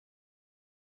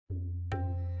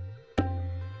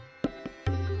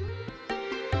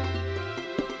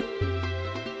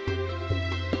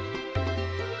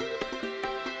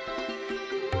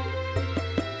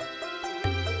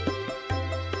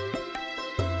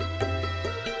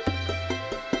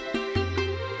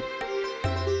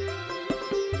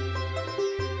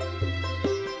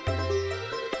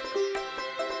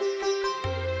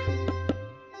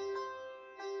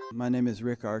My name is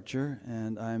Rick Archer,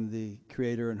 and I'm the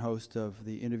creator and host of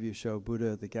the interview show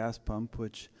Buddha at the Gas Pump,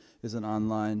 which is an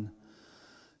online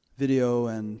video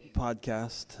and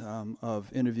podcast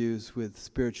of interviews with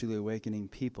spiritually awakening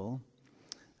people.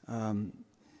 I'm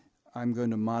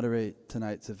going to moderate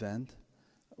tonight's event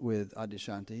with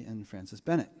Adyashanti and Francis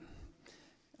Bennett.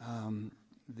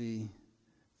 The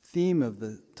theme of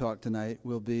the talk tonight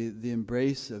will be the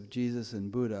embrace of Jesus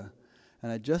and Buddha.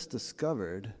 And I just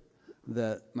discovered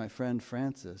that my friend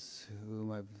Francis,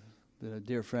 whom I've been a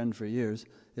dear friend for years,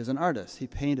 is an artist. He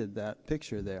painted that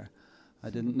picture there. I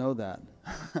didn't know that.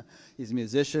 He's a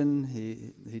musician.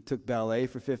 He took ballet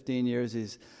for 15 years.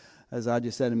 He's, as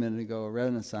Adya said a minute ago, a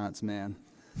Renaissance man.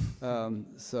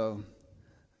 So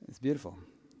it's beautiful.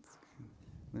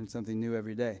 Learn something new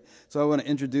every day. So I want to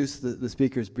introduce the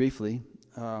speakers briefly.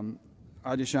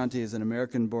 Adyashanti is an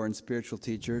American-born spiritual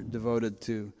teacher devoted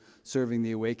to serving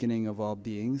the awakening of all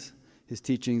beings. His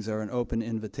teachings are an open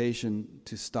invitation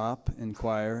to stop,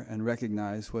 inquire, and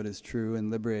recognize what is true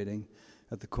and liberating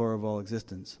at the core of all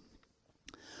existence.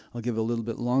 I'll give a little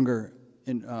bit longer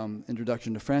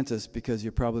introduction to Francis because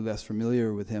you're probably less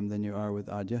familiar with him than you are with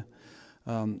Adya.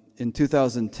 In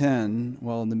 2010,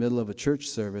 while in the middle of a church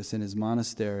service in his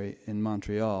monastery in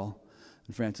Montreal,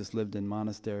 and Francis lived in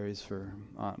monasteries for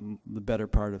the better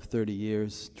part of 30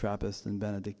 years, Trappist and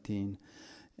Benedictine,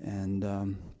 and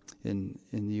in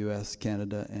the U.S.,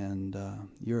 Canada, and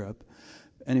Europe.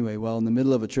 Anyway, while in the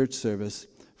middle of a church service,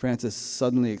 Francis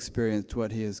suddenly experienced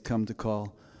what he has come to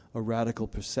call a radical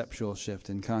perceptual shift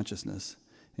in consciousness,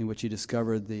 in which he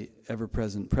discovered the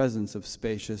ever-present presence of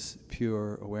spacious,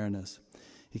 pure awareness.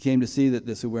 He came to see that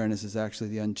this awareness is actually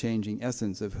the unchanging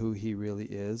essence of who he really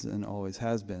is and always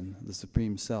has been, the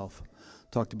Supreme Self,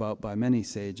 talked about by many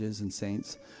sages and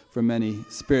saints from many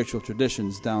spiritual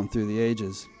traditions down through the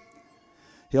ages.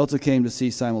 He also came to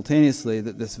see simultaneously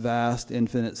that this vast,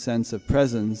 infinite sense of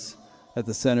presence at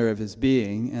the center of his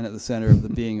being and at the center of the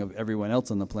being of everyone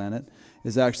else on the planet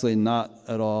is actually not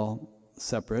at all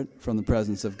separate from the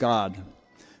presence of God,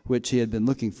 which he had been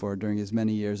looking for during his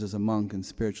many years as a monk and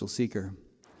spiritual seeker.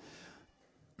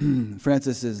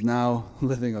 Francis is now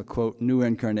living a, quote, new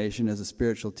incarnation as a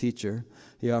spiritual teacher.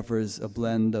 He offers a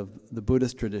blend of the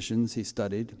Buddhist traditions he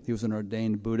studied. He was an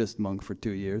ordained Buddhist monk for 2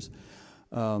 years.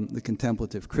 The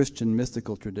contemplative Christian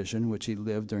mystical tradition, which he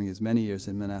lived during his many years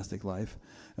in monastic life,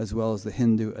 as well as the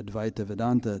Hindu Advaita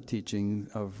Vedanta teaching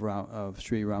of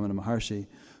Sri Ramana Maharshi,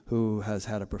 who has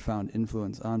had a profound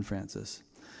influence on Francis.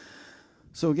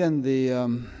 So again,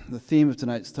 the theme of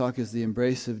tonight's talk is the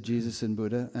embrace of Jesus and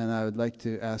Buddha, and I would like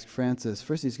to ask Francis,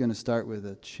 first he's going to start with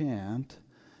a chant,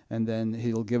 and then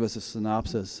he'll give us a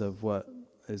synopsis of what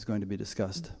is going to be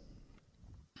discussed.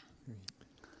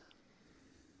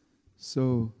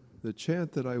 So the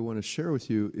chant that I want to share with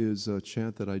you is a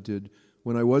chant that I did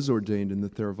when I was ordained in the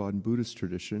Theravadan Buddhist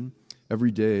tradition.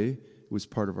 Every day was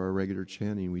part of our regular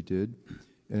chanting we did,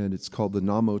 and it's called the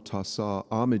Namo Tassa,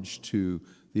 homage to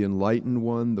the Enlightened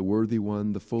One, the Worthy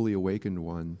One, the Fully Awakened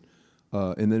One.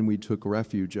 And then we took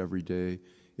refuge every day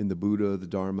in the Buddha, the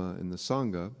Dharma, and the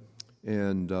Sangha.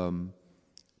 And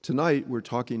tonight we're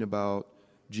talking about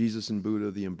Jesus and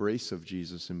Buddha, the embrace of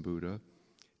Jesus and Buddha.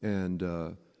 And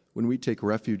when we take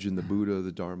refuge in the Buddha,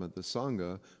 the Dharma, the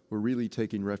Sangha, we're really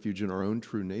taking refuge in our own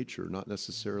true nature, not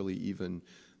necessarily even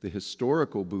the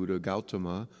historical Buddha,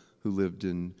 Gautama, who lived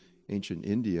in ancient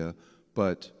India,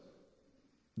 but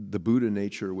the Buddha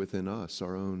nature within us,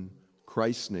 our own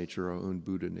Christ nature, our own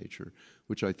Buddha nature,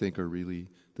 which I think are really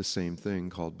the same thing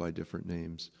called by different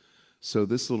names. So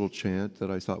this little chant that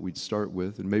I thought we'd start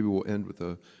with, and maybe we'll end with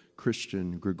a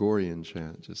Christian Gregorian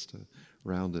chant just to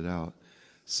round it out.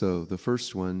 So the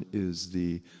first one is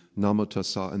the Namo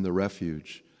Tassa and the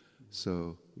refuge.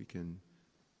 So we can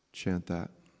chant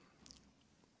that.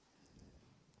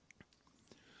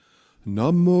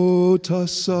 Namo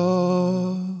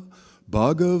Tassa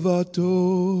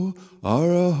Bhagavato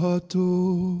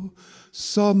Arahato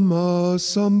Samma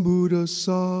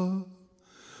Sambuddhassa.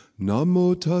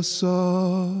 Namo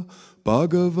Tassa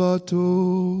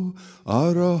Bhagavato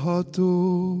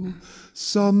Arahato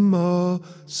Samma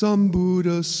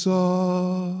Sambuddhassa.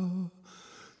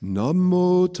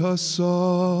 Namo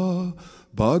Tassa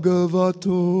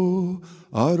Bhagavato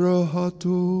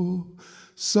Arahato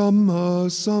Samma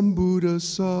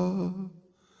Sambuddhassa.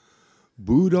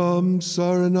 Buddham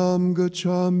Saranam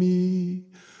Gacchami,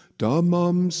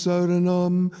 Dhammam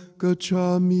Saranam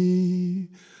Gacchami,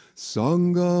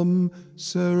 Sangham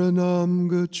Saranam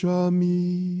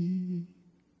Gacchami.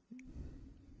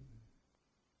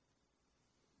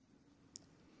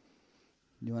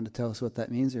 You you want to tell us what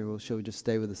that means, or shall we just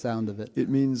stay with the sound of it? It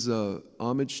means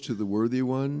homage to the worthy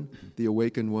one, the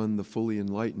awakened one, the fully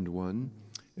enlightened one.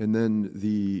 And then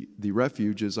the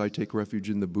refuge is I take refuge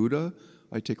in the Buddha,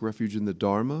 I take refuge in the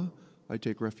Dharma, I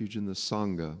take refuge in the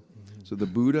Sangha. So the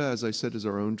Buddha, as I said, is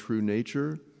our own true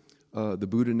nature, the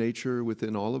Buddha nature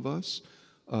within all of us.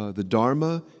 The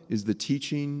Dharma is the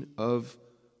teaching of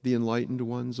the enlightened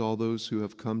ones, all those who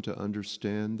have come to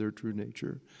understand their true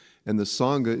nature. And the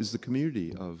Sangha is the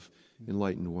community of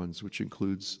enlightened ones, which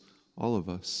includes all of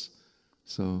us.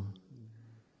 So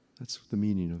that's the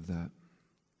meaning of that.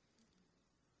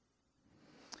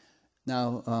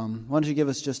 Now, why don't you give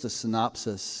us just a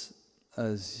synopsis,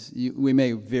 as we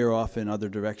may veer off in other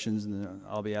directions, and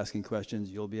I'll be asking questions,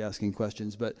 you'll be asking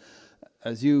questions, but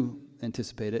as you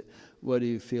anticipate it, what do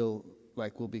you feel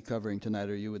like we'll be covering tonight,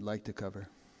 or you would like to cover?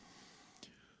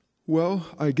 Well,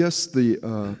 I guess the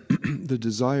the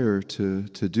desire to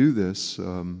do this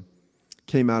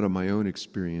came out of my own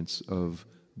experience of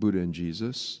Buddha and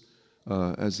Jesus.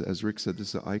 As Rick said, this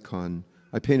is an icon.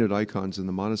 I painted icons in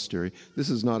the monastery. This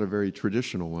is not a very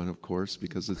traditional one, of course,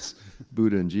 because it's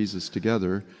Buddha and Jesus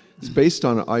together. It's based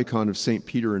on an icon of St.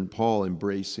 Peter and Paul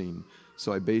embracing.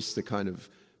 So I based the kind of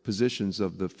positions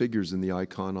of the figures in the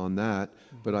icon on that,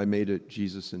 but I made it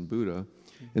Jesus and Buddha.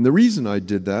 And the reason I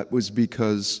did that was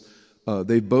because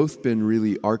they've both been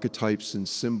really archetypes and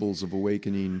symbols of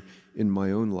awakening in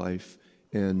my own life.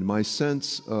 And my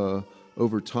sense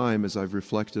over time, as I've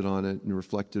reflected on it and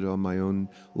reflected on my own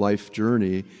life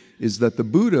journey, is that the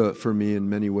Buddha, for me, in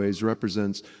many ways,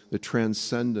 represents the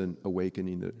transcendent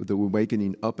awakening, the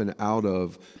awakening up and out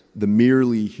of the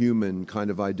merely human kind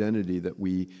of identity that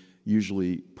we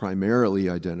usually primarily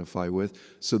identify with.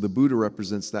 So the Buddha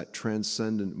represents that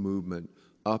transcendent movement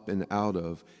up and out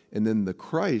of. And then the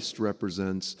Christ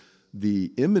represents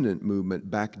the immanent movement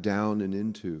back down and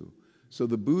into. So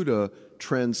the Buddha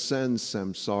transcends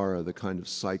samsara, the kind of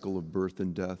cycle of birth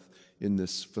and death in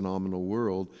this phenomenal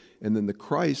world. And then the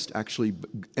Christ actually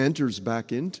enters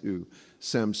back into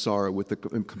samsara with the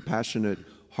compassionate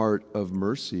heart of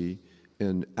mercy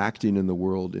and acting in the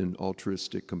world in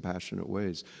altruistic, compassionate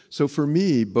ways. So for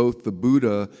me, both the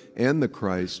Buddha and the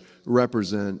Christ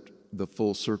represent the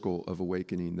full circle of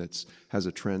awakening that has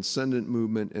a transcendent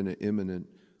movement and an immanent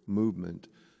movement.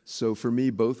 So for me,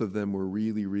 both of them were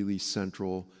really, really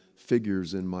central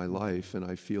figures in my life, and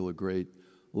I feel a great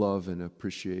love and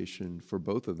appreciation for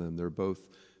both of them. They're both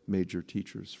major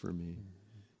teachers for me.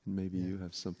 And maybe you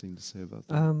have something to say about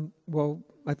that. Well,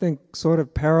 I think sort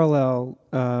of parallel,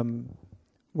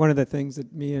 one of the things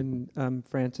that me and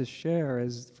Francis share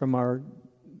is from our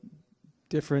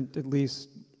different, at least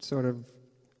sort of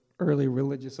early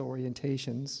religious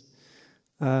orientations.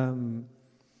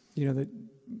 That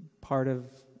part of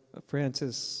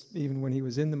Francis, even when he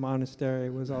was in the monastery,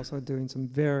 was also doing some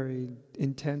very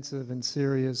intensive and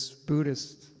serious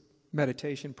Buddhist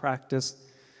meditation practice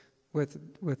with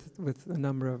a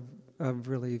number of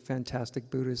really fantastic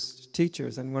Buddhist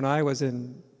teachers. And when I was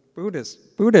in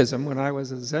Buddhism, when I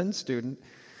was a Zen student,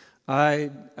 I,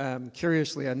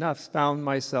 curiously enough, found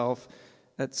myself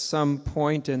at some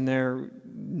point in there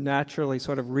naturally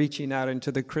sort of reaching out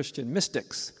into the Christian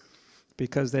mystics,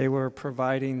 because they were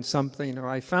providing something, or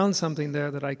I found something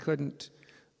there that I couldn't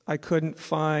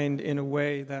find in a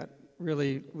way that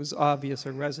really was obvious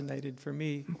or resonated for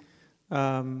me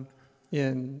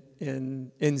in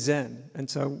Zen. And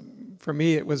so for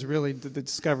me, it was really the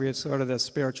discovery of sort of the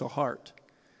spiritual heart.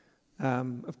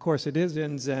 Of course, it is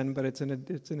in Zen, but it's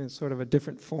in a sort of a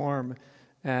different form.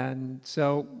 And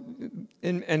so,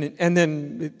 and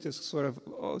then it just sort of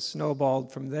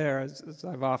snowballed from there, as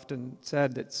I've often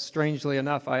said, that strangely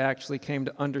enough, I actually came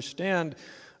to understand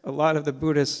a lot of the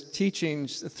Buddhist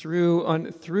teachings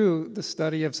through the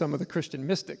study of some of the Christian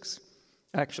mystics,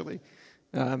 actually.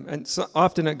 And so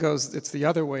often it's the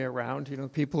other way around.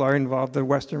 People are involved in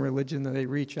Western religion, and they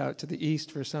reach out to the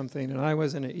East for something. And I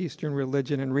was in an Eastern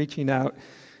religion and reaching out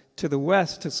to the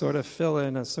West to sort of fill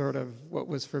in a sort of what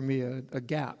was for me a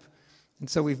gap. And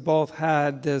so we've both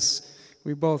had this,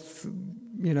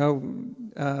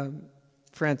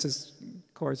 Francis,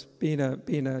 of course, being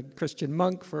a Christian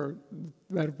monk for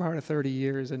the better part of 30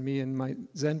 years, and me in my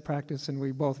Zen practice, and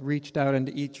we both reached out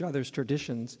into each other's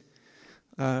traditions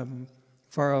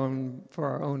for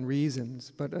our own reasons.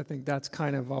 But I think that's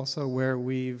kind of also where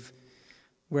we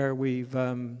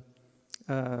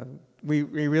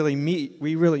really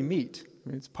meet.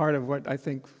 It's part of what I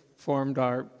think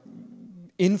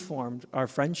informed our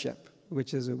friendship,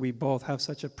 which is that we both have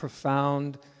such a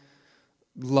profound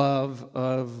love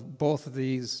of both of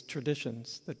these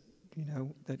traditions that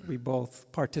we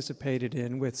both participated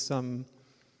in with some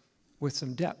with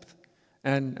some depth.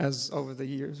 And as over the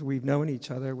years we've known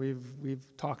each other, we've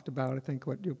talked about, I think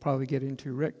what you'll probably get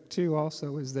into, Rick, too,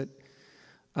 also, is that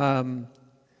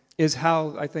is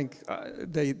how I think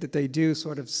they do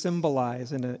sort of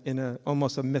symbolize in a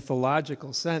almost a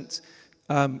mythological sense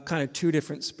kind of two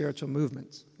different spiritual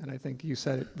movements. And I think you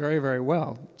said it very, very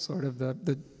well. Sort of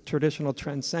the traditional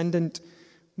transcendent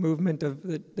movement of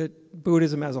that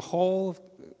Buddhism as a whole,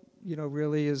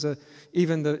 really is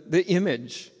even the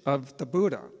image of the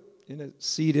Buddha in a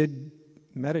seated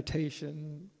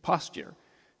meditation posture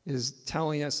is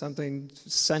telling us something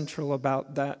central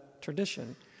about that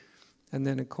tradition. And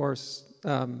then, of course,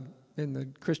 in the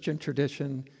Christian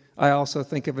tradition, I also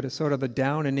think of it as sort of the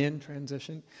down and in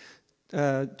tradition,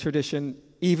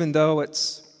 even though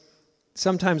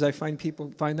sometimes I find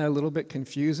people find that a little bit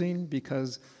confusing,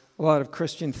 because a lot of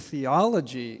Christian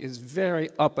theology is very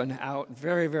up and out,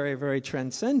 very, very, very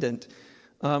transcendent,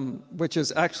 which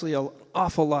is actually an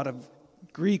awful lot of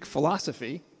Greek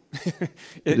philosophy.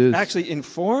 It actually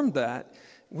informed that,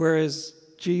 whereas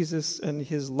Jesus and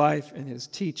his life and his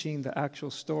teaching, the actual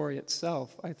story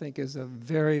itself, I think is a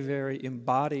very, very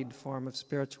embodied form of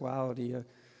spirituality,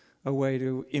 a way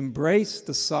to embrace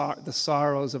the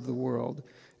sorrows of the world.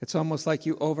 It's almost like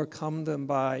you overcome them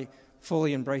by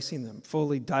fully embracing them,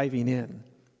 fully diving in.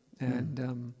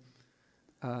 And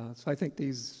so I think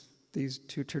these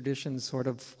two traditions sort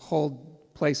of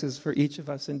hold places for each of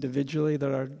us individually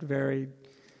that are very,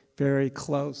 very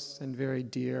close and very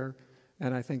dear.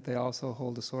 And I think they also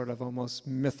hold a sort of almost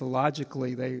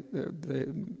mythologically,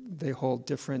 they hold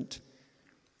different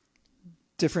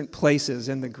places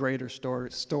in the greater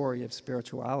story of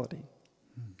spirituality,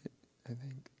 I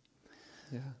think.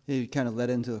 Yeah. You kind of led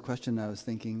into the question I was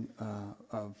thinking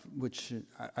of, which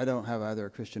I don't have either a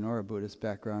Christian or a Buddhist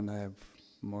background. I have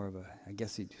more of I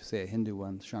guess you'd say a Hindu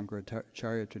one,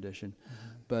 Shankaracharya tradition.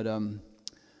 But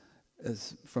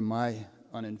as from my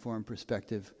uninformed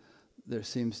perspective, there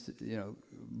seems to,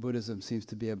 Buddhism seems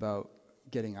to be about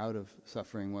getting out of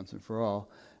suffering once and for all,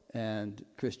 and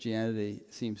Christianity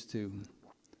seems to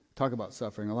talk about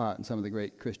suffering a lot. And some of the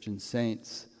great Christian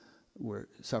saints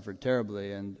suffered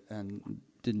terribly and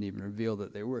didn't even reveal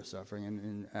that they were suffering,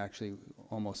 and actually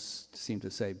almost seemed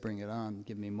to say, "Bring it on,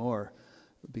 give me more,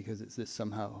 because this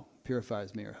somehow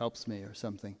purifies me or helps me or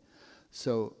something."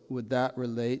 So would that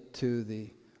relate to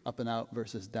the up and out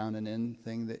versus down and in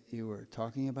thing that you were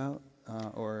talking about,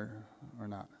 or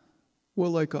not?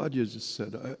 Well, like Adya just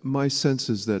said, my sense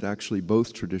is that actually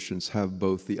both traditions have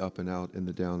both the up and out and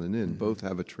the down and in. Both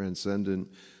have a transcendent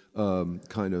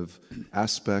kind of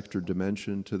aspect or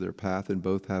dimension to their path, and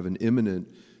both have an immanent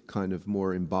kind of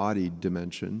more embodied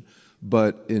dimension.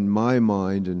 But in my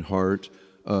mind and heart,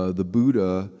 the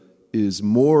Buddha is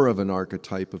more of an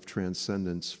archetype of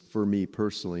transcendence for me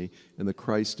personally, and the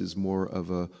Christ is more of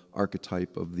an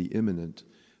archetype of the immanent.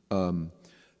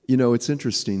 It's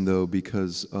interesting, though,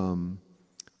 because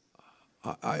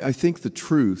I think the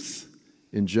truth,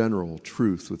 in general,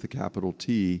 truth with a capital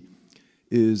T,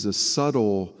 is a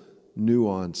subtle,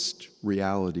 nuanced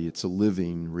reality. It's a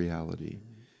living reality.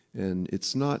 And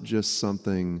it's not just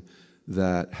something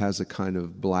that has a kind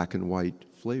of black and white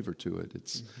flavor to it.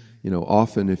 It's,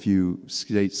 often if you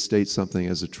state something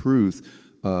as a truth,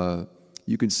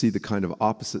 you can see the kind of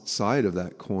opposite side of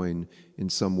that coin in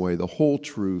some way. The whole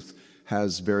truth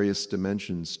has various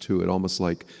dimensions to it, almost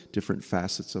like different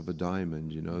facets of a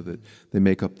diamond, that they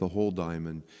make up the whole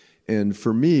diamond. And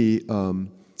for me,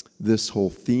 this whole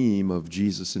theme of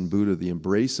Jesus and Buddha, the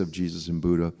embrace of Jesus and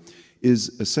Buddha, is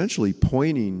essentially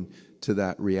pointing to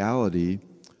that reality,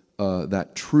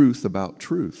 that truth about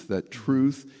truth. That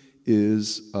truth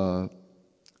is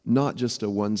not just a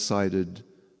one-sided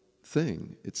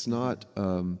thing. It's not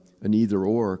an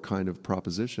either-or kind of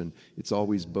proposition. It's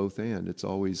always both and. It's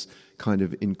always kind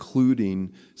of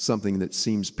including something that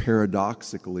seems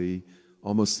paradoxically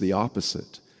almost the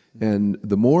opposite. And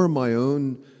the more my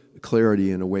own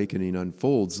clarity and awakening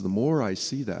unfolds, the more I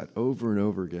see that over and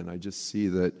over again. I just see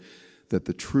that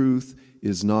the truth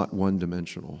is not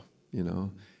one-dimensional,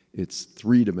 It's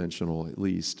three-dimensional at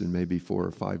least, and maybe 4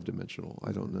 or 5-dimensional.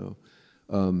 I don't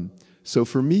know. So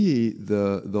for me,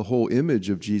 the whole image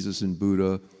of Jesus and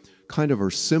Buddha kind of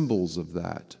are symbols of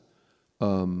that.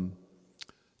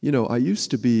 I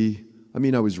used to be,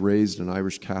 I was raised an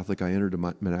Irish Catholic. I entered a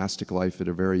monastic life at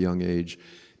a very young age.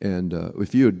 And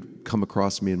if you had come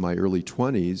across me in my early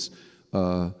 20s,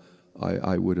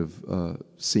 I would have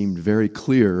seemed very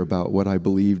clear about what I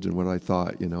believed and what I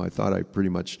thought. I thought I pretty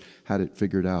much had it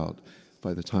figured out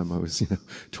by the time I was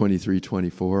 23,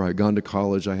 24. I'd gone to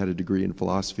college. I had a degree in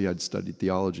philosophy. I'd studied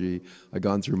theology. I'd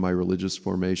gone through my religious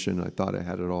formation. I thought I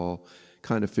had it all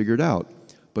kind of figured out.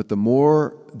 But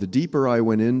the deeper I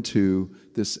went into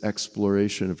this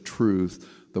exploration of truth,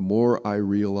 the more I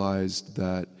realized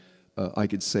that I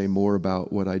could say more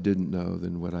about what I didn't know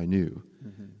than what I knew.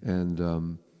 Mm-hmm.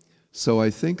 And so I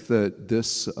think that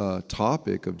this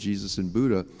topic of Jesus and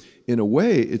Buddha, in a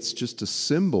way, it's just a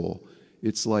symbol.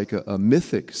 It's like a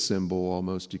mythic symbol,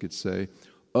 almost, you could say,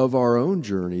 of our own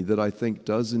journey that I think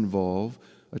does involve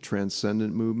a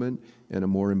transcendent movement and a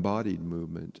more embodied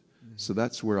movement. Mm-hmm. So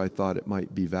that's where I thought it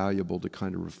might be valuable to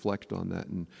kind of reflect on that.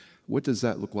 And what does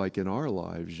that look like in our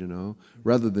lives, mm-hmm.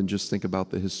 Rather than just think about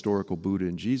the historical Buddha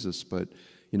and Jesus, but,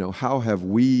 how have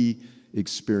we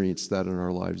experienced that in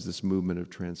our lives, this movement of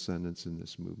transcendence and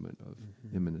this movement of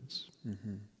mm-hmm. immanence?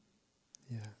 Mm-hmm.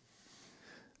 Yeah.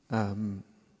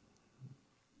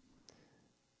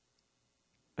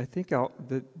 I think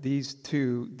these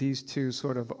two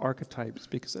sort of archetypes,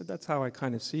 because that's how I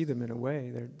kind of see them in a way.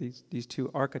 They're these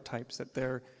two archetypes that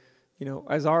they're,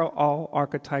 as all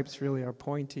archetypes really are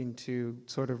pointing to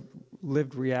sort of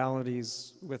lived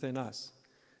realities within us.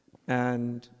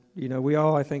 And, we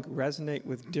all, I think, resonate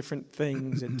with different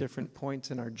things at different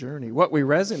points in our journey. What we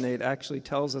resonate actually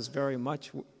tells us very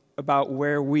much about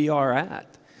where we are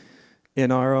at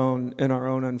in our own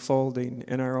unfolding,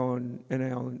 in our own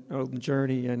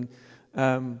journey. And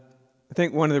I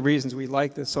think one of the reasons we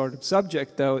like this sort of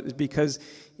subject, though,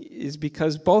 is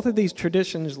because both of these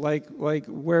traditions, like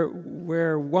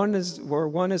where one is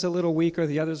a little weaker,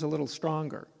 the other's a little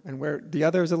stronger, and where the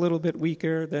other is a little bit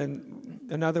weaker, then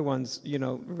another one's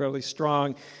really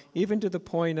strong, even to the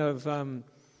point of the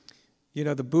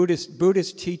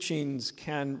Buddhist teachings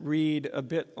can read a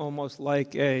bit almost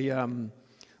like a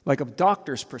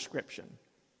doctor's prescription.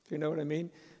 Do you know what I mean?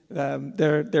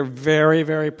 They're very,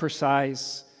 very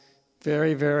precise,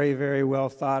 very, very, very well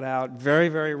thought out, very,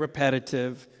 very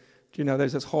repetitive.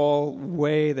 There's this whole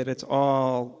way that it's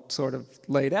all sort of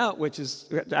laid out, which is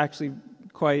actually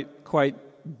quite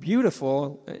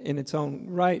beautiful in its own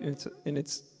right, in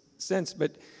its sense.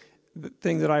 But the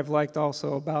thing that I've liked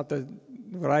also about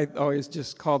what I always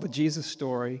just call the Jesus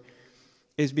story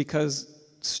is because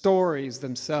stories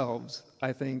themselves,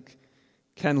 I think,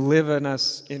 can live in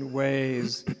us in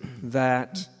ways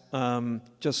that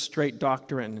just straight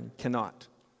doctrine cannot.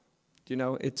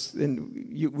 Everybody's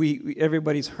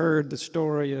heard the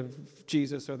story of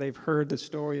Jesus, or they've heard the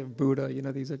story of Buddha.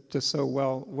 These are just so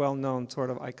well known sort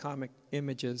of iconic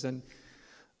images, and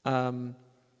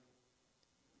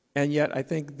yet I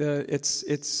think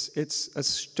it's a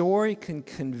story can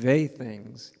convey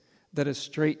things that a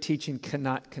straight teaching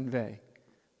cannot convey.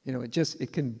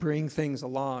 It can bring things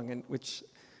along, and which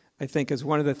I think is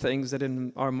one of the things that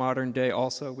in our modern day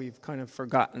also we've kind of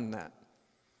forgotten that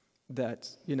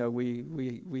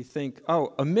we think,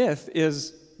 a myth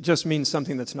just means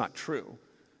something that's not true.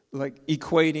 Like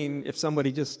equating, if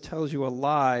somebody just tells you a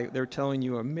lie, they're telling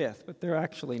you a myth, but they're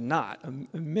actually not.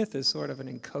 A myth is sort of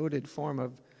an encoded form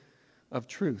of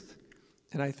truth.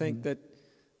 And I think that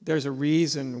there's a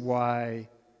reason why,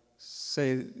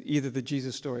 say, either the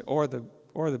Jesus story or the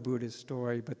Buddhist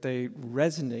story, but they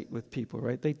resonate with people,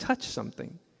 right? They touch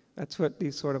something. That's what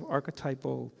these sort of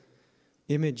archetypal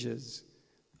images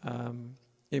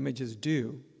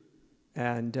do.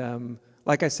 And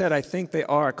like I said, I think they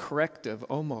are a corrective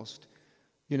almost.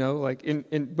 Like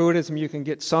in Buddhism, you can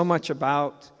get so much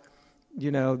about,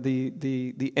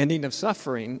 the ending of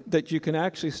suffering that you can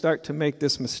actually start to make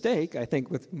this mistake, I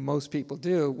think with most people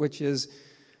do, which is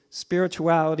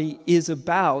spirituality is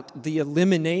about the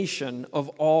elimination of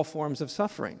all forms of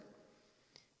suffering.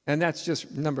 And that's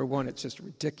just, number one, it's just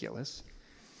ridiculous.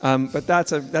 But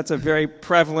that's a very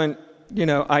prevalent,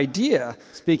 idea.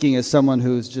 Speaking as someone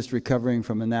who's just recovering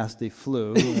from a nasty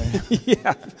flu. Right?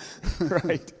 Yeah,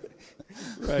 right.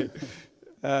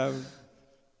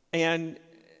 And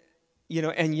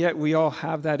yet we all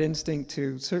have that instinct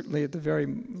to, certainly at the very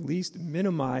least,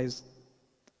 minimize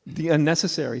the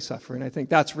unnecessary suffering. I think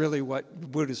that's really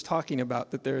what Buddha is talking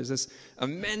about, that there is this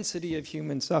immensity of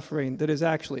human suffering that is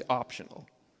actually optional.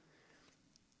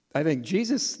 I think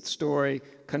Jesus' story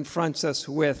confronts us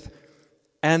with,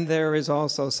 and there is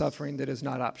also suffering that is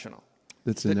not optional.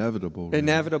 That's inevitable. Really.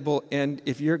 Inevitable, and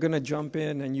if you're going to jump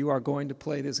in and you are going to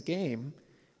play this game,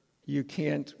 you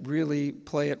can't really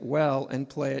play it well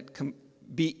and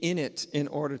be in it in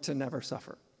order to never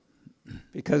suffer.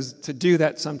 Because to do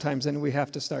that, sometimes then we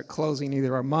have to start closing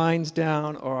either our minds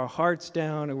down or our hearts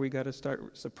down, or we got to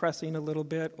start suppressing a little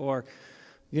bit, or,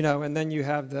 and then you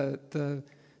have the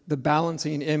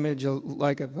balancing image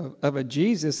of a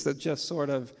Jesus that just sort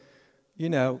of,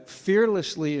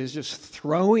 fearlessly is just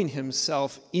throwing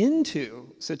himself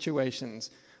into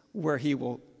situations where he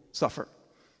will suffer.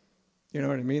 You know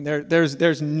what I mean?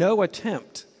 There's no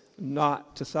attempt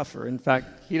not to suffer. In fact,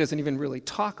 he doesn't even really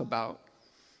talk about,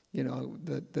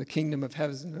 the kingdom of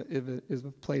heaven is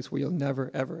a place where you'll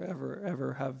never, ever, ever,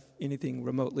 ever have anything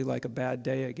remotely like a bad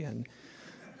day again.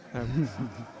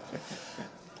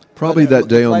 Probably that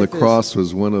day on the cross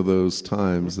was one of those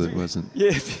times that wasn't.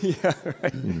 Yeah,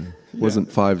 right. Wasn't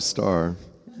 5-star.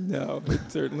 No, it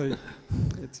certainly.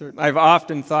 I've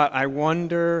often thought, I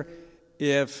wonder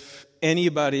if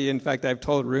anybody. In fact, I've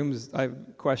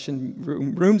questioned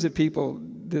rooms of people.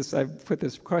 I've put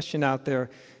this question out there: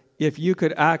 if you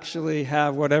could actually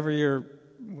have whatever your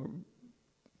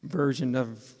version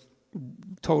of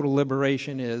total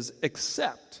liberation is,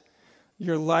 except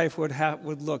your life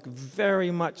would look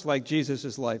very much like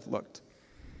Jesus' life looked.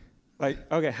 Like,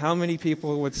 okay, how many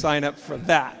people would sign up for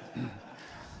that?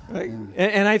 Right?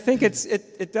 And I think it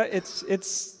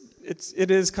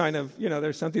is kind of,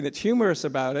 there's something that's humorous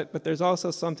about it, but there's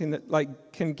also something that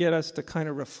like can get us to kind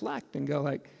of reflect and go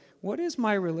like, what is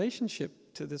my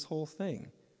relationship to this whole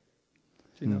thing?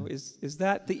 Is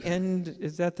that the end?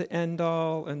 Is that the end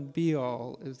all and be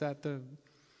all? Is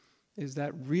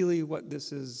that really what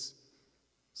this is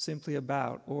simply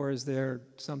about, or is there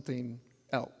something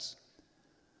else?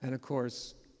 And of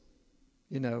course,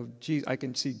 I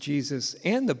can see Jesus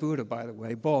and the Buddha, by the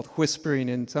way, both whispering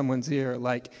in someone's ear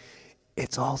like,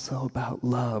 it's also about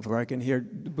love. Or I can hear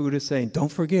the Buddha saying,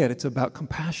 don't forget, it's about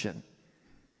compassion.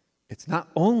 It's not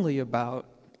only about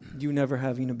you never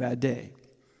having a bad day.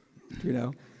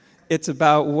 It's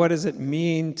about what does it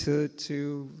mean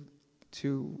to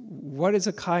what is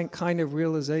a kind of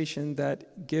realization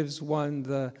that gives one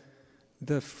the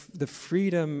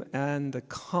freedom and the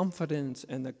confidence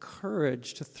and the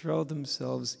courage to throw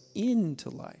themselves into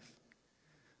life,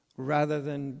 rather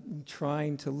than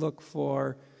trying to look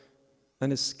for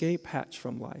an escape hatch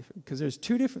from life. Because those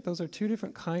are two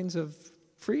different kinds of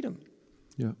freedom.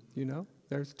 Yeah.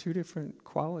 There's two different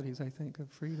qualities, I think, of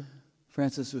freedom.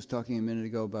 Francis was talking a minute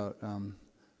ago about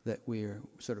that we are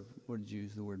sort of, what did you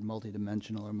use the word,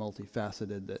 multidimensional or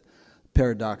multifaceted, that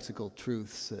paradoxical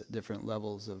truths at different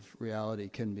levels of reality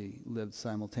can be lived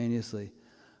simultaneously.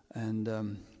 And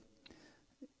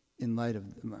in light of,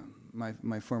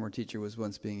 my former teacher was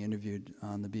once being interviewed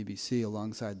on the BBC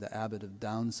alongside the abbot of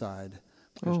Downside,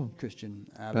 Christian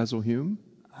abbot. Basil Hume?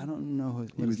 I don't know what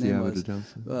he was his name the abbot was. of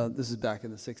Downside. This is back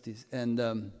in the 60s.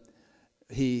 And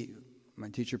my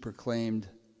teacher proclaimed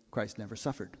Christ never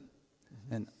suffered.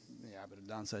 Mm-hmm. And the abbot of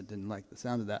Downside didn't like the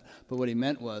sound of that. But what he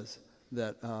meant was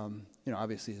that,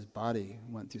 obviously his body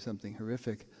went through something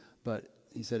horrific, but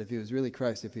he said if he was really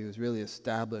Christ, if he was really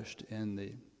established in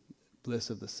the bliss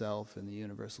of the self and the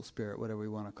universal spirit, whatever we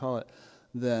want to call it,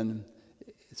 then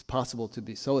it's possible to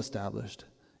be so established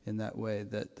in that way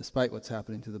that despite what's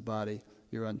happening to the body,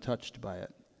 you're untouched by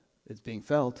it. It's being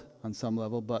felt on some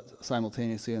level, but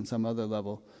simultaneously on some other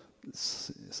level,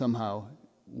 somehow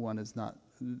one is not,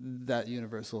 that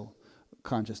universal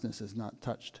consciousness is not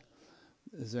touched.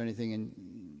 Is there anything in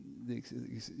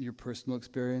your personal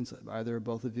experience, either or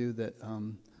both of you, that,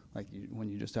 when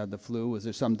you just had the flu, was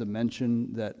there some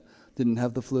dimension that didn't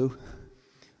have the flu?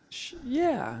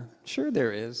 Yeah, sure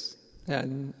there is.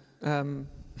 And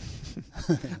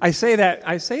I say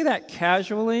that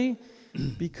casually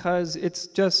because it's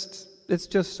just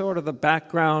sort of the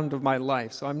background of my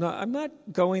life. So I'm not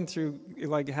going through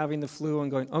like having the flu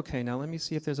and going, okay, now let me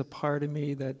see if there's a part of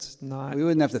me that's not. We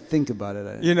wouldn't have to think about it.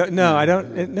 I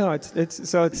don't.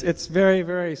 It's very,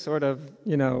 very sort of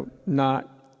not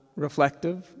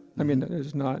reflective. I mean,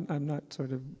 I'm not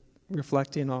sort of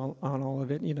reflecting on all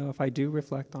of it. If I do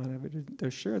reflect on it,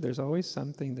 there's always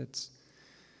something that's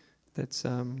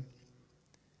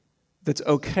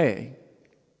okay.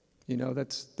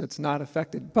 That's not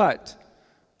affected. But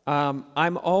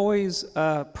I'm always,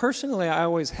 personally, I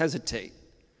always hesitate.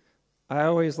 I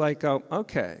always go,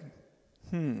 okay,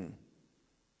 am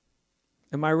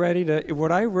I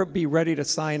would I be ready to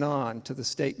sign on to the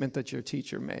statement that your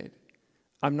teacher made?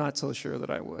 I'm not so sure that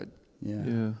I would.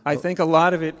 Yeah. I think a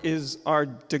lot of it is our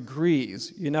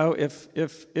degrees.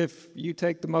 If you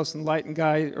take the most enlightened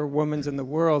guy or woman's in the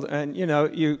world and,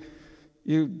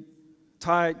 you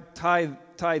tie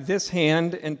this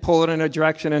hand and pull it in a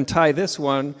direction and tie this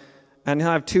one and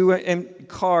have two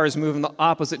cars move in the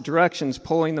opposite directions,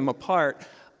 pulling them apart,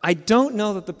 I don't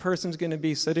know that the person's going to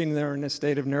be sitting there in a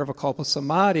state of nirvikalpa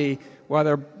samadhi while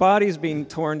their body's being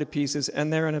torn to pieces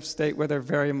and they're in a state where they're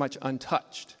very much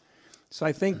untouched. So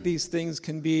I think these things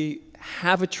can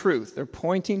have a truth. They're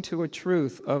pointing to a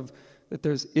truth of that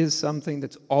there is something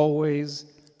that's always,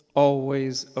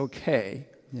 always okay.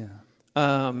 Yeah.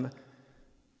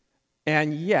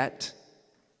 And yet,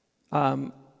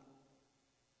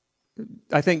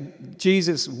 I think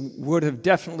Jesus would have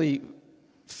definitely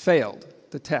failed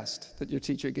the test that your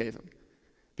teacher gave him.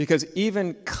 Because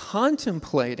even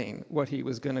contemplating what he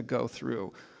was going to go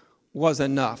through was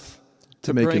enough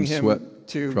to make bring him sweat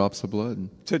to drops of blood.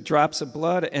 To drops of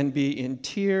blood and be in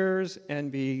tears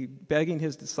and be begging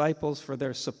his disciples for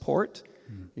their support.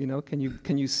 You know, can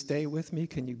you stay with me?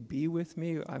 Can you be with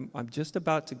me? I'm just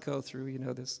about to go through, you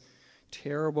know, this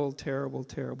terrible, terrible,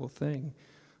 terrible thing.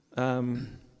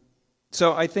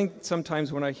 So I think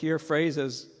sometimes when I hear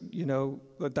phrases, you know,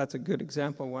 that's a good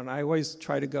example one. I always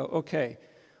try to go, okay,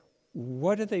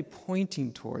 what are they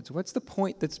pointing towards? What's the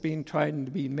point that's being tried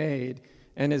to be made?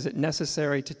 And is it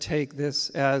necessary to take this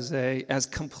as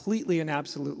completely and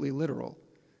absolutely literal?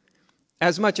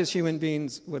 As much as human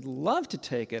beings would love to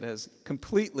take it as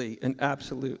completely and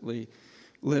absolutely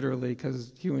literally,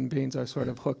 because human beings are sort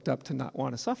of hooked up to not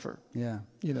want to suffer. Yeah.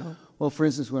 You know? Well, for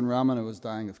instance, when Ramana was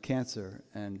dying of cancer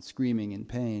and screaming in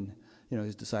pain, you know,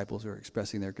 his disciples were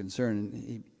expressing their concern, and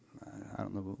he, I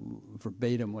don't know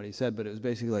verbatim what he said, but it was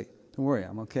basically like, don't worry,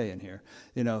 I'm okay in here.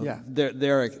 You know, Yeah.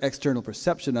 their external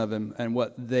perception of him and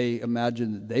what they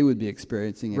imagined that they would be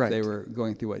experiencing if Right. they were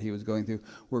going through what he was going through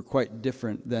were quite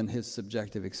different than his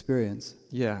subjective experience.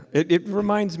 Yeah. It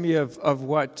reminds me of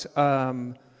what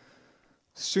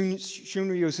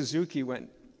Shunryu Suzuki, when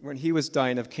he was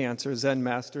dying of cancer, Zen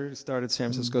master, started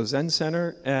San Francisco Zen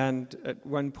Center, and at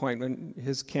one point when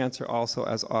his cancer also,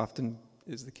 as often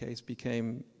is the case,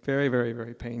 became very, very,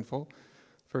 very painful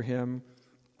for him.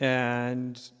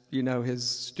 And, you know, his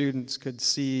students could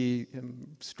see him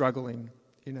struggling,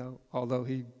 you know, although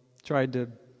he tried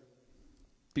to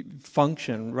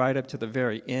function right up to the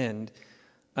very end.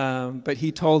 But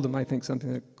he told them, I think,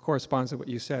 something that corresponds to what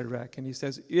you said, Rek. And he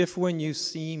says, if when you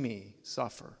see me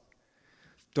suffer,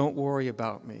 don't worry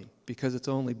about me, because it's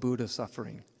only Buddha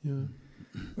suffering. Yeah.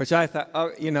 Which I thought,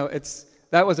 oh, you know,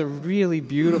 that was a really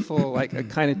beautiful, like a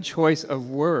kind of choice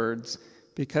of words,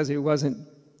 because he wasn't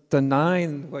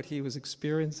denying what he was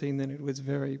experiencing, then it was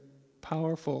very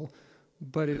powerful,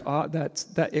 but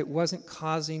that it wasn't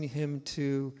causing him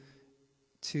to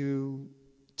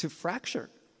fracture,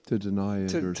 To deny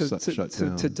it or shut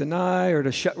down. to deny or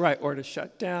to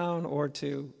shut down, or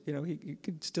to, you know, he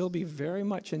could still be very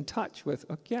much in touch with,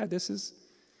 this is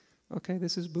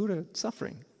Buddha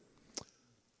suffering.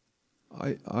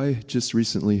 I just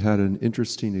recently had an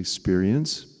interesting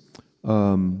experience.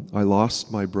 I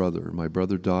lost my brother. My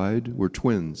brother died. We're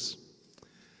twins.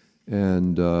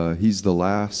 And he was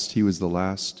the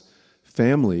last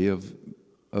family of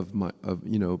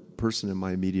person in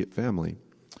my immediate family.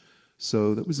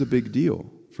 So that was a big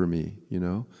deal for me, you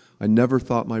know. I never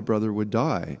thought my brother would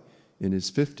die in his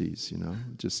 50s, you know.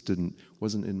 It just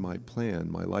wasn't in my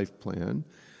plan, my life plan.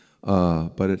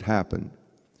 But it happened.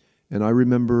 And I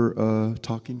remember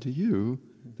talking to you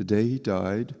the day he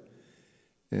died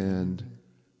and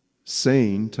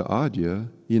saying to Adya,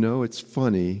 you know, it's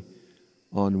funny,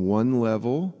 on one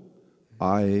level,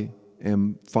 I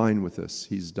am fine with this.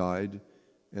 He's died,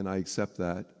 and I accept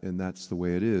that, and that's the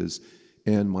way it is.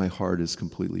 And my heart is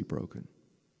completely broken.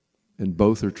 And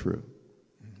both are true.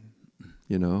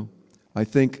 You know? I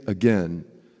think, again,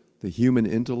 the human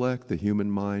intellect, the human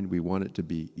mind, we want it to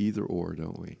be either or,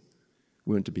 don't we?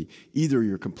 We want it to be either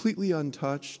you're completely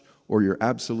untouched or you're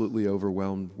absolutely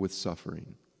overwhelmed with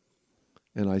suffering.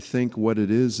 And I think what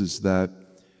it is that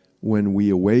when we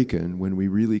awaken, when we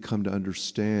really come to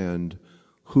understand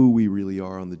who we really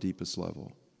are on the deepest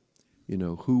level, you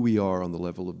know, who we are on the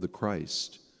level of the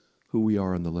Christ, who we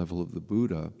are on the level of the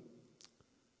Buddha,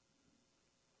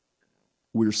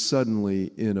 we're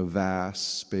suddenly in a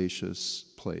vast, spacious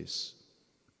place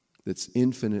that's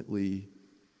infinitely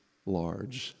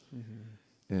large.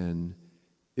 Mm-hmm. And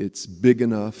it's big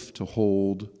enough to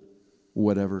hold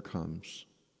whatever comes,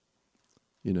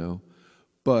 you know.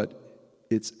 But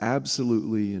it's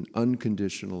absolutely and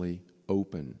unconditionally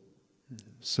open. Mm-hmm.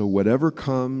 So whatever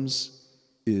comes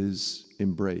is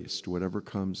embraced. Whatever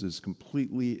comes is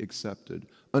completely accepted,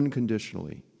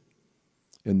 unconditionally.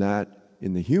 And that,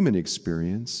 in the human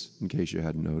experience, in case you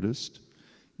hadn't noticed,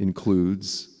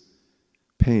 includes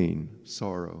pain,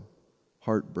 sorrow,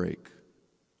 heartbreak,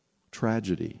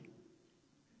 tragedy,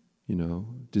 you know,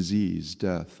 disease,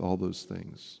 death, all those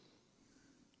things.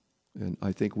 And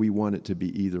I think we want it to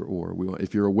be either or.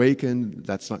 If you're awakened,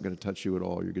 that's not going to touch you at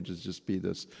all. You're going to just be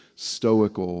this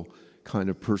stoical kind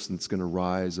of person that's going to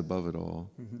rise above it all.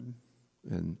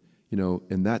 Mm-hmm. And, you know,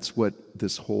 and that's what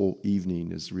this whole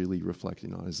evening is really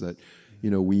reflecting on, is that, you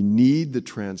know, we need the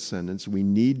transcendence. We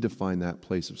need to find that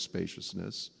place of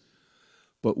spaciousness.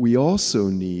 But we also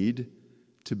need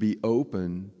to be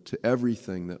open to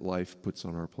everything that life puts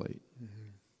on our plate. Mm-hmm.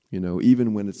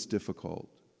 even when it's difficult.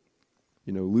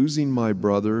 Losing my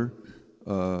brother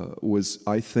was,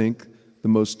 I think, the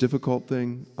most difficult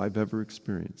thing I've ever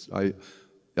experienced. I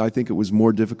think it was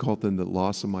more difficult than the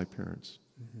loss of my parents.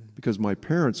 Because my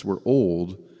parents were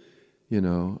old,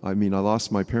 I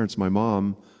lost my parents. My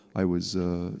mom, I was,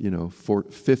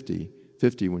 50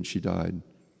 when she died.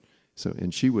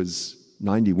 And she was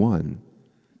 91.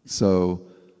 So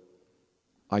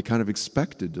I kind of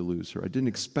expected to lose her. I didn't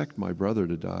expect my brother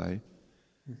to die,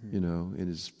 in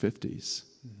his 50s.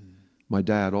 My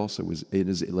dad also was in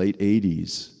his late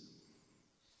 80s,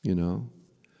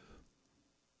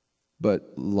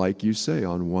 But like you say,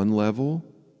 on one level,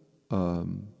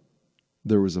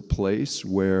 there was a place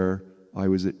where I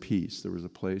was at peace. There was a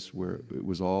place where it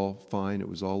was all fine, it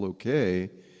was all okay.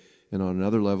 And on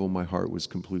another level, my heart was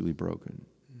completely broken.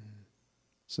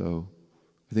 So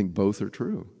I think both are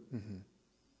true.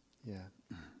 Yeah,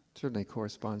 certainly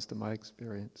corresponds to my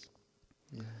experience.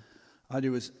 Yeah. Adi,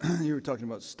 you were talking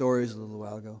about stories a little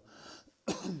while ago.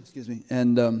 Excuse me.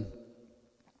 And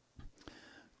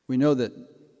we know that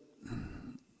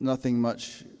nothing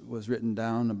much was written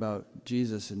down about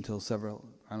Jesus until several,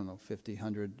 50,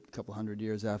 100, couple hundred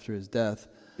years after his death.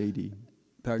 80.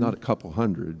 Pardon? Not a couple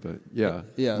hundred, but yeah.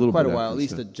 Yeah, quite a while, at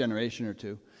least a generation or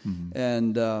two.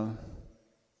 And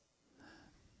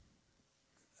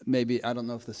maybe, I don't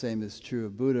know if the same is true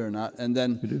of Buddha or not. And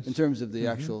then in terms of the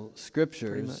actual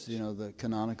scriptures, the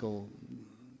canonical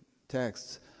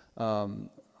texts,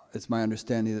 it's my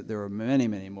understanding that there were many,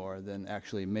 many more than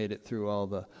actually made it through all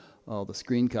the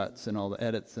screen cuts and all the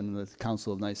edits and the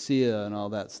Council of Nicaea and all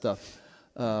that stuff.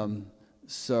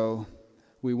 So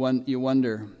you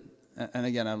wonder, and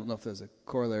again, I don't know if there's a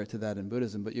corollary to that in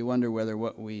Buddhism, but you wonder whether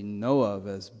what we know of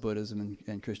as Buddhism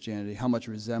and Christianity, how much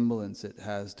resemblance it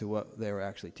has to what they were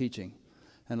actually teaching.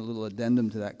 And a little addendum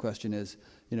to that question is,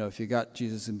 if you got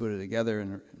Jesus and Buddha together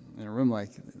in a room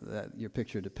like that your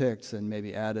picture depicts, and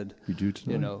maybe added,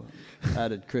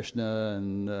 added Krishna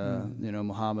and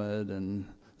Muhammad and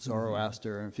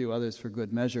Zoroaster and a few others for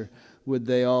good measure, would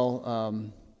they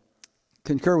all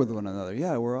concur with one another?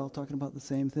 Yeah, we're all talking about the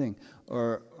same thing.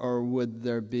 Or would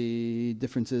there be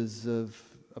differences of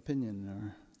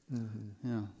opinion?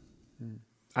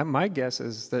 My guess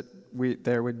is that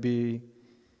there would be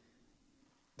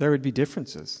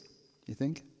differences. You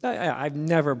think? I've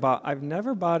never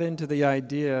bought into the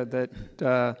idea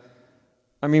that.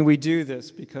 We do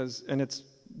this because, and it's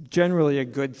generally a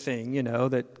good thing,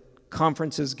 that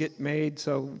conferences get made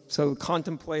so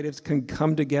contemplatives can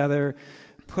come together,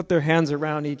 put their hands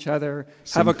around each other,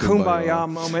 have a kumbaya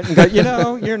moment, and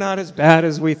go, you're not as bad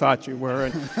as we thought you were,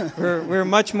 and we're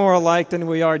much more alike than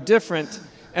we are different.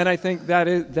 And I think that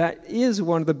is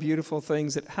one of the beautiful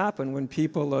things that happen when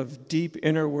people of deep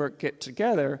inner work get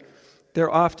together. There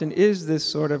often is this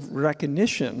sort of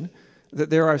recognition that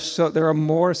there are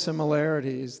more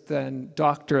similarities than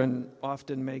doctrine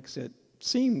often makes it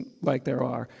seem like there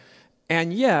are.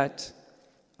 And yet,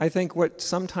 I think what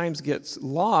sometimes gets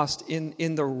lost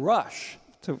in the rush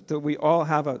that we all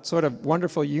have a sort of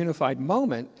wonderful unified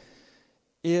moment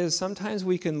is sometimes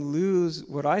we can lose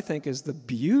what I think is the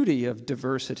beauty of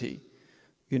diversity.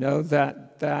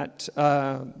 That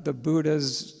the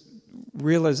Buddha's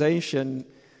realization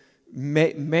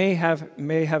may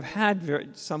have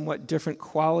had somewhat different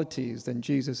qualities than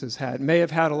Jesus has had. May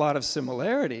have had a lot of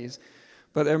similarities,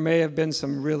 but there may have been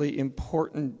some really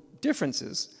important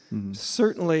differences.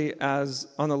 Certainly, as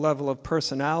on the level of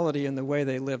personality and the way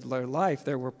they lived their life,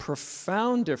 there were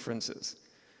profound differences.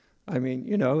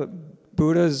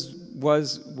 Buddha's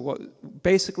was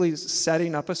basically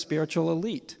setting up a spiritual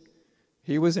elite.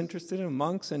 He was interested in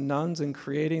monks and nuns and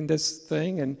creating this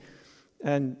thing, and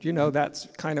that's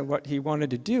kind of what he wanted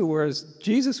to do, whereas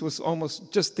Jesus was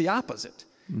almost just the opposite.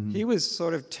 He was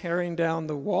sort of tearing down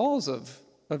the walls of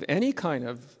any kind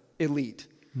of elite,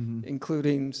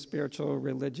 including spiritual,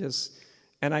 religious,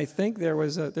 and I think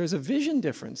there's a vision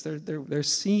difference. They're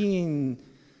seeing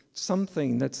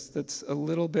something that's a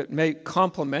little bit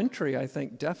complementary. I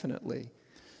think definitely,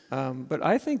 but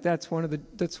I think that's one of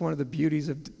the beauties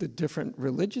of the different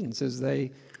religions is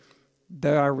they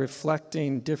are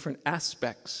reflecting different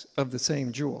aspects of the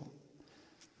same jewel.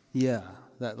 Yeah,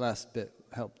 that last bit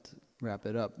helped wrap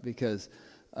it up, because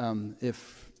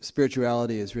if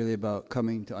spirituality is really about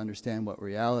coming to understand what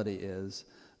reality is,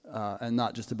 and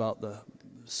not just about the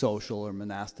social or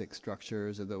monastic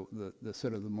structures or the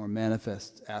sort of the more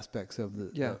manifest aspects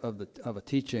of a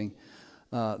teaching,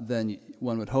 then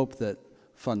one would hope that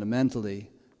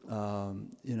fundamentally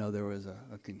there was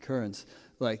a concurrence.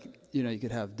 Like, you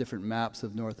could have different maps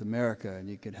of North America, and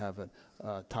you could have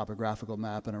a topographical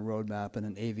map and a road map and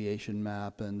an aviation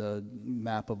map and a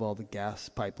map of all the gas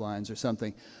pipelines or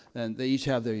something. And they each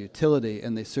have their utility,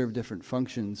 and they serve different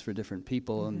functions for different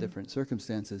people and different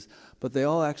circumstances. But they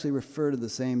all actually refer to the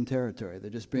same territory.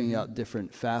 They're just bringing out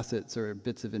different facets or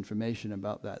bits of information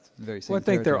about that very same territory. Well, I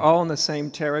think they're all in the same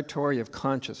territory of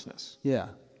consciousness. Yeah.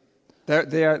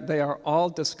 They are all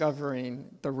discovering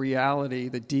the reality,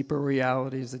 the deeper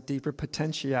realities, the deeper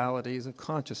potentialities of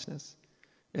consciousness.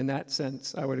 In that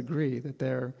sense, I would agree that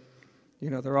they're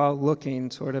all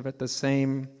looking sort of at the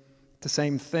same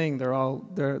thing.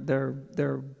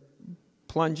 They're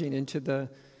plunging into the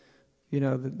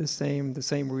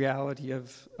same reality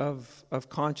of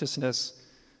consciousness,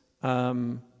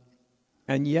 and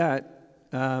yet.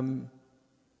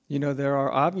 There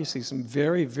are obviously some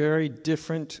very, very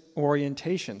different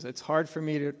orientations. It's hard for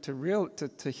me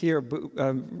to hear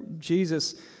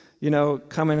Jesus,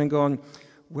 coming and going,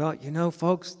 well,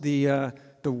 folks, the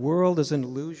world is an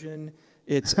illusion.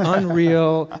 It's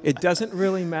unreal. It doesn't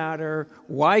really matter.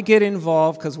 Why get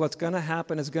involved? Because what's going to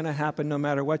happen is going to happen no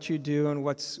matter what you do, and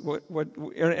what's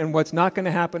not going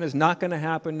to happen is not going to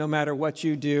happen no matter what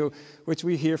you do, which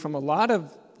we hear from a lot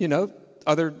of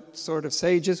other sort of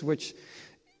sages, which.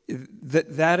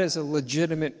 That is a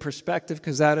legitimate perspective,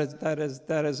 because that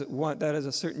is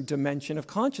a certain dimension of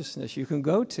consciousness you can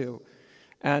go to,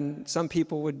 and some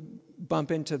people would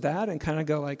bump into that and kind of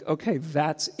go like, okay,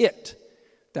 that's it,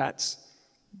 that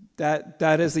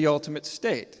is the ultimate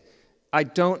state. I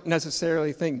don't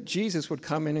necessarily think Jesus would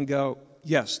come in and go,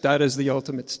 yes, that is the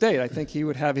ultimate state. I think he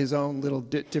would have his own little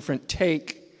different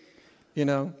take.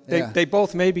 They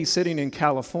both may be sitting in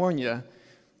California,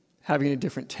 having a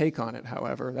different take on it,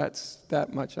 however.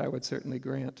 That much I would certainly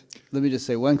grant. Let me just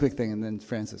say one quick thing, and then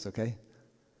Francis, okay?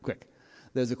 Quick.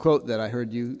 There's a quote that I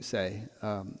heard you say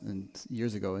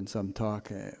years ago in some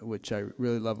talk, which I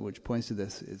really love, which points to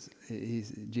this.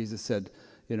 Jesus said,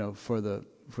 for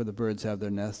the birds have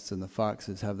their nests and the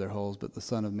foxes have their holes, but the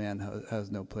Son of Man has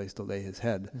no place to lay his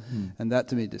head. Mm-hmm. And that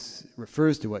to me just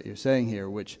refers to what you're saying here,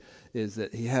 which is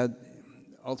that he had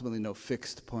ultimately no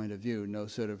fixed point of view, no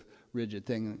sort of rigid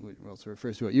thing, which also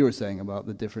refers to what you were saying about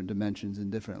the different dimensions and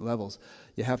different levels.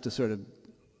 You have to sort of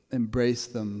embrace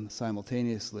them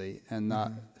simultaneously and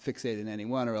not fixate in any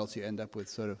one, or else you end up with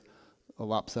sort of a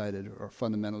lopsided or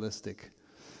fundamentalistic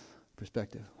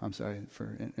perspective. I'm sorry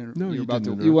for no, you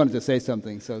wanted to say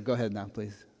something, so go ahead now,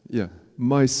 please. Yeah,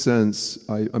 my sense,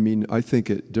 I think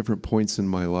at different points in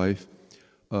my life,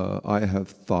 I have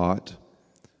thought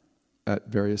at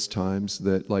various times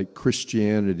that like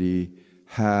Christianity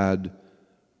had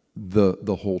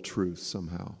the whole truth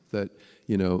somehow, that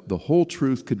the whole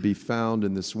truth could be found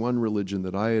in this one religion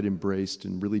that I had embraced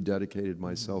and really dedicated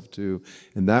myself to,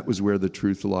 and that was where the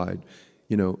truth lied.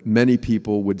 Many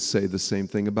people would say the same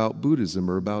thing about Buddhism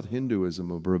or about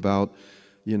Hinduism or about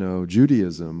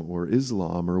Judaism or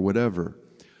Islam or whatever.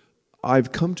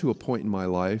 I've come to a point in my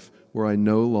life where I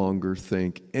no longer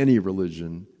think any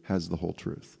religion has the whole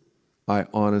truth. I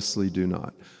honestly do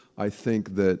not. I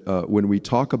think that when we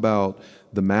talk about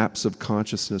the maps of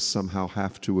consciousness somehow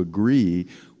have to agree,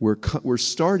 we're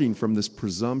starting from this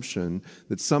presumption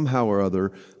that somehow or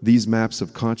other these maps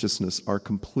of consciousness are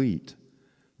complete.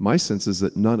 My sense is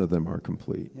that none of them are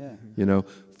complete. Yeah.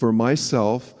 For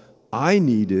myself, I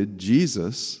needed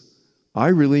Jesus. I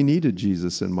really needed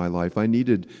Jesus in my life. I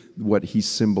needed what he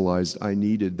symbolized. I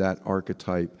needed that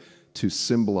archetype to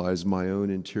symbolize my own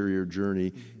interior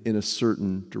journey in a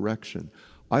certain direction.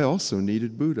 I also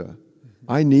needed Buddha.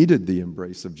 I needed the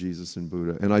embrace of Jesus and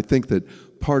Buddha. And I think that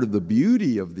part of the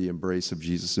beauty of the embrace of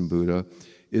Jesus and Buddha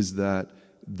is that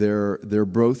they're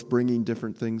both bringing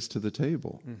different things to the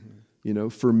table. Mm-hmm.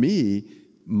 For me,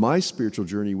 my spiritual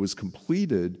journey was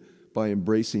completed by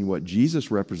embracing what Jesus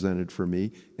represented for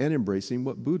me and embracing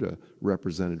what Buddha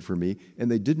represented for me. And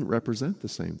they didn't represent the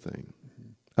same thing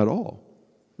at all.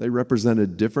 They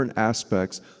represented different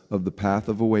aspects of the path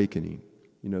of awakening.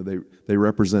 They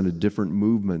represented different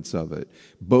movements of it,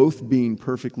 both being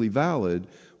perfectly valid,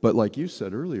 but like you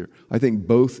said earlier, I think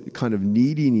both kind of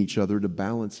needing each other to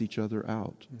balance each other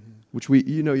out, which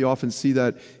you often see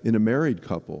that in a married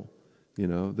couple.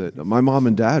 That my mom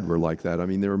and dad were like that. I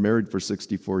mean, they were married for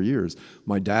 64 years.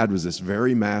 My dad was this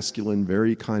very masculine,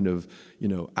 very kind of,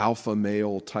 alpha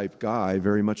male type guy,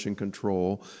 very much in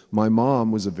control. My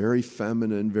mom was a very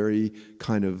feminine, very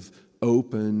kind of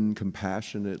open,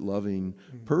 compassionate, loving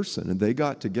person. And they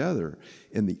got together.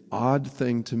 And the odd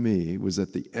thing to me was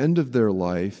at the end of their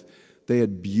life, they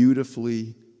had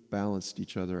beautifully balanced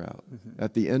each other out.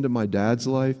 At the end of my dad's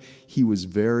life, he was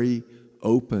very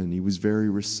open. He was very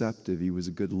receptive. He was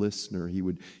a good listener. He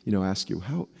would, ask you,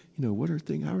 how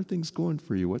are things going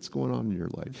for you? What's going on in your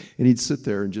life? And he'd sit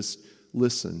there and just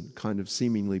listen, kind of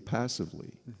seemingly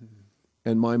passively.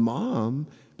 And my mom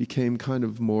became kind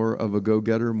of more of a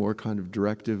go-getter, more kind of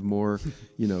directive, more,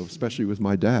 especially with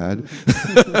my dad.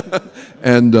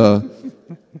 And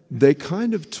they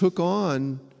kind of took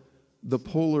on the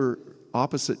polar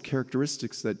opposite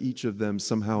characteristics that each of them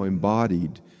somehow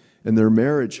embodied. And their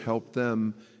marriage helped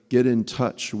them get in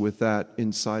touch with that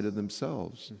inside of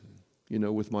themselves.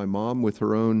 With my mom, with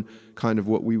her own kind of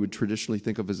what we would traditionally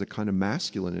think of as a kind of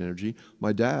masculine energy.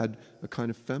 My dad, a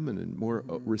kind of feminine, more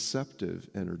receptive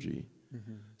energy.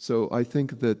 So I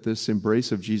think that this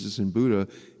embrace of Jesus and Buddha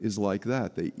is like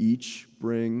that. They each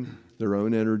bring their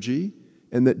own energy,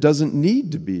 and that doesn't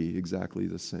need to be exactly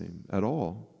the same at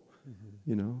all.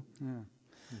 Yeah.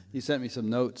 You sent me some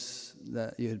notes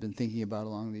that you had been thinking about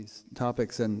along these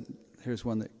topics, and here's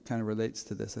one that kind of relates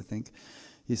to this, I think.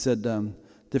 You said,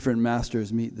 different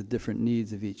masters meet the different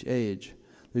needs of each age.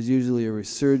 There's usually a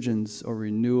resurgence or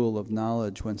renewal of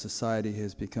knowledge when society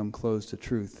has become closed to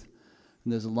truth.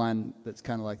 And there's a line that's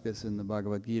kind of like this in the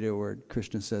Bhagavad Gita where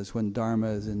Krishna says, when Dharma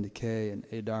is in decay and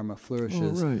Adharma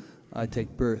flourishes, I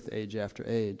take birth age after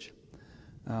age.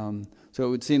 So it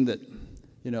would seem that,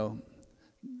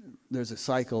 there's a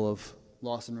cycle of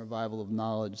loss and revival of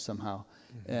knowledge somehow.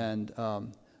 And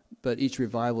but each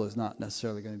revival is not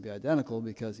necessarily going to be identical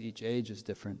because each age is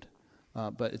different.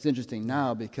 But it's interesting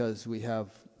now because we have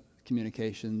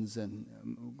communications and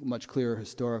much clearer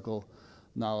historical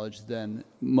knowledge than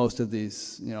most of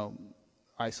these,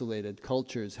 isolated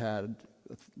cultures had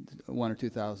 1,000 or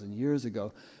 2,000 years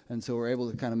ago. And so we're able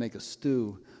to kind of make a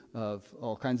stew of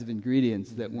all kinds of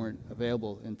ingredients that weren't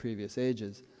available in previous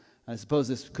ages. I suppose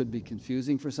this could be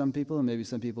confusing for some people, and maybe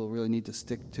some people really need to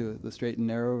stick to the straight and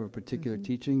narrow of a particular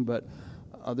teaching, but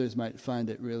others might find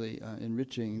it really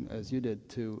enriching, as you did,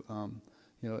 to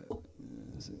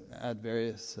add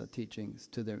various teachings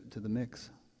to the mix.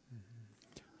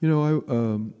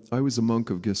 I was a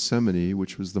monk of Gethsemane,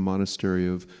 which was the monastery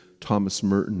of Thomas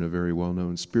Merton, a very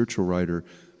well-known spiritual writer,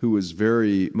 who was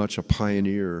very much a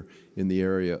pioneer in the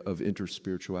area of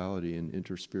interspirituality and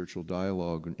interspiritual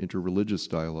dialogue and interreligious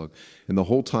dialogue. And the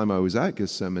whole time I was at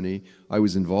Gethsemane, I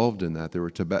was involved in that. There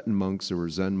were Tibetan monks, there were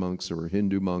Zen monks, there were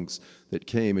Hindu monks that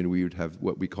came, and we would have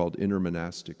what we called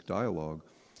intermonastic dialogue.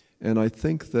 And I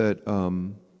think that,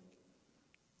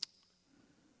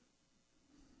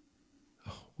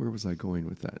 where was I going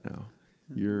with that now?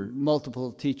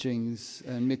 Multiple teachings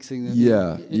and mixing them.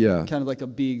 Yeah. Kind of like a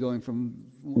bee going from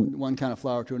one kind of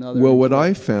flower to another. Well, what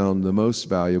I found the most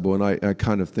valuable, and I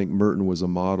kind of think Merton was a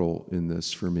model in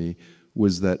this for me,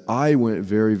 was that I went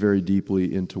very, very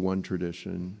deeply into one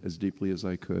tradition, as deeply as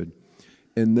I could.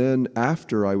 And then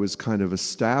after I was kind of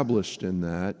established in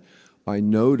that, I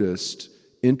noticed,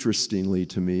 interestingly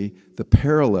to me, the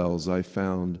parallels I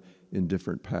found in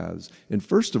different paths. And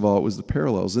first of all, it was the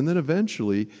parallels. And then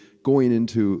eventually, going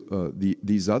into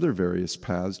these other various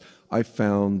paths, I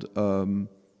found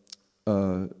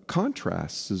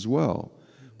contrasts as well.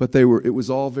 But it was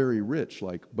all very rich,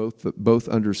 like both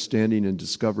understanding and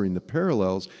discovering the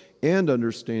parallels and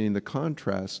understanding the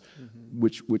contrasts,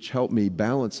 which helped me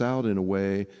balance out in a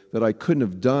way that I couldn't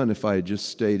have done if I had just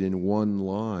stayed in one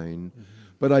line.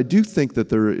 But I do think that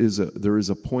there is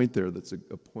a point there that's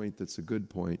a point that's a good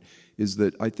point, is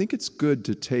that I think it's good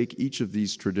to take each of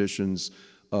these traditions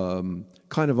kind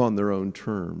of on their own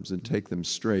terms and take them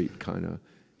straight, kind of,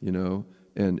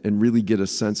 and really get a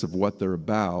sense of what they're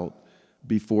about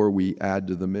before we add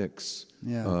to the mix.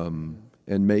 And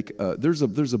make there's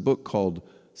a book called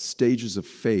Stages of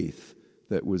Faith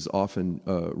that was often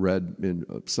read in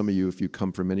some of you, if you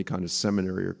come from any kind of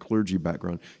seminary or clergy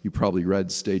background, you probably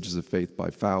read Stages of Faith by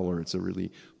Fowler. It's a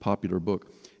really popular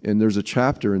book. And there's a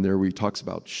chapter in there where he talks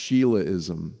about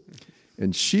Sheila-ism.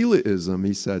 And Sheila-ism,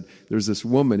 he said, there's this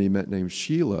woman he met named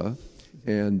Sheila,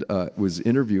 and was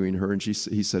interviewing her, and he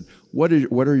said, what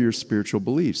are your spiritual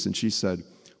beliefs? And she said,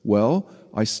 well,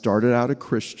 I started out a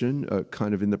Christian,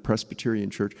 kind of in the Presbyterian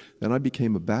church, then I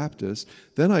became a Baptist,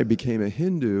 then I became a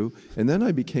Hindu, and then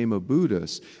I became a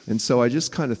Buddhist. And so I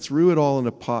just kind of threw it all in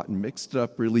a pot and mixed it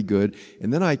up really good,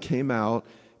 and then I came out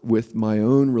with my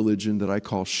own religion that I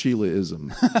call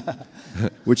Sheila-ism,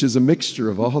 which is a mixture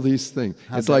of all these things.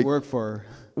 How'd that work for her?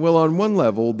 Well, on one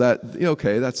level,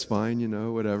 okay, that's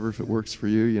fine, whatever. If it works for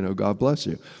you, God bless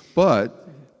you. But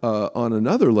on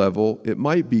another level, it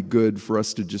might be good for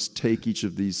us to just take each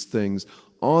of these things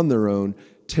on their own,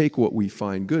 take what we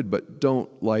find good, but don't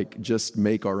like just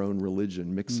make our own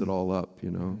religion, mix it all up,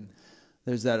 you know.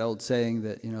 There's that old saying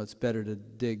that, you know, it's better to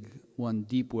dig one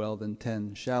deep well than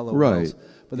 10 shallow Right. wells.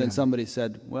 But then somebody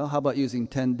said, well, how about using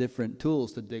 10 different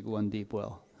tools to dig one deep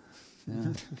well?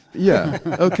 Yeah. Yeah.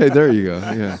 Okay, there you go.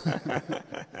 Yeah.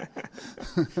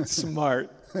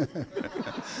 Smart.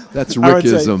 That's I would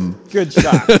say, Rickism. good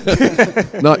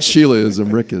shot. Not Sheila-ism,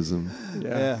 Rickism.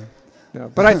 Yeah. No,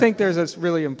 but I think there's this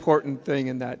really important thing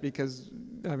in that, because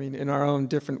I mean, in our own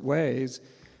different ways,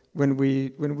 when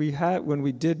we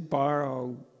did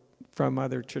borrow from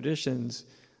other traditions,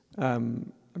 I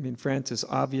mean, Francis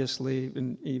obviously,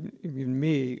 and even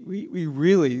me, we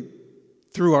really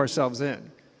threw ourselves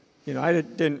in. You know, I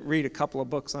didn't read a couple of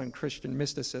books on Christian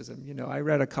mysticism. You know, I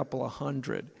read a couple of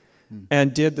hundred,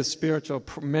 and did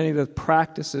many of the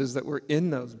practices that were in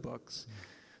those books.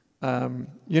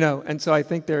 You know, and so I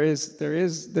think this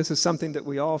is something that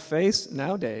we all face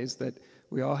nowadays, that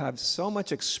we all have so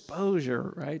much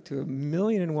exposure, right, to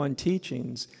 1,000,001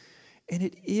 teachings, and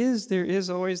there is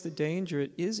always the danger.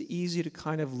 It is easy to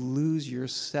kind of lose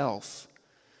yourself,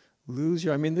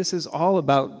 I mean, this is all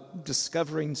about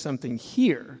discovering something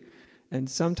here, and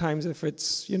sometimes if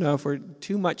it's, you know, if we're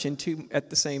too much into at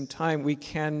the same time, we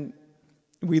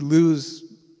lose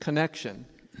connection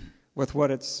with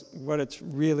what it's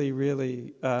really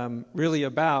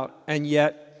about, and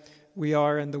yet we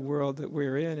are in the world that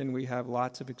we're in, and we have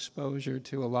lots of exposure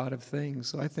to a lot of things.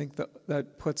 So I think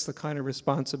that puts the kind of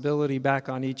responsibility back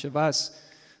on each of us,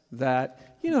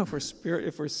 that, you know, if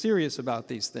we're serious about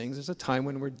these things, there's a time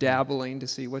when we're dabbling to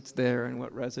see what's there and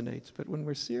what resonates. But when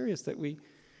we're serious, that we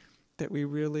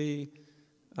really,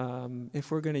 if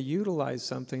we're going to utilize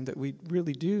something, that we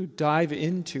really do dive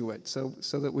into it, so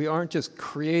that we aren't just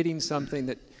creating something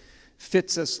that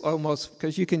fits us almost,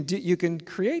 because you can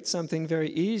create something very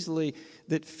easily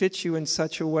that fits you in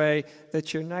such a way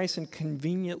that you're nice and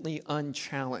conveniently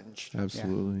unchallenged.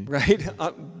 Absolutely. Right?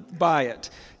 By it.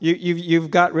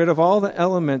 You've got rid of all the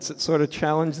elements that sort of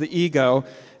challenge the ego,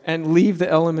 and leave the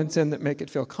elements in that make it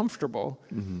feel comfortable.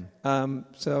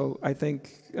 So I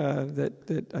think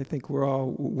I think we're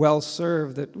all well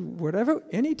served that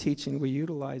any teaching we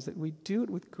utilize, that we do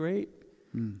it with great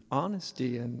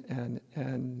honesty and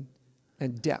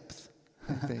depth,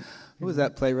 I think. Who was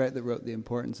that playwright that wrote The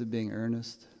Importance of Being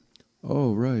Earnest?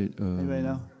 Oh, right. Anybody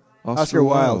know? Oscar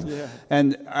Wilde. Yeah.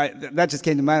 And that just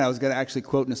came to mind. I was going to actually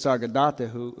quote Nisargadatta,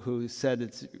 who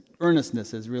said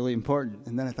earnestness is really important.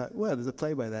 And then I thought, well, there's a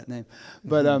play by that name.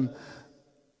 But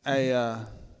I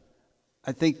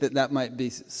think that might be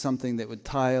something that would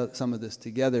tie some of this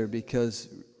together, because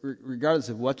regardless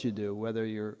of what you do, whether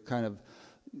you're kind of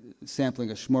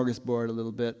sampling a smorgasbord a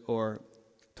little bit, or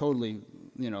totally,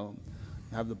 you know,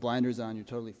 have the blinders on, you're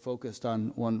totally focused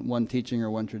on one teaching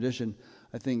or one tradition,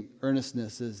 I think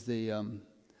earnestness is the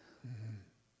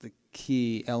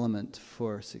key element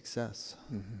for success.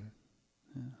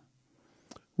 Yeah.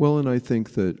 Well, and I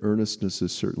think that earnestness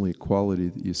is certainly a quality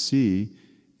that you see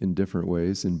in different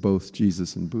ways in both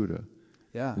Jesus and Buddha.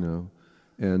 Yeah. You know,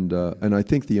 and I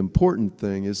think the important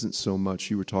thing isn't so much,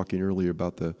 you were talking earlier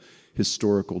about the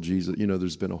historical Jesus. You know,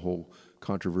 there's been a whole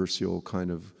controversial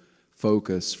kind of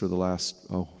focus for the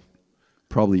last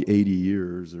probably 80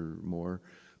 years or more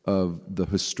of the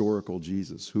historical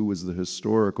Jesus. Who was the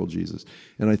historical Jesus?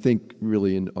 And I think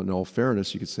really in all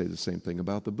fairness, you could say the same thing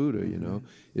about the Buddha, you know.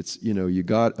 It's, you know, you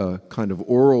got a kind of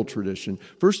oral tradition.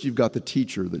 First you've got the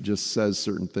teacher that just says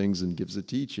certain things and gives a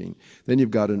teaching. Then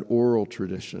you've got an oral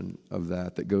tradition of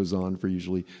that goes on for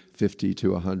usually 50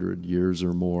 to 100 years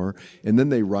or more. And then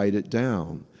they write it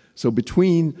down. So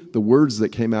between the words that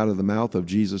came out of the mouth of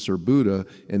Jesus or Buddha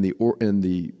and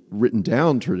the written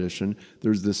down tradition,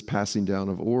 there's this passing down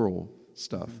of oral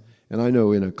stuff. And I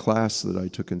know in a class that I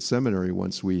took in seminary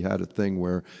once, we had a thing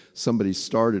where somebody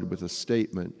started with a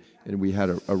statement, and we had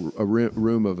a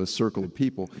room of a circle of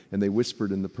people, and they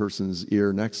whispered in the person's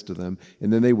ear next to them,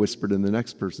 and then they whispered in the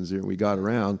next person's ear, and we got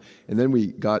around, and then we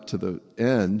got to the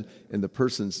end, and the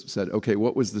person said, okay,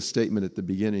 what was the statement at the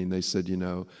beginning? They said, you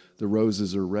know, the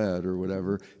roses are red or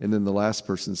whatever, and then the last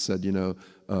person said, you know,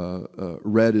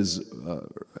 red is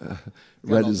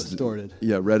distorted.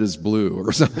 Yeah, red is blue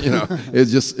or something. You know, it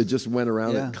just went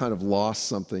around. Yeah. It kind of lost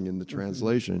something in the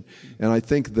translation. And I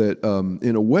think that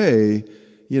in a way,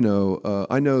 you know,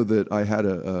 I know that I had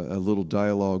a little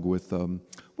dialogue with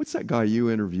what's that guy, you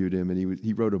interviewed him, and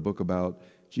he wrote a book about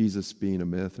Jesus being a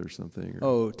myth or something.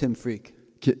 Oh, Tim Freak.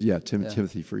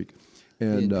 Timothy Freak.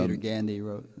 And Peter Gandy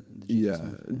wrote. Yeah,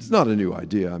 it's not a new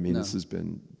idea. I mean, This has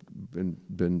been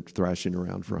thrashing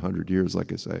around for 100 years,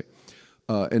 like I say.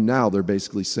 And now they're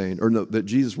basically saying, or no, that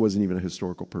Jesus wasn't even a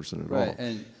historical person at all. Right,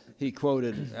 and he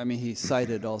quoted, he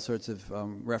cited all sorts of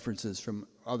references from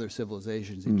other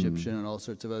civilizations, Egyptian and all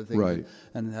sorts of other things, Right.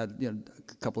 and had a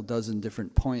couple dozen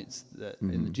different points that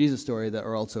in the Jesus story that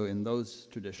are also in those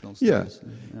traditional stories.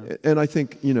 Yeah. And I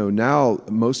think, now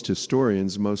most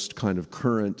historians, most kind of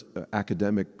current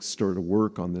academic sort of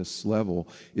work on this level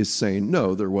is saying,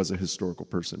 no, there was a historical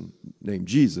person named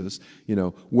Jesus.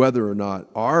 Whether or not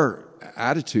our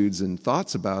attitudes and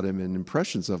thoughts about him and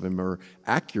impressions of him are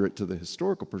accurate to the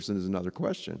historical person is another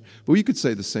question. But you could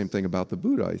say the same thing about the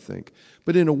Buddha, I think.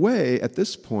 But in a way, at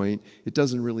this point, it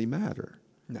doesn't really matter.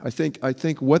 No. I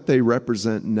think what they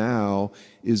represent now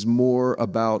is more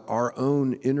about our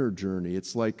own inner journey.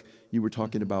 It's like you were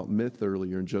talking about myth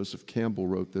earlier, and Joseph Campbell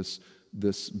wrote this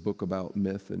book about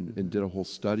myth and did a whole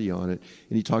study on it.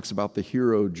 And he talks about the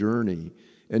hero journey.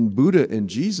 And Buddha and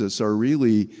Jesus are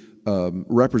really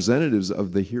representatives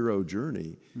of the hero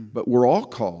journey. But we're all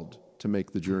called to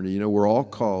make the journey. We're all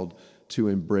called to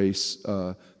embrace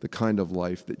the kind of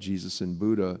life that Jesus and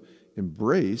Buddha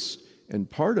embraced. And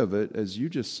part of it, as you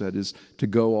just said, is to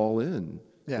go all in.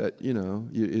 Yeah. That,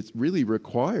 it really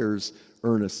requires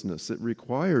earnestness. It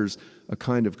requires a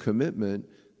kind of commitment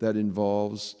that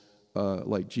involves,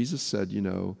 like Jesus said,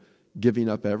 giving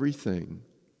up everything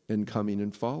and coming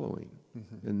and following.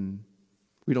 And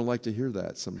we don't like to hear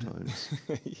that sometimes.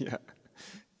 Yeah.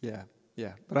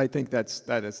 But I think that's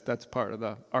part of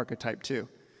the archetype too.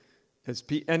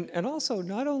 And also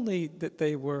not only that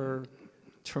they were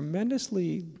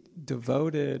tremendously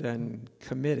devoted and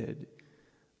committed,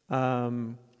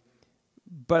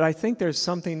 but I think there's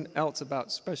something else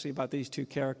especially about these two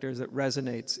characters that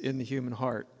resonates in the human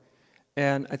heart.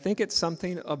 And I think it's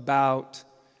something about,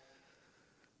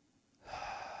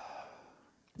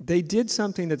 they did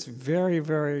something that's very,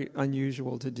 very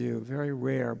unusual to do, very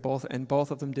rare. Both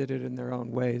of them did it in their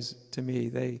own ways. To me,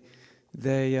 they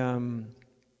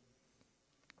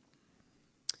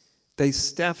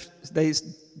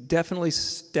definitely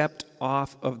stepped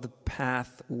off of the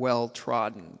path well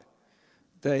trodden.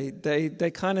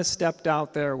 They kind of stepped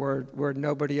out there where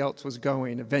nobody else was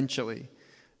going eventually,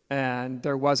 and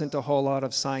there wasn't a whole lot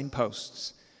of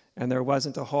signposts, and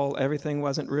everything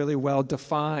wasn't really well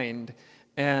defined.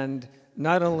 And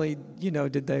not only,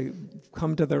 did they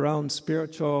come to their own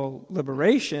spiritual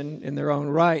liberation in their own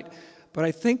right, but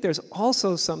I think there's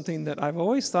also something that I've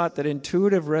always thought that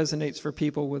intuitive resonates for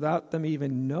people without them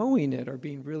even knowing it or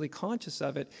being really conscious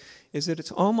of it, is that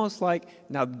it's almost like,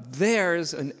 now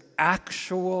there's an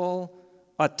actual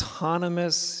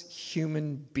autonomous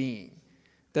human being.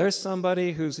 There's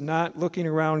somebody who's not looking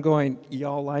around going,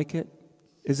 y'all like it?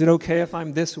 Is it okay if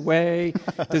I'm this way?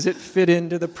 Does it fit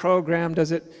into the program?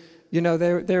 Does it,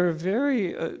 they're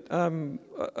very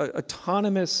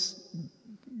autonomous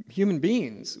human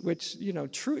beings, which,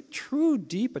 true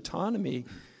deep autonomy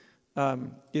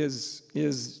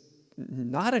is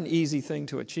not an easy thing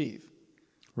to achieve.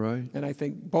 Right. And I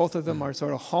think both of them are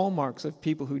sort of hallmarks of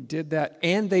people who did that,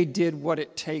 and they did what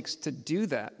it takes to do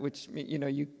that, which,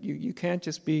 you can't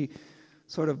just be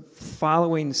sort of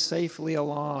following safely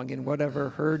along in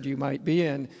whatever herd you might be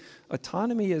in.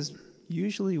 Autonomy is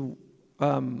usually,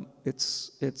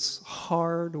 it's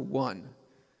hard won.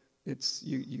 It's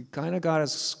you kind of got to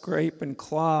scrape and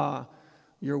claw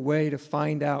your way to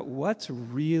find out what's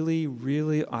really,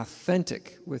 really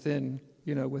authentic within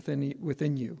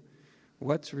you.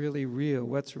 What's really real?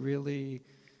 What's really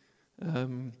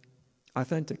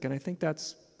authentic? And I think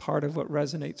that's part of what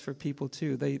resonates for people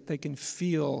too. They can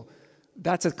feel.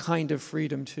 That's a kind of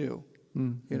freedom too.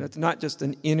 It's not just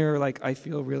an inner, like, I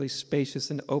feel really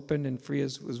spacious and open and free,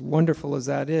 as wonderful as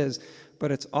that is, but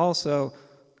it's also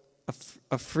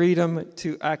a freedom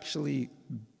to actually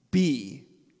be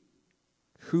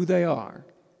who they are,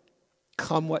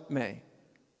 come what may.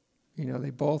 They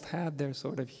both had their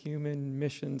sort of human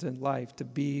missions in life to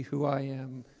be who I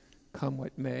am, come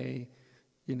what may,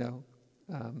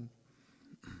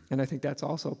 and I think that's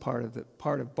also part of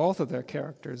both of their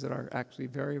characters that are actually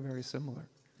very, very similar.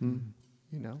 I want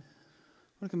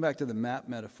to come back to the map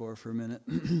metaphor for a minute.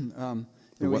 We had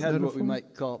metaphor? what we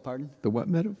might call, pardon? The what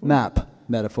metaphor? Map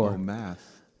metaphor. Oh,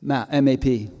 math.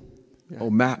 M-A-P. Yeah. Oh,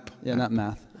 map. Yeah, not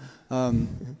math.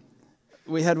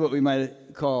 We had what we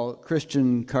might call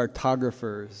Christian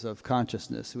cartographers of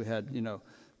consciousness. We had,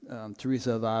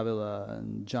 Teresa of Avila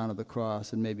and John of the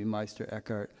Cross and maybe Meister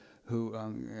Eckhart, who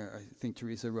I think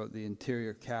Teresa wrote The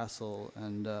Interior Castle,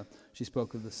 and she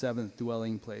spoke of the seventh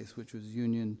dwelling place, which was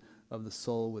union of the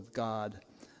soul with God.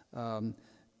 And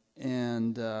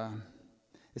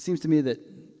it seems to me that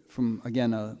from,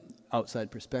 again, an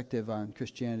outside perspective on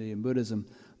Christianity and Buddhism,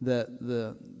 that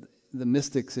the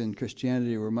mystics in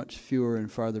Christianity were much fewer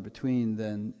and farther between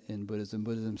than in Buddhism.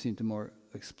 Buddhism seemed to more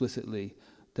explicitly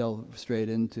delve straight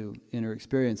into inner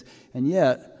experience. And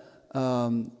yet,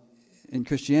 in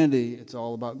Christianity, it's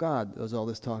all about God. There's all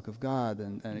this talk of God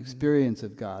and experience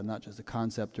of God, not just a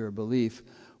concept or a belief.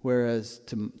 Whereas,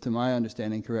 to my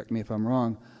understanding, correct me if I'm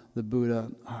wrong, the Buddha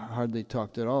hardly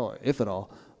talked at all, if at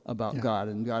all, about God,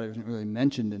 and God isn't really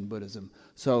mentioned in Buddhism.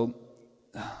 So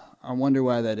I wonder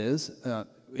why that is.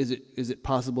 Is it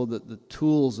possible that the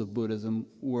tools of Buddhism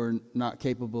were not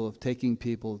capable of taking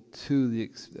people to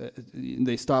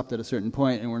they stopped at a certain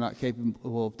point and were not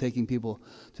capable of taking people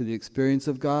to the experience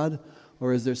of God?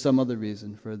 Or is there some other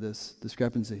reason for this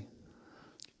discrepancy?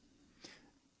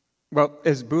 Well,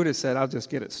 as Buddha said, I'll just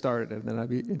get it started and then I'd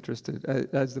be interested.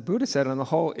 As the Buddha said, on the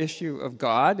whole issue of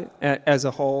God as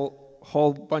a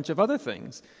whole bunch of other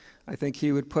things, I think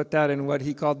he would put that in what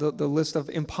he called the list of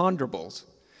imponderables,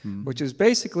 which is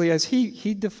basically, as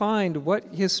he defined what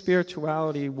his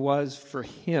spirituality was for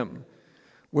him,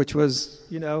 which was,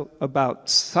 about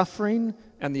suffering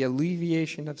and the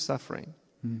alleviation of suffering.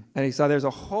 And he saw there's a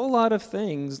whole lot of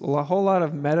things, a whole lot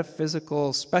of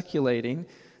metaphysical speculating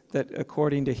that,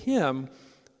 according to him,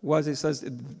 he says,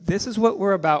 this is what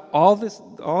we're about. All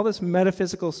this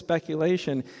metaphysical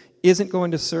speculation isn't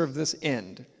going to serve this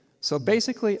end. So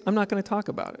basically, I'm not going to talk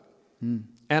about it,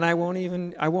 and I won't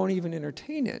even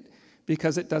entertain it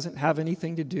because it doesn't have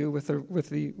anything to do with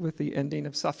the ending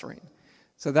of suffering.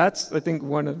 So that's, I think,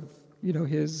 one of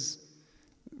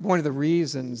the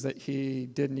reasons that he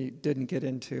didn't get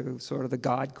into sort of the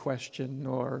God question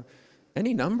or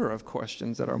any number of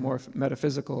questions that are more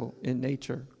metaphysical in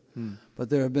nature. But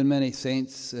there have been many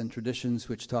saints and traditions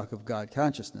which talk of God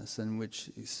consciousness, and which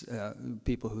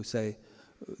people who say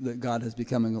that God has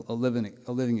become a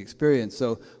living experience.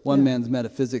 So one man's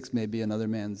metaphysics may be another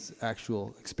man's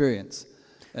actual experience.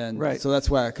 And so that's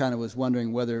why I kind of was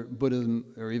wondering whether Buddhism,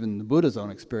 or even the Buddha's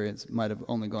own experience, might have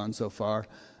only gone so far,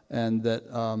 and that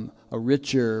a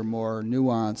richer, more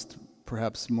nuanced,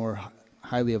 perhaps more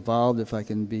highly evolved, if I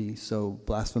can be so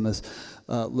blasphemous,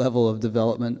 level of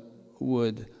development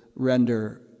would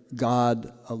render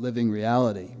God a living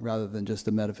reality rather than just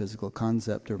a metaphysical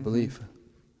concept or belief.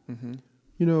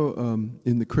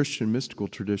 In the Christian mystical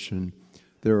tradition,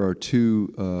 there are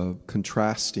two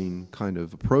contrasting kind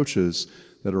of approaches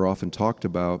that are often talked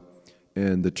about,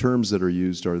 and the terms that are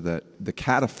used are that the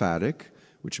cataphatic,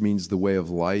 which means the way of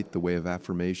light, the way of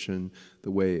affirmation,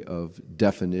 the way of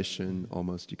definition,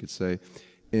 almost you could say,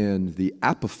 and the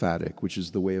apophatic, which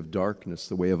is the way of darkness,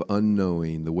 the way of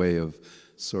unknowing, the way of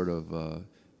sort of,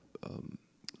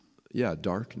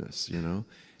 darkness,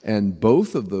 And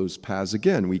both of those paths,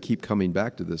 again, we keep coming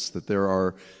back to this, that there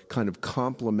are kind of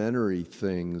complementary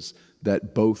things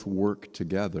that both work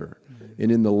together.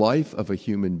 And in the life of a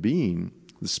human being,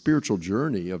 the spiritual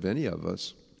journey of any of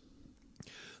us,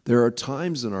 there are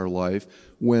times in our life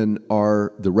when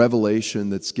the revelation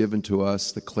that's given to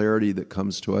us, the clarity that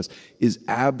comes to us, is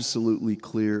absolutely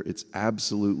clear. It's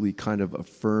absolutely kind of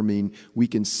affirming. We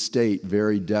can state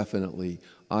very definitely,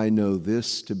 I know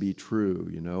this to be true.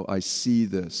 I see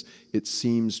this. It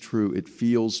seems true. It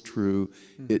feels true.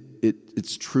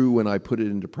 It's true when I put it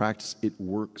into practice. It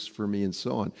works for me, and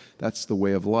so on. That's the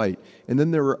way of light. And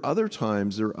then there are other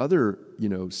times, there are other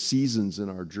seasons in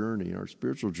our journey, our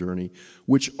spiritual journey,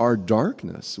 which are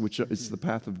darkness, which is the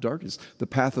path of darkness, the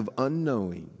path of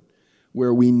unknowing,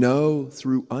 where we know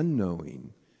through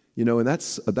unknowing. And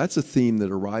that's a theme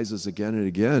that arises again and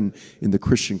again in the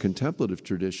Christian contemplative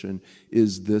tradition,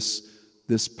 is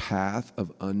this path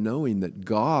of unknowing, that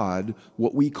God,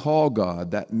 what we call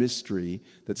God, that mystery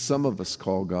that some of us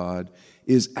call God,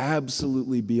 is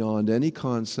absolutely beyond any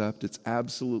concept. It's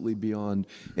absolutely beyond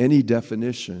any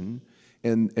definition.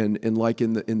 And like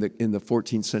in the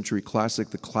 14th century classic,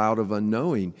 The Cloud of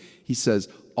Unknowing, he says,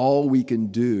 all we can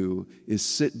do is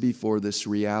sit before this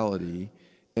reality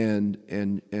and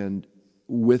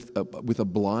with a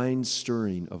blind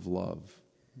stirring of love.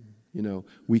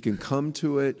 We can come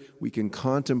to it, we can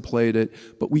contemplate it,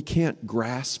 but we can't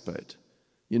grasp it.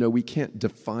 We can't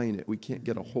define it. We can't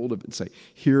get a hold of it and say,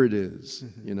 here it is,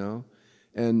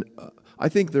 And I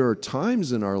think there are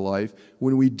times in our life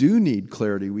when we do need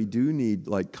clarity. We do need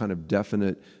kind of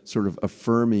definite sort of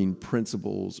affirming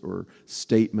principles or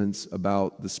statements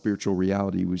about the spiritual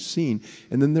reality we've seen.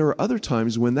 And then there are other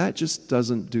times when that just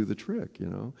doesn't do the trick,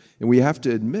 And we have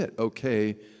to admit,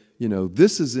 okay,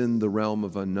 this is in the realm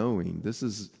of unknowing. This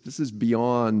is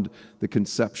beyond the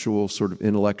conceptual, sort of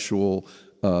intellectual,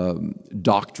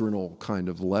 doctrinal kind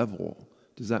of level.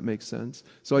 Does that make sense?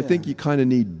 So I think you kind of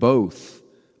need both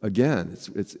again,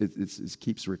 it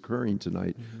keeps recurring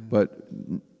tonight, but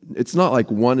it's not like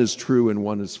one is true and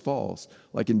one is false.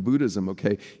 Like in Buddhism,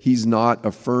 okay, he's not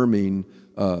affirming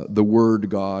the word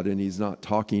God, and he's not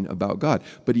talking about God,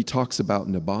 but he talks about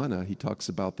nibbana, he talks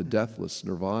about the deathless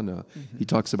nirvana, he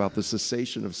talks about the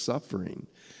cessation of suffering.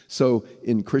 So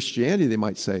in Christianity, they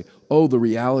might say, oh, the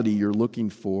reality you're looking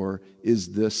for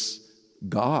is this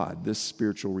God, this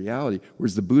spiritual reality.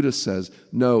 Whereas the Buddha says,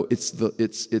 no, it's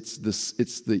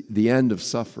the end of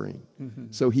suffering.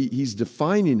 So he's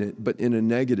defining it, but in a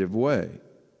negative way,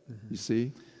 you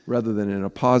see, rather than in a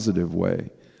positive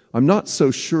way. I'm not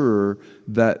so sure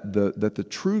that the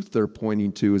truth they're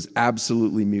pointing to is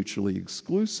absolutely mutually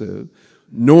exclusive,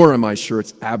 nor am I sure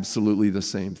it's absolutely the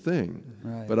same thing.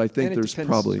 Right. But I think there's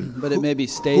probably... But it may be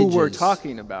stages. Who we're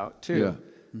talking about, too. Yeah.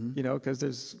 You know, because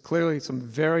there's clearly some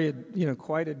very,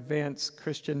 quite advanced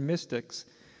Christian mystics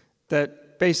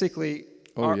that basically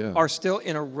are still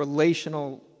in a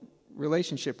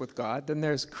relationship with God. Then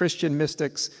there's Christian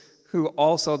mystics who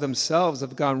also themselves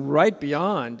have gone right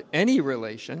beyond any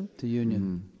relation. To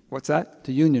union. What's that?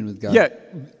 To union with God. Yeah,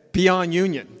 beyond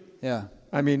union. Yeah.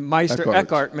 I mean, Meister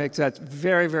Eckhart makes that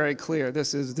very, very clear.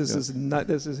 This is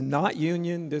not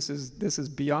union. This is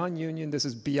beyond union. This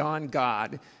is beyond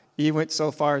God. He went so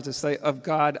far as to say, of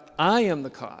God, I am the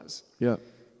cause. Yeah.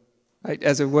 Right?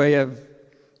 As a way of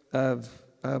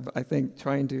I think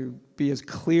trying to be as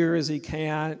clear as he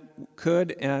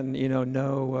could, and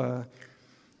know.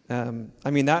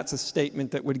 I mean, that's a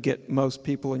statement that would get most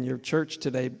people in your church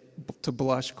today to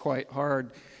blush quite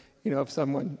hard. If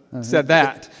someone said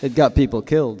that. It got people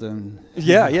killed. And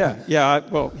Yeah.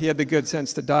 Well, he had the good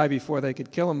sense to die before they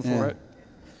could kill him for it.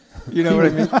 You know what I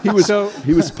mean?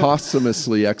 He was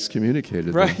posthumously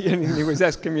excommunicated. Right, and he was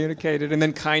excommunicated and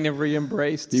then kind of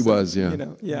re-embraced. He was,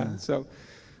 yeah. So,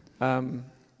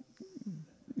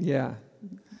 yeah.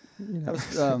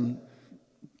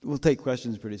 We'll take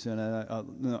questions pretty soon.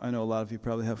 I know a lot of you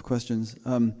probably have questions.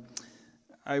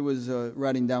 I was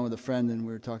riding down with a friend, and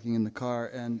we were talking in the car,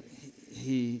 and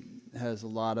he has a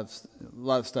lot of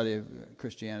study of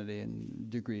Christianity and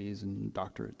degrees and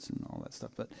doctorates and all that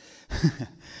stuff. But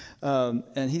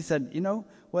and he said,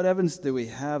 what evidence do we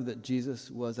have that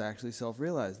Jesus was actually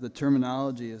self-realized? The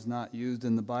terminology is not used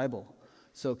in the Bible.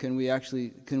 So can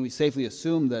we safely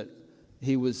assume that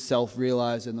he was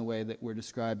self-realized in the way that we're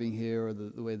describing here, or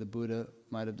the way the Buddha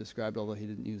might have described, although he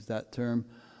didn't use that term?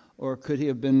 Or could he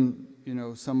have been,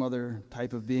 some other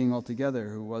type of being altogether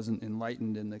who wasn't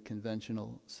enlightened in the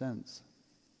conventional sense?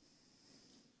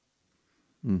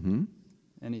 Mm-hmm.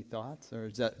 Any thoughts, or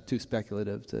is that too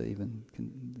speculative to even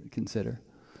consider?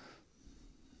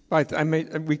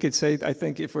 We could say, I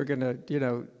think if we're going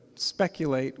to,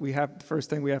 speculate, the first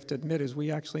thing we have to admit is we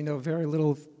actually know very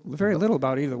little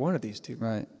about either one of these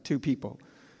two people.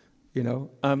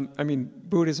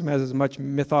 Buddhism has as much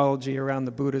mythology around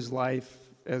the Buddha's life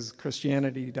as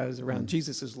Christianity does around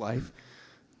Jesus' life.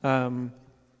 I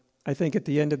think at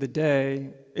the end of the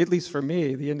day, at least for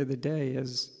me, the end of the day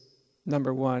is,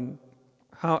 number one,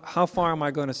 how far am I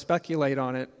going to speculate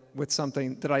on it with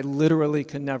something that I literally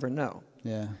can never know?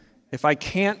 Yeah. If I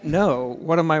can't know,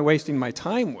 what am I wasting my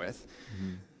time with?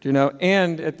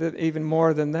 And even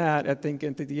more than that, I think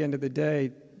at the end of the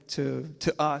day,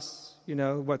 to us,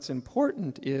 what's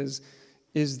important is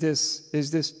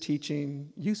this teaching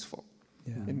useful?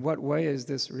 Yeah. In what way is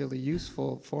this really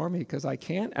useful for me? Because I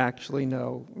can't actually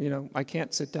know, I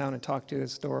can't sit down and talk to the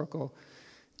historical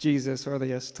Jesus or the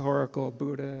historical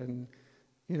Buddha and,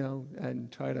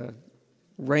 and try to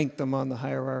rank them on the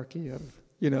hierarchy of,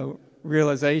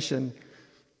 realization.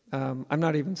 I'm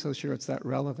not even so sure it's that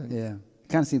relevant. Yeah. It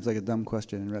kind of seems like a dumb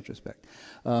question in retrospect.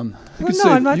 I'm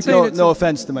not saying no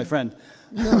offense to my friend.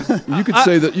 No. You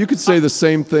could say the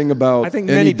same thing about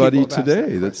anybody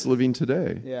today that's living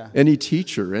today. Yeah. Any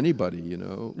teacher, anybody,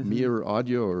 me or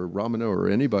Adya or Ramana or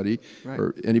anybody,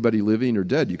 or anybody living or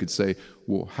dead. You could say,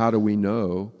 well, how do we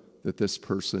know that this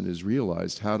person is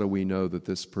realized? How do we know that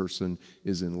this person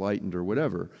is enlightened or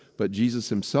whatever? But Jesus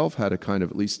himself had a kind of,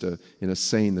 at least in a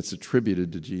saying that's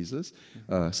attributed to Jesus,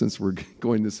 since we're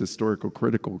going this historical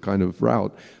critical kind of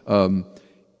route,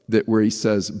 that where he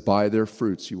says, by their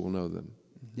fruits you will know them.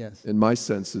 Yes. And my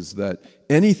sense is that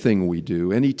anything we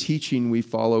do, any teaching we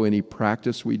follow, any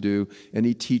practice we do,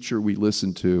 any teacher we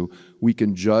listen to, we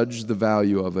can judge the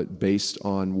value of it based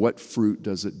on what fruit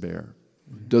does it bear.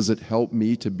 Does it help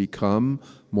me to become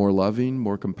more loving,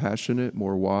 more compassionate,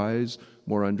 more wise,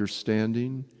 more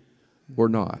understanding, or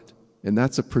not? And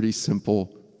that's a pretty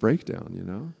simple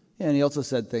breakdown, Yeah, and he also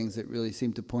said things that really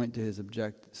seemed to point to his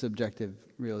subjective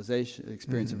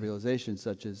experience of realization,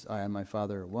 such as "I and my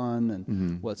Father are one,"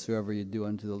 and "Whatsoever you do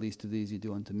unto the least of these, you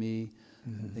do unto me,"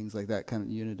 and things like that, kind of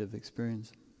unitive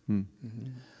experience.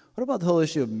 What about the whole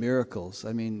issue of miracles?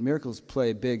 I mean, miracles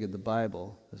play big in the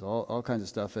Bible. There's all kinds of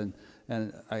stuff, and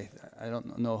I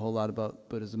don't know a whole lot about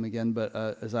Buddhism again, but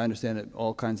as I understand it,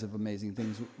 all kinds of amazing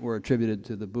things were attributed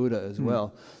to the Buddha as well.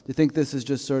 Do you think this is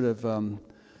just sort of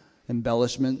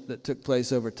embellishment that took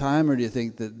place over time, or do you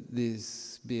think that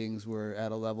these beings were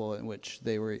at a level in which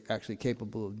they were actually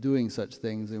capable of doing such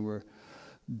things and were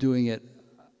doing it,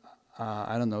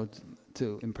 I don't know,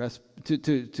 to impress,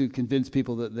 to convince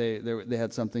people that they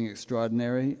had something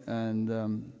extraordinary, and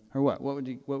or what? What would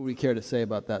you care to say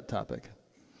about that topic?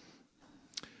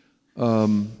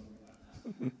 You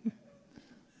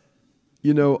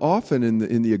know, often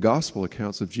in the gospel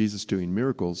accounts of Jesus doing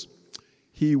miracles,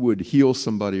 he would heal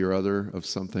somebody or other of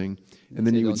something, and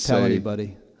then he would say, "Don't tell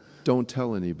anybody." Don't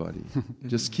tell anybody.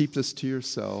 Just keep this to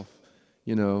yourself.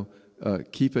 You know,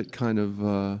 keep it kind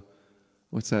of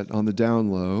what's that, on the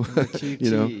down low. You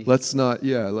know, let's not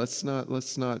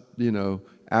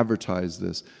advertise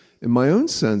this. And my own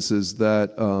sense is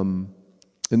that,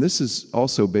 and this is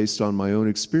also based on my own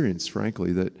experience,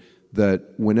 frankly,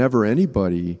 that whenever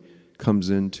anybody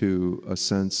comes into a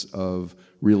sense of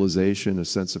realization, a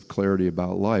sense of clarity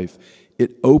about life,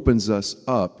 it opens us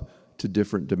up to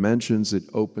different dimensions. It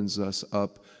opens us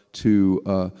up to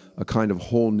a kind of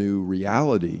whole new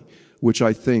reality, which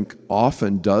I think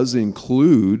often does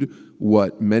include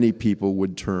what many people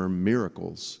would term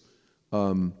miracles.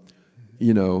 You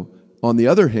know, on the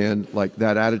other hand, like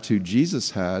that attitude Jesus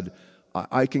had,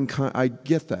 I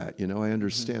get that, you know, I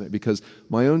understand it, because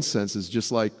my own sense is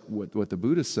just like what the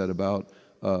Buddha said about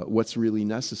what's really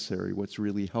necessary, what's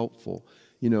really helpful.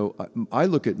 You know, I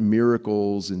look at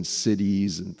miracles in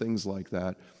cities and things like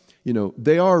that. You know,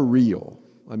 they are real.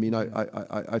 I mean,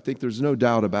 I think there's no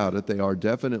doubt about it. They are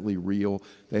definitely real.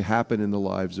 They happen in the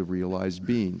lives of realized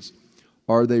beings.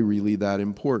 Are they really that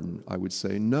important? I would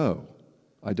say no.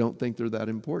 I don't think they're that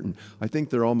important. I think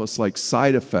they're almost like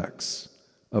side effects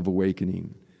of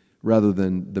awakening rather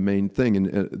than the main thing.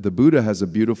 And the Buddha has a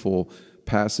beautiful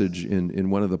passage in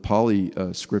one of the Pali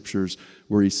scriptures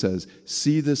where he says,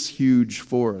 "See this huge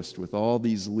forest with all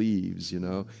these leaves," you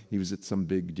know. He was at some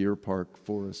big deer park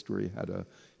forest where he had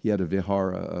a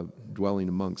vihara, a dwelling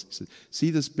of monks. He said,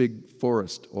 "See this big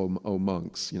forest, O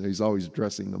monks." You know, he's always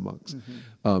addressing the monks.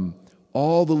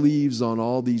 All the leaves on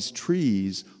all these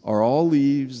trees are all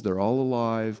leaves, they're all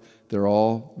alive, they're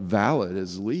all valid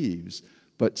as leaves.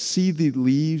 But see the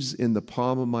leaves in the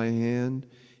palm of my hand?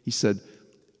 He said,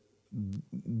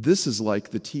 this is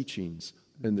like the teachings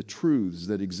and the truths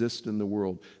that exist in the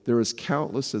world. They're as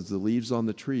countless as the leaves on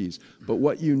the trees. But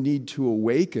what you need to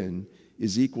awaken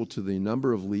is equal to the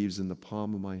number of leaves in the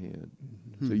palm of my hand.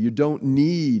 So you don't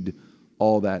need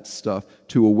all that stuff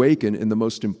to awaken. And the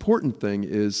most important thing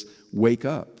is wake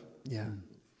up. Yeah.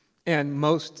 And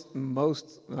most,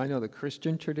 I know the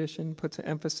Christian tradition puts an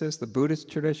emphasis, the Buddhist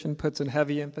tradition puts a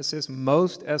heavy emphasis,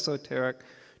 most esoteric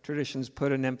traditions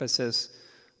put an emphasis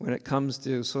when it comes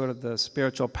to sort of the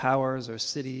spiritual powers or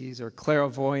siddhis or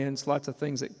clairvoyance, lots of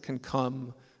things that can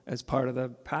come as part of the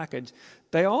package.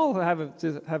 They all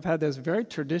have had this very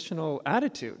traditional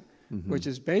attitude, which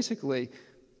is basically,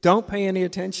 don't pay any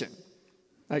attention.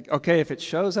 Like, okay, if it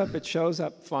shows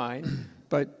up, fine.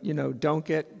 But, you know, don't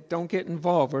get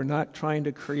involved. We're not trying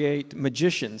to create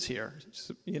magicians here.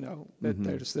 You know, that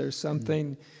there's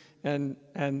something, and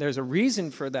there's a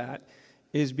reason for that,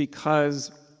 is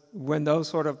because when those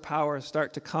sort of powers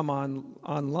start to come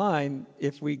online,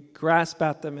 if we grasp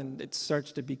at them and it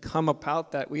starts to become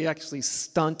about that, we actually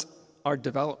stunt our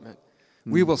development.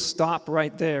 We will stop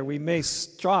right there. We may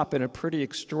stop in a pretty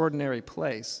extraordinary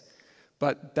place,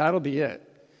 but that'll be it.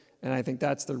 And I think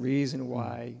that's the reason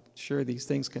why, sure, these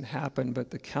things can happen,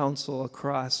 but the council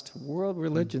across world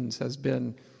religions has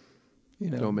been,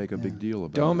 you know... Don't make a big deal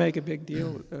about it. Don't make a big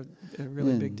deal, a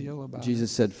really big deal about it.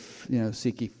 Jesus said, you know,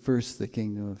 seek ye first the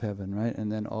kingdom of heaven, right?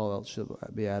 And then all else shall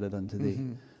be added unto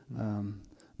thee.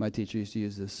 My teacher used to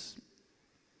use this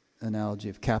analogy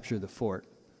of capture the fort.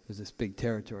 There's this big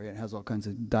territory. It has all kinds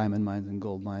of diamond mines and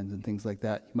gold mines and things like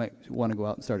that. You might want to go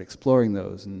out and start exploring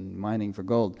those and mining for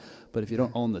gold. But if you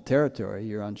don't own the territory,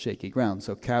 you're on shaky ground.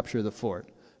 So capture the fort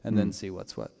and then see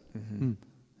what's what.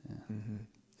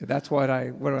 That's what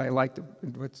I liked,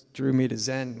 what drew me to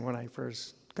Zen when I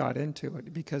first got into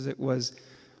it, because it was,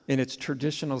 in its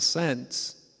traditional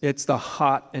sense, it's the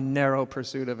hot and narrow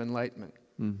pursuit of enlightenment.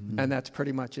 And that's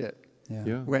pretty much it.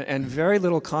 Yeah. And very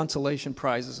little consolation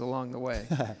prizes along the way.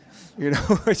 You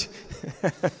know,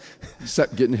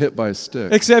 Except getting hit by a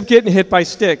stick. except getting hit by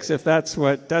sticks, if that's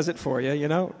what does it for you. You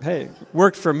know, hey,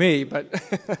 worked for me, but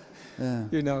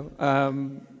you know.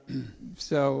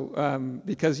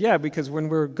 Because when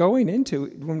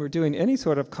we're doing any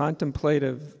sort of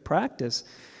contemplative practice,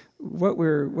 what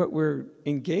we're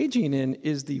engaging in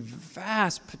is the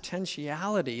vast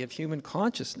potentiality of human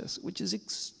consciousness, which is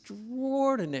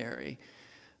extraordinary.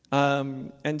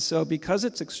 And so, because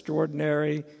it's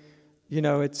extraordinary, you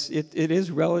know,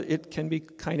 it can be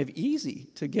kind of easy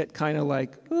to get kind of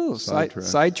like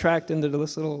sidetracked into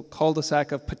this little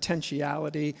cul-de-sac of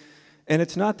potentiality. And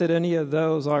it's not that any of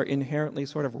those are inherently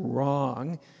sort of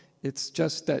wrong. It's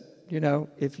just that, you know,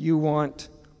 if you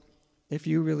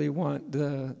really want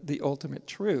the ultimate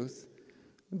truth,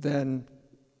 then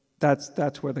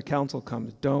that's where the counsel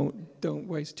comes. Don't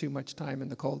waste too much time in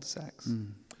the cul-de-sacs.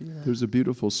 Yeah. There's a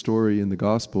beautiful story in the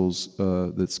Gospels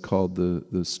that's called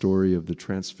the story of the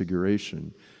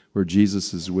Transfiguration, where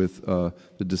Jesus is with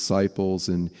the disciples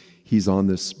and he's on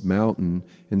this mountain,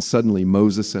 and suddenly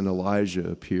Moses and Elijah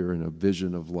appear in a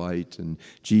vision of light, and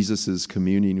Jesus is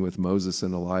communing with Moses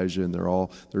and Elijah, and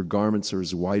their garments are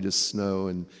as white as snow,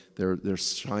 and they're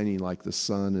shining like the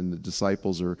sun, and the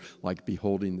disciples are like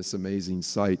beholding this amazing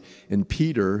sight. And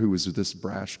Peter, who was this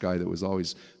brash guy that was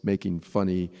always making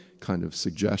funny kind of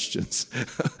suggestions,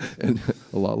 and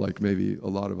a lot like maybe a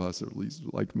lot of us, or at least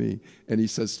like me, and he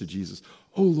says to Jesus,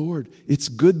 "Oh Lord, it's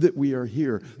good that we are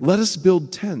here. Let us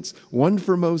build tents, one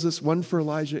for Moses, one for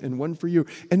Elijah, and one for you,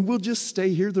 and we'll just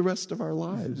stay here the rest of our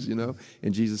lives," you know?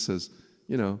 And Jesus says,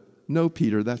 you know, "No,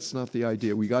 Peter, that's not the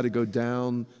idea. We got to go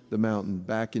down the mountain,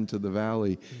 back into the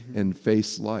valley, and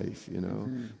face life," you know?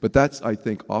 But that's, I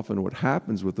think, often what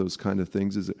happens with those kind of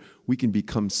things, is that we can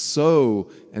become so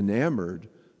enamored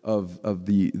of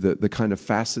the kind of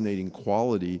fascinating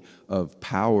quality of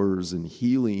powers and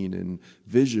healing and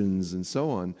visions and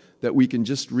so on, that we can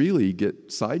just really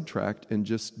get sidetracked and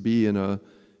just be in a,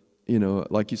 you know,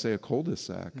 like you say, a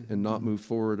cul-de-sac, and not move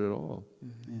forward at all.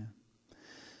 Yeah.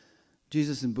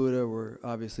 Jesus and Buddha were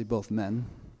obviously both men,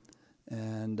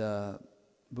 and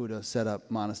Buddha set up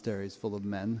monasteries full of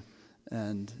men,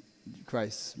 and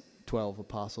Christ's 12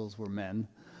 apostles were men.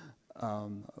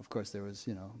 Of course, there was,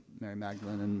 you know, Mary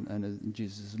Magdalene and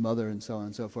Jesus' mother, and so on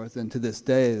and so forth. And to this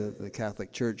day, the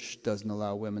Catholic Church doesn't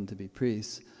allow women to be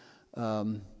priests.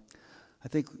 I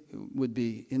think it would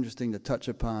be interesting to touch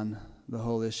upon the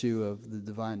whole issue of the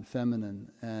divine feminine,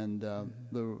 and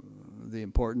the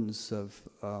importance of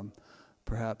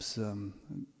perhaps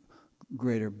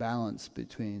greater balance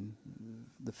between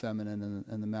the feminine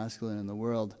and the masculine in the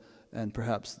world, and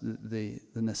perhaps the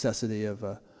necessity of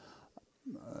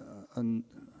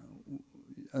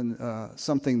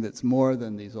something that's more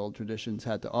than these old traditions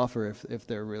had to offer, if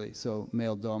they're really so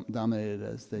male-dominated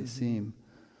as they seem.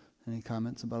 Any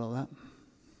comments about all that?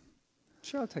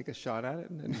 Sure, I'll take a shot at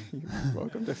it, and then you're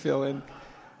welcome to fill in.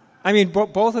 I mean,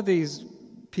 both of these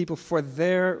people, for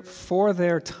their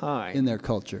time, in their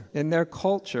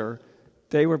culture,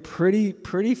 they were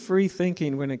pretty free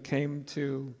thinking when it came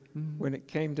to men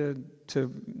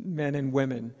and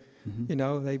women. You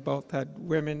know, they both had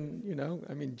women. You know,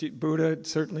 I mean, Buddha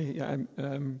certainly.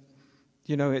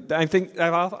 You know, I think I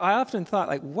often thought,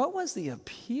 like, what was the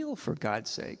appeal, for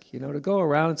God's sake? You know, to go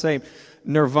around and say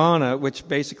nirvana, which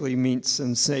basically means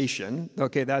sensation.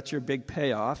 Okay, that's your big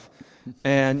payoff,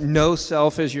 and no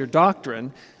self is your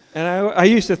doctrine. And I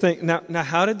used to think, now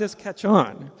how did this catch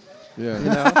on? Yeah. You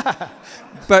know?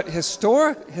 But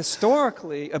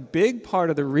historically, a big part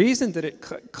of the reason that it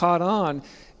caught on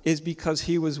is because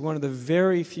he was one of the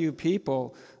very few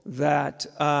people that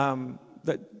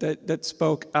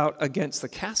spoke out against the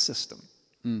caste system.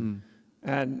 Mm-hmm.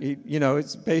 And you know,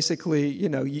 it's basically, you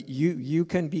know, you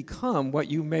can become what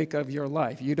you make of your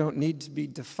life. You don't need to be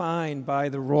defined by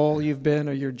the role you've been,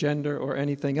 or your gender, or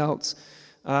anything else.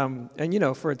 And you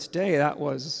know, for its day, that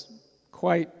was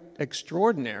quite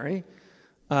extraordinary.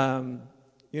 You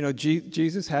know,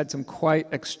 Jesus had some quite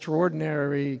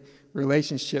extraordinary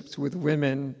relationships with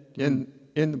women in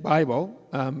the Bible.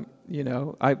 You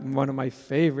know, one of my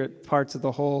favorite parts of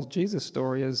the whole Jesus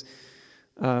story is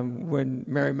when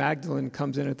Mary Magdalene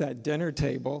comes in at that dinner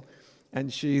table,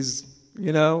 and she's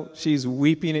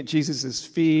weeping at Jesus'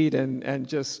 feet and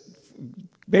just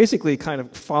basically kind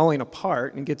of falling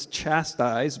apart, and gets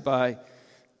chastised by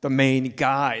the main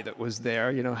guy that was there.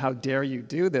 You know, how dare you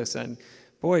do this? And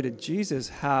boy, did Jesus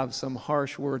have some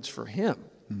harsh words for him.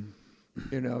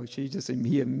 Mm-hmm. You know,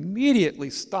 he immediately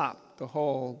stopped the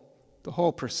whole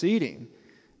proceeding,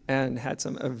 and had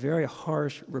a very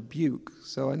harsh rebuke.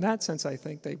 So in that sense, I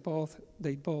think they both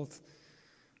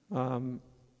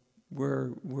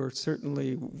were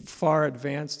certainly far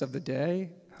advanced of the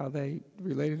day, how they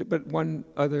related it. But one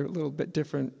other little bit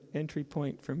different entry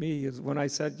point for me is when I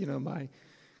said, my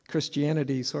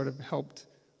Christianity sort of helped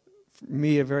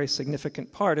me a very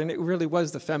significant part, and it really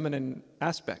was the feminine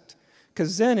aspect. Because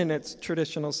Zen, in its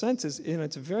traditional sense, is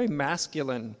it's a very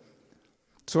masculine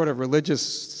sort of religious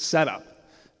setup.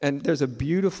 And there's a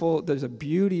beauty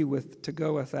to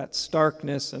go with that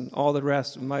starkness and all the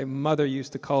rest. My mother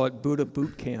used to call it Buddha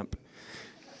boot camp.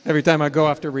 Every time I go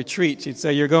off to retreat, she'd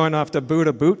say, "You're going off to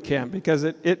Buddha boot camp," because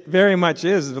it very much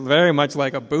is very much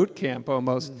like a boot camp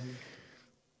almost. Mm-hmm.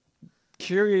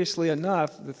 Curiously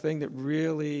enough, the thing that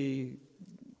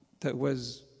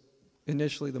was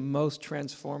initially the most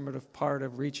transformative part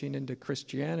of reaching into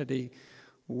Christianity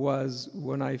was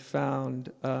when I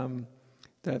found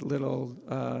that little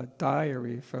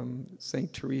diary from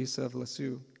Saint Teresa of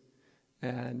Lisieux,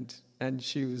 and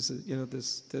she was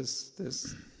this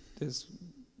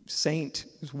saint,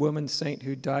 this woman saint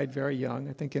who died very young,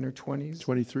 I think in her 20s.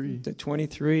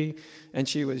 23, and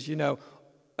she was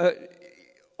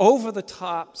over the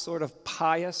top, sort of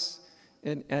pious,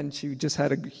 and she just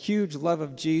had a huge love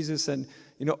of Jesus, and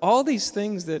all these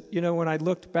things that when I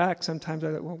looked back, sometimes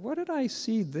I thought, well, what did I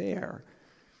see there?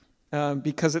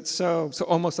 Because it's so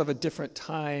almost of a different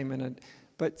time,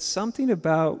 but something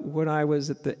about when I was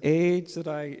at the age that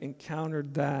I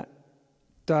encountered that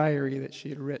diary that she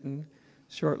had written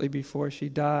shortly before she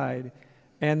died,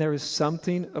 and there was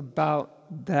something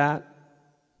about that,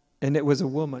 and it was a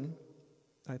woman,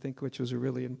 I think, which was a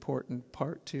really important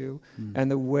part too,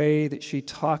 and the way that she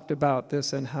talked about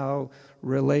this and how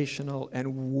relational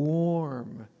and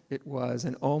warm it was,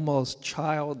 and almost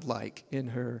childlike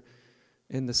in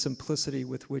the simplicity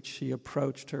with which she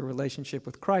approached her relationship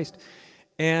with Christ.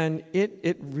 And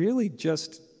it really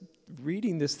just,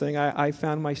 reading this thing, I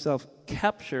found myself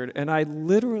captured, and I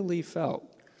literally felt,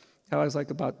 I was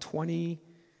like about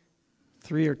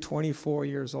 23 or 24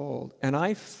 years old, and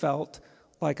I felt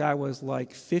like I was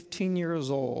like 15 years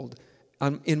old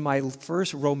in my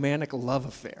first romantic love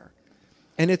affair.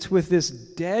 And it's with this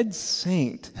dead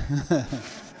saint,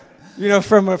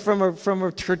 from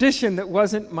a tradition that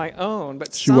wasn't my own.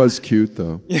 But she was cute,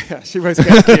 though. Yeah, she was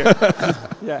kind of cute.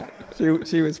 Yeah,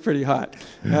 she was pretty hot.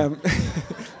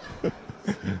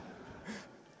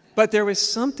 But there was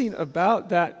something about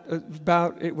that.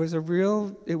 It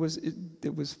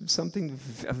was something,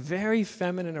 a very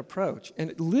feminine approach, and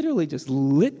it literally just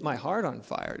lit my heart on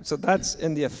fire. So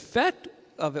and the effect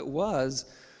of it was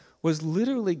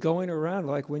literally going around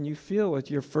like when you feel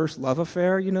with your first love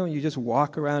affair, you just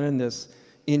walk around in this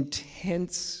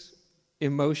intense,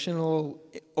 emotional,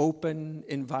 open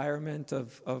environment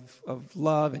of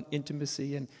love and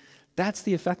intimacy, and that's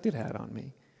the effect it had on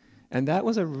me. And that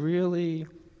was a really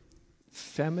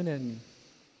feminine,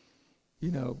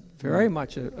 very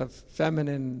much a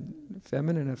feminine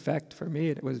effect for me.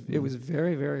 It was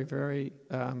very, very, very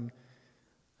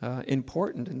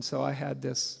important. And so I had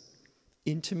this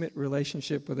intimate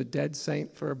relationship with a dead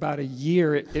saint for about a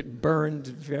year. It burned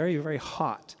very, very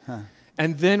hot. Huh.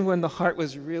 And then when the heart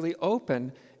was really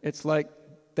open, it's like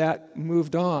that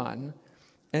moved on,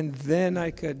 and then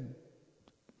I could,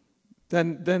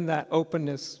 then that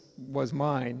openness was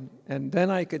mine, and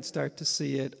then I could start to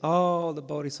see it, the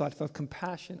bodhisattva of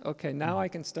compassion. Okay, now I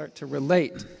can start to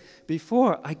relate.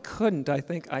 Before, I couldn't. I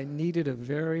think I needed a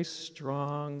very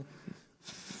strong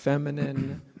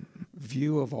feminine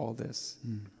view of all this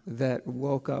that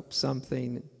woke up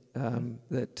something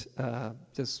that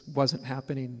just wasn't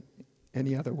happening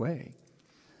any other way.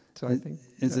 So I think...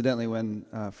 Incidentally, when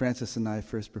Francis and I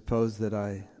first proposed that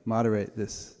I moderate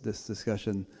this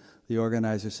discussion, the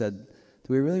organizer said,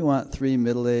 "Do we really want 3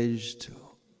 middle-aged,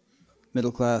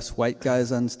 middle-class white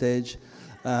guys on stage?"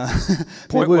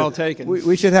 Point well taken.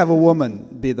 We should have a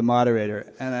woman be the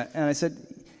moderator. And I said,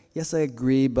 yes, I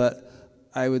agree, but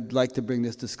I would like to bring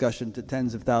this discussion to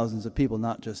tens of thousands of people,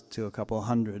 not just to a couple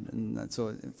hundred. And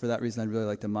so for that reason, I'd really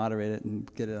like to moderate it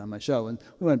and get it on my show. And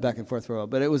we went back and forth for a while,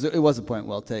 but it was a point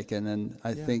well taken. And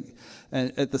I think,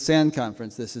 and at the SAND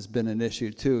conference, this has been an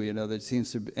issue too. There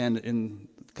seems to be, and in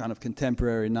kind of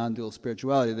contemporary non-dual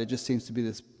spirituality, there just seems to be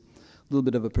this little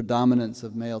bit of a predominance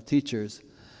of male teachers.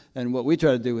 And what we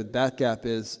try to do with BatGap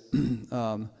is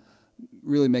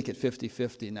really make it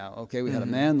 50-50 now. Okay, we had a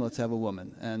man, let's have a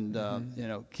woman, and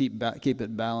keep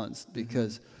it balanced,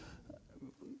 because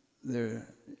they're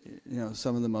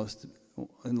some of the most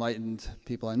enlightened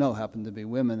people I know happen to be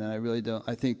women, and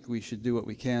I think we should do what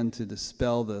we can to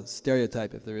dispel the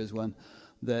stereotype, if there is one,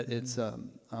 that it's a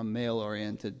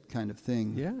male-oriented kind of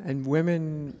thing. Yeah, and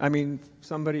women, I mean,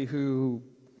 somebody who,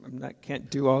 can't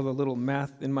do all the little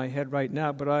math in my head right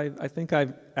now, but I think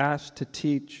I've asked to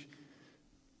teach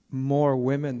more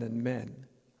women than men.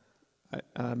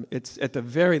 It's at the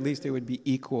very least it would be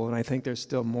equal, and I think there's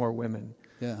still more women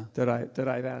that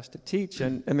I've asked to teach.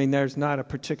 And I mean, there's not a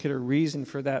particular reason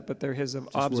for that, but there is an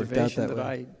observation that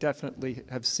I definitely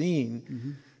have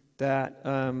seen that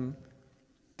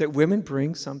that women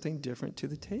bring something different to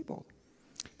the table.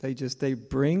 They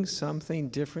bring something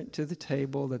different to the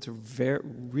table that's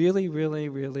really, really,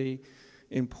 really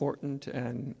important,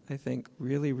 and I think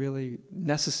really, really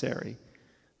necessary.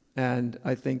 And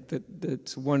I think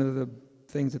that's one of the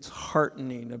things that's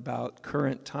heartening about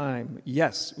current time.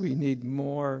 Yes, we need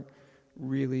more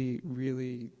really,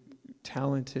 really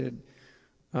talented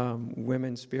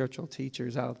women spiritual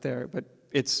teachers out there, but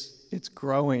it's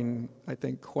growing, I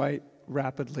think, quite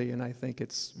rapidly, and I think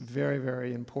it's very,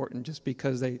 very important just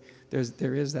because there's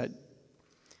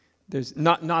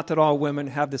not that all women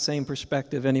have the same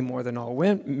perspective any more than all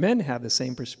men have the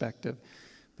same perspective,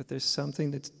 but there's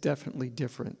something that's definitely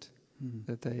different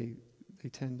that they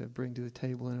tend to bring to the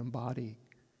table and embody.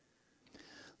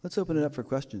 Let's open it up for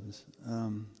questions.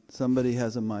 Somebody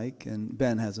has a mic, and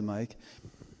Ben has a mic.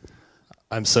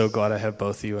 I'm so glad I have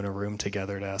both of you in a room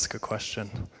together to ask a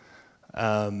question.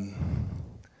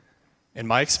 In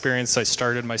my experience, I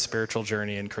started my spiritual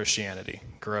journey in Christianity.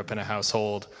 Grew up in a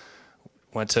household,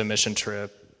 went to a mission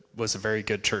trip, was a very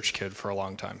good church kid for a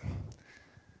long time.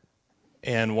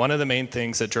 And one of the main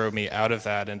things that drove me out of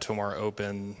that into a more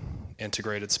open,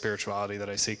 integrated spirituality that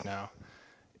I seek now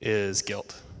is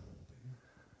guilt.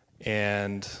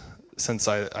 And since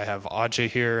I have Ajay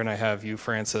here and I have you,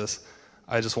 Francis,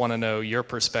 I just want to know your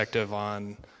perspective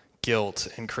on guilt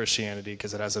in Christianity,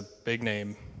 because it has a big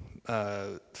name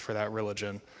for that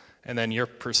religion. And then your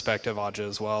perspective, Ajay,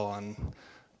 as well, on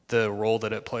the role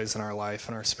that it plays in our life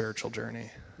and our spiritual journey.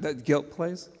 That guilt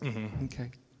plays? Mm-hmm.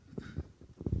 Okay.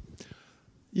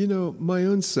 You know, my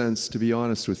own sense, to be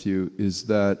honest with you, is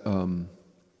that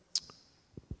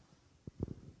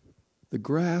the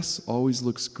grass always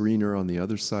looks greener on the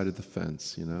other side of the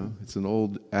fence, you know? It's an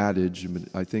old adage, but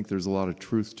I think there's a lot of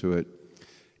truth to it.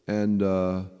 And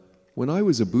when I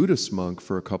was a Buddhist monk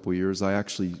for a couple years, I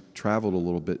actually traveled a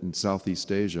little bit in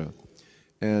Southeast Asia.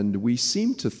 And we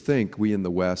seem to think, we in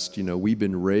the West, you know, we've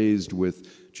been raised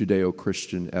with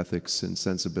Judeo-Christian ethics and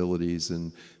sensibilities,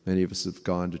 and many of us have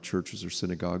gone to churches or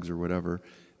synagogues or whatever.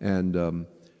 And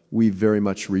we very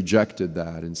much rejected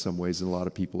that in some ways, and a lot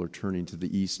of people are turning to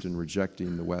the East and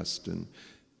rejecting the West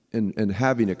and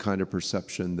having a kind of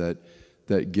perception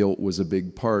that guilt was a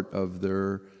big part of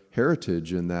their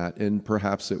heritage in that, and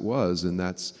perhaps it was, and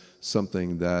that's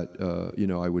something that you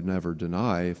know, I would never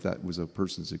deny if that was a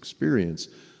person's experience.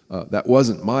 That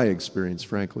wasn't my experience,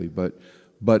 frankly,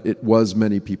 but it was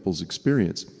many people's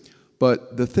experience.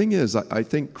 But the thing is, I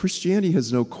think Christianity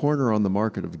has no corner on the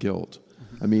market of guilt.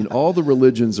 I mean, all the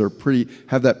religions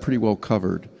have that pretty well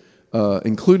covered,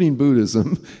 including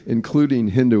Buddhism, including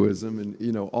Hinduism, and,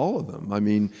 you know, all of them. I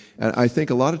mean, and I think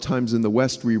a lot of times in the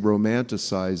West we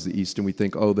romanticize the East and we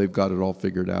think, oh, they've got it all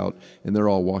figured out and they're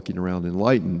all walking around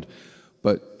enlightened.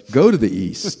 But go to the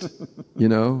East, you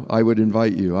know, I would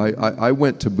invite you. I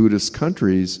went to Buddhist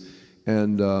countries,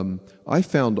 and I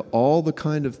found all the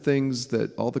kind of things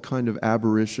all the kind of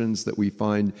aberrations that we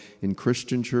find in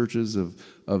Christian churches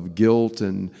of guilt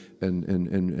and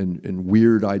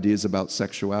weird ideas about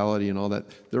sexuality and all that.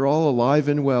 They're all alive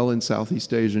and well in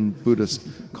Southeast Asian Buddhist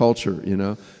culture, you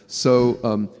know.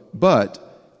 So,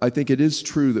 but I think it is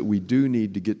true that we do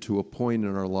need to get to a point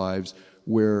in our lives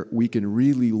where we can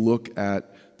really look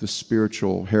at the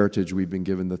spiritual heritage we've been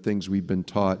given, the things we've been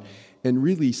taught, and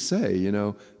really say, you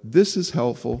know, this is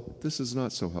helpful, this is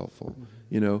not so helpful.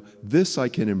 You know, this I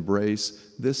can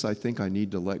embrace, this I think I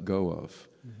need to let go of.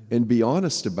 And be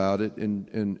honest about it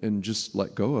and just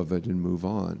let go of it and move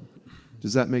on.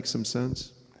 Does that make some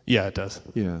sense? Yeah, it does.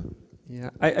 Yeah. Yeah,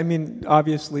 I mean,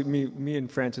 obviously, me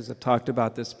and Francis have talked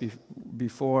about this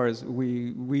before. As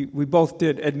we both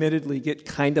did, admittedly, get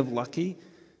kind of lucky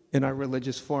in our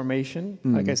religious formation.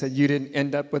 Like I said, you didn't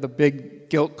end up with a big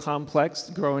guilt complex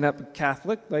growing up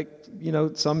Catholic, like, you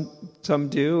know, some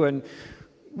do. And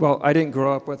well, I didn't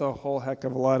grow up with a whole heck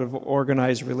of a lot of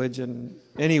organized religion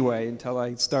anyway until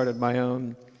I started my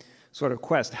own sort of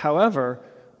quest. However,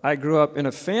 I grew up in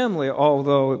a family,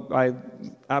 although I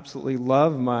absolutely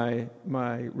love my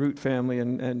root family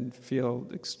and feel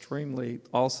extremely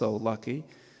also lucky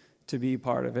to be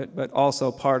part of it, but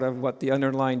also part of what the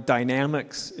underlying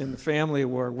dynamics in the family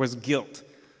was guilt.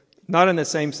 Not in the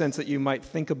same sense that you might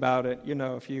think about it,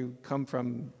 if you come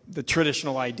from the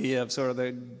traditional idea of sort of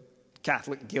the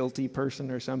Catholic guilty person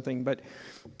or something, but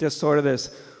just sort of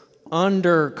this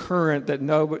undercurrent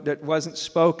that wasn't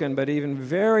spoken, but even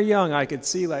very young, I could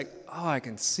see I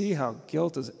can see how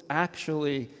guilt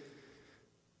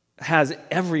has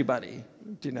everybody,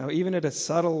 even at a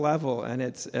subtle level, and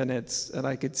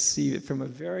I could see it from a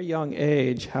very young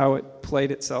age how it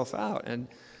played itself out. And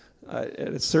at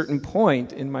a certain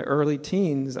point in my early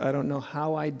teens, I don't know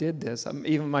how I did this.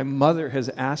 Even my mother has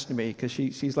asked me, because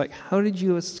she's like, "How did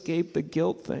you escape the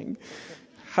guilt thing?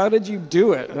 How did you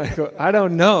do it?" And I go, "I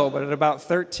don't know." But at about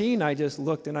 13, I just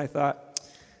looked and I thought,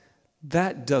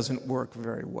 that doesn't work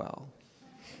very well.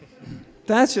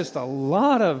 That's just a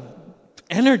lot of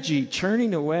energy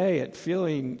churning away at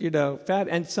feeling, bad.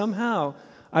 And somehow,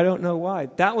 I don't know why,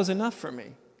 that was enough for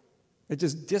me. It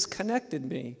just disconnected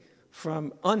me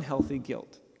from unhealthy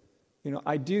guilt.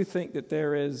 I do think that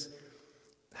that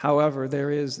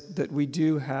we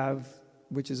do have,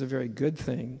 which is a very good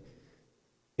thing,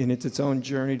 and it's its own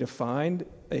journey to find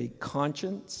a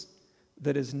conscience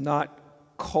that is not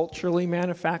culturally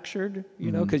manufactured,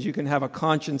 because you can have a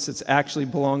conscience that actually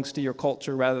belongs to your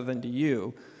culture rather than to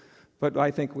you. But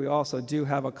I think we also do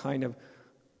have a kind of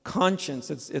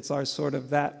conscience. It's our sort of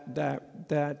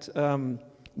that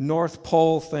North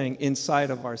Pole thing inside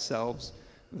of ourselves,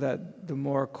 that the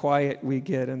more quiet we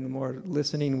get and the more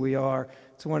listening we are,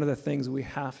 it's one of the things we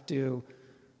have to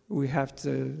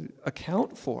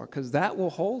account for, because that will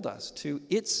hold us to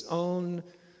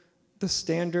the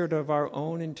standard of our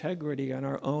own integrity and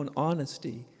our own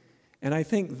honesty. And I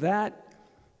think that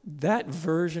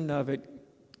version of it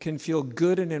can feel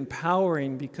good and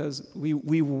empowering, because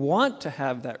we want to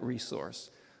have that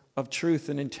resource of truth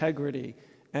and integrity,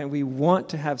 and we want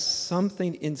to have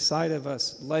something inside of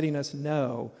us letting us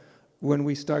know when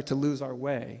we start to lose our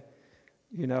way.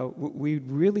 We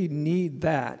really need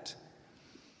that,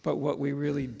 but what we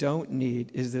really don't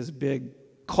need is this big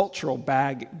cultural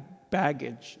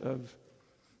baggage of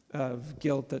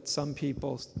guilt that some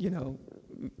people,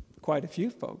 quite a few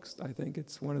folks, I think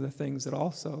it's one of the things that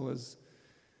also is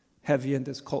heavy in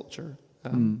this culture.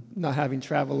 Not having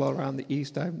traveled all around the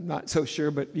East, I'm not so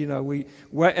sure, but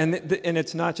and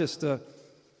it's not just a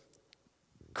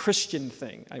Christian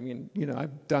thing. I mean,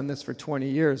 I've done this for 20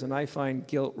 years, and I find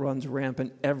guilt runs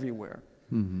rampant everywhere.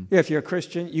 Mm-hmm. If you're a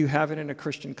Christian, you have it in a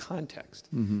Christian context.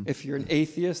 Mm-hmm. If you're an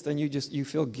atheist, then you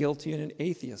feel guilty in an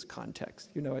atheist context.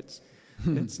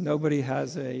 It's nobody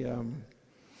has a.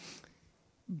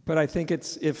 But I think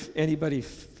if anybody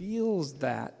feels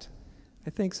that, I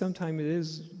think sometimes it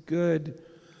is good,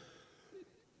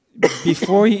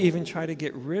 before you even try to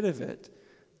get rid of it,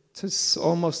 to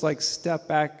almost like step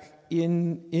back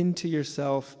into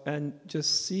yourself and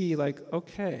just see,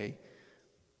 okay,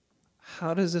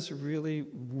 how does this really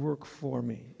work for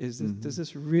me? Does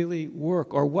this really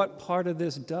work? Or what part of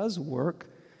this does work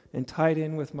and tied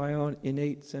in with my own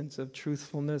innate sense of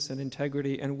truthfulness and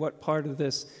integrity, and what part of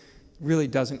this really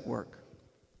doesn't work?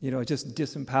 It just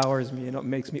disempowers me, and it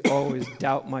makes me always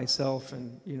doubt myself.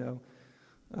 And,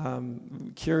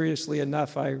 curiously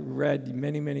enough, I read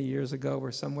many, many years ago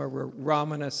where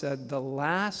Ramana said the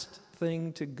last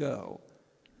thing to go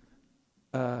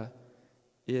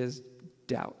is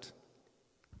doubt.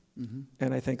 Mm-hmm.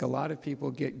 And I think a lot of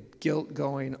people get guilt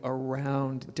going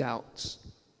around doubts.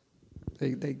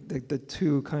 The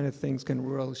two kind of things can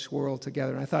really swirl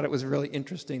together. And I thought it was really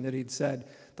interesting that he'd said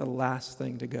the last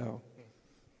thing to go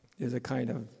is a kind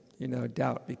of,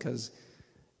 doubt,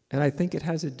 and I think it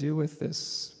has to do with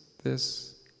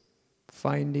this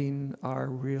finding our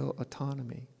real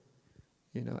autonomy.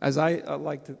 As I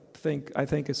like to think, I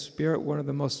think a spirit, one of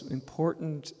the most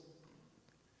important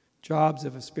jobs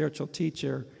of a spiritual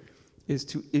teacher is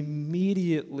to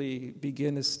immediately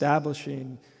begin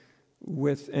establishing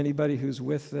with anybody who's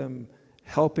with them,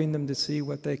 helping them to see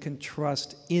what they can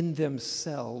trust in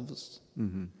themselves.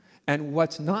 Mm-hmm. And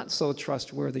what's not so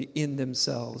trustworthy in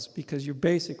themselves, because you're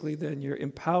basically you're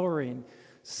empowering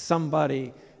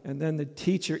somebody, and then the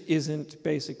teacher isn't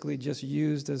basically just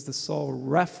used as the sole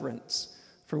reference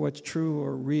for what's true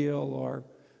or real or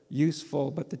useful,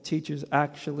 but the teacher's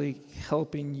actually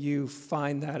helping you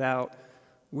find that out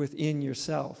within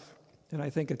yourself. And I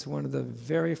think it's one of the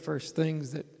very first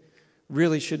things that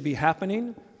really should be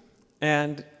happening,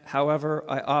 and however,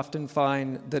 I often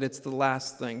find that it's the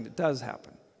last thing that does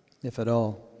happen. If at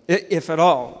all. If at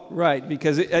all, right,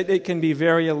 because it can be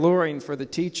very alluring for the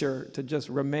teacher to just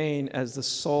remain as the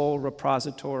sole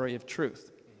repository of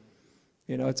truth.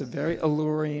 It's a very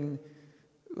alluring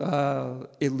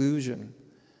illusion.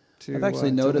 I've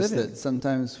actually noticed live in. that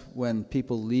sometimes when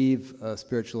people leave a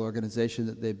spiritual organization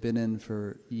that they've been in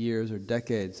for years or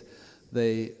decades,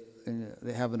 they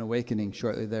have an awakening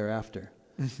shortly thereafter.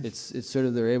 It's sort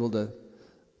of they're able to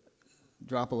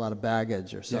drop a lot of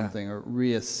baggage or something, or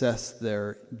reassess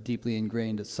their deeply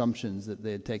ingrained assumptions that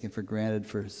they had taken for granted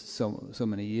for so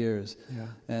many years. Yeah.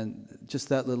 And just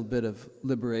that little bit of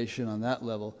liberation on that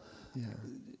level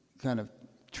kind of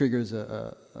triggers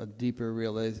a deeper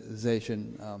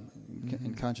realization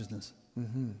in consciousness.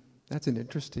 That's an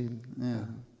interesting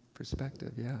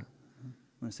perspective, yeah.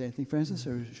 Want to say anything, Francis,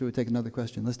 or should we take another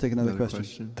question? Let's take another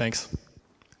question. Thanks.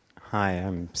 Hi,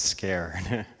 I'm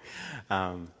scared.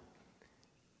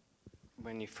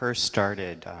 When you first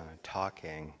started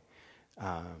talking,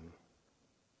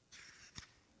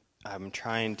 I'm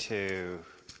trying to,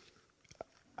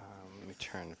 let me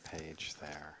turn the page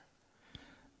there.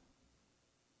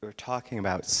 We were talking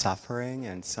about suffering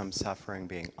and some suffering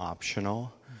being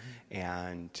optional,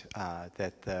 and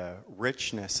that the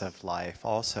richness of life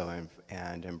also,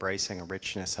 and embracing a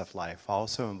richness of life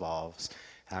also involves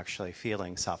actually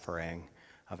feeling suffering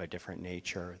of a different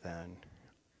nature than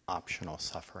optional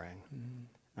suffering.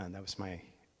 And that was my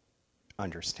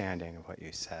understanding of what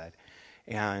you said.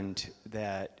 And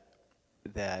that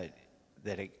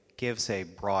it gives a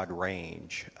broad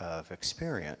range of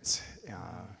experience,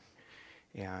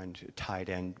 and tied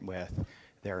in with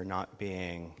there not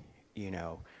being,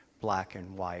 black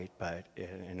and white, but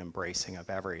an embracing of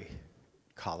every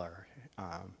color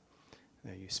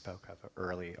that you spoke of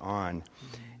early on.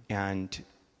 And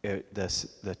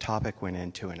the topic went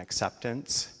into an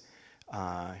acceptance,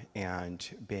 and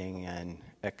being in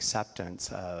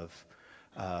acceptance of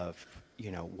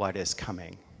what is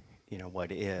coming,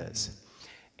 what is.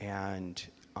 And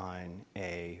on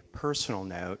a personal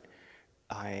note,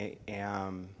 I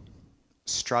am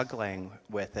struggling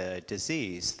with a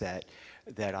disease that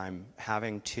I'm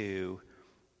having to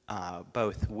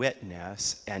both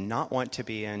witness and not want to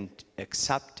be in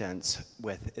acceptance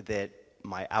with that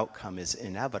my outcome is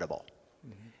inevitable.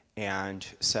 And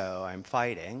so I'm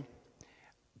fighting,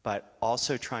 but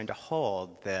also trying to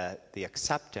hold that the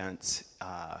acceptance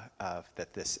of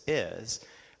that this is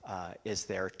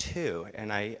there too.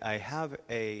 And I have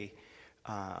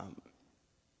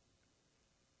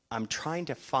I'm trying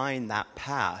to find that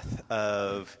path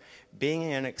of being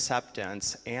in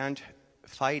acceptance and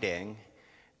fighting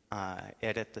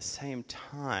it at the same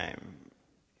time.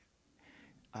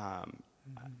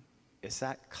 Is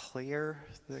that clear,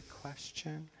 the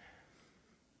question?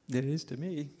 It is to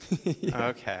me.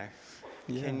 Okay.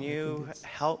 Can you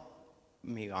help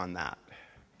me on that?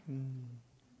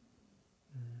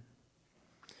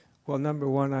 Well, number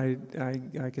one,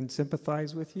 I can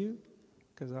sympathize with you,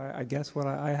 because I guess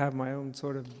I have my own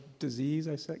sort of disease,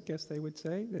 guess they would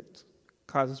say, that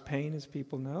causes pain, as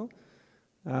people know.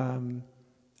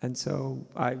 And so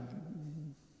I'm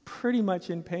pretty much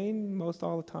in pain most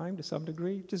all the time to some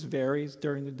degree. It just varies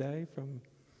during the day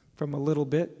from a little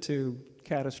bit to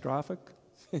catastrophic.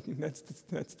 That's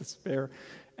the spare.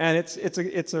 And it's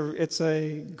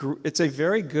a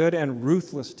very good and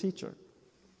ruthless teacher.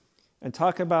 And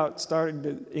talk about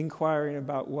inquiring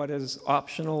about what is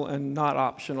optional and not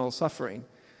optional suffering,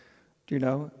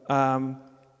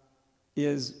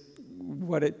 is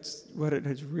what it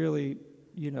has really,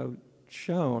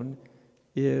 shown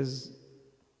is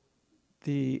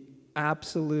the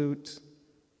absolute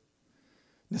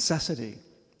necessity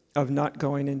of not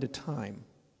going into time.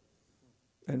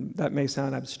 And that may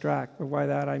sound abstract, but by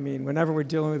that I mean whenever we're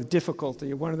dealing with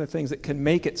difficulty, one of the things that can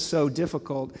make it so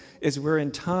difficult is we're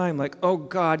in time like, oh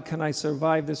God, can I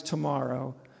survive this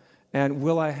tomorrow? And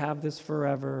will I have this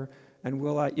forever? And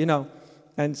will I,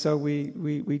 And so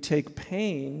we take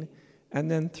pain, and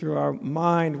then through our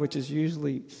mind, which is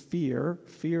usually fear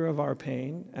of our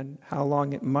pain and how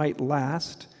long it might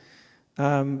last,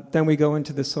 then we go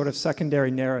into this sort of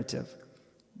secondary narrative.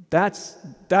 That's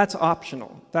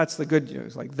optional. That's the good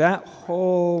news. Like that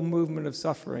whole movement of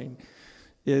suffering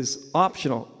is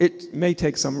optional. It may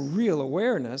take some real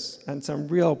awareness and some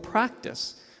real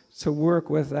practice to work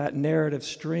with that narrative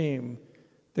stream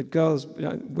that goes,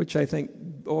 which I think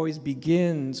always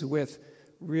begins with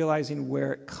realizing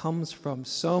where it comes from.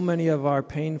 So many of our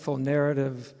painful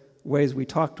narrative ways we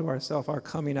talk to ourselves are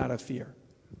coming out of fear.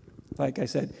 Like I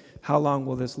said, how long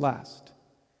will this last?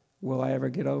 Will I ever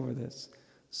get over this?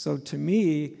 So to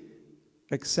me,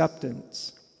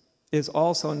 acceptance is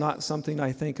also not something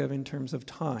I think of in terms of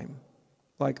time.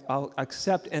 Like I'll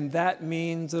accept, and that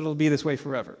means it'll be this way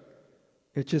forever.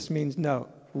 It just means, no,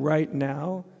 right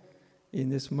now, in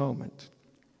this moment,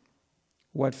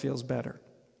 what feels better?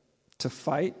 To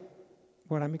fight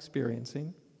what I'm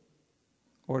experiencing,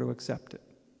 or to accept it,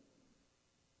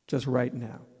 just right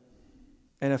now.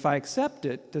 And if I accept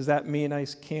it, does that mean I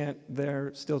can't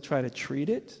still try to treat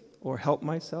it or help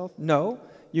myself? No,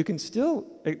 you can still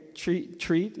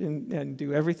treat and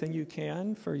do everything you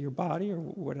can for your body or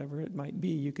whatever it might be.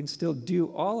 You can still do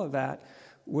all of that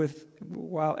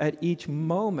while at each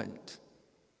moment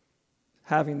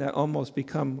having that almost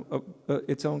become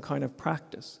its own kind of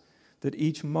practice. That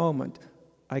each moment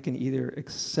I can either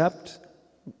accept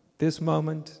this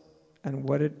moment and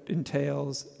what it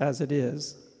entails as it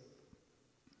is,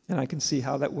 and I can see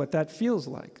what that feels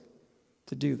like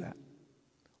to do that.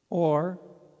 Or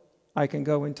I can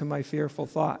go into my fearful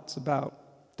thoughts about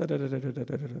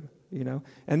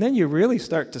and then you really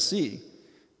start to see.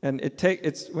 And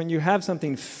it's when you have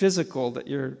something physical that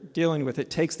you're dealing with, it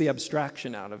takes the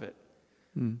abstraction out of it.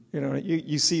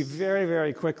 You see very,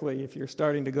 very quickly if you're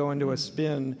starting to go into a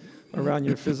spin around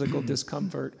your physical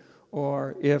discomfort,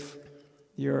 or if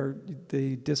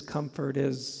the discomfort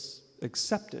is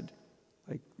accepted.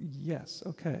 Like, yes,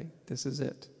 okay, this is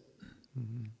it.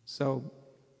 Mm-hmm. So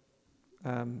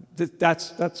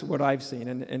that's what I've seen,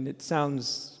 and it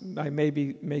sounds, I may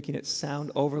be making it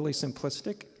sound overly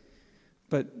simplistic,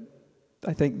 but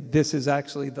I think this is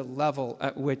actually the level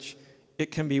at which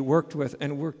it can be worked with,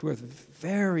 and worked with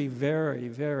very, very,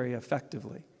 very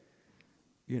effectively.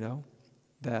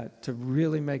 That to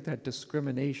really make that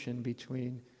discrimination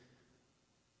between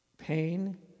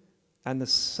pain and the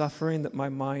suffering that my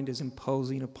mind is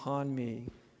imposing upon me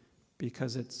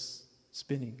because it's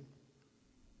spinning,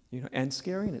 and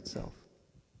scaring itself.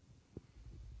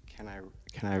 Can I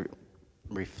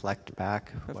reflect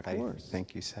back Of what course. I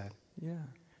think you said? Yeah.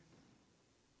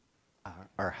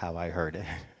 Or how I heard it,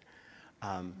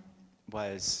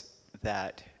 was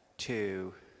that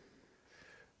to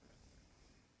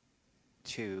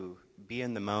be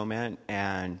in the moment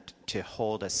and to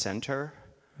hold a center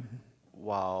mm-hmm.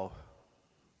 while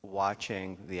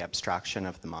watching the abstraction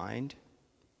of the mind,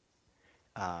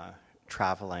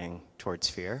 traveling towards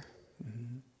fear,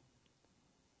 mm-hmm.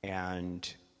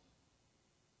 and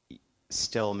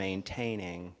still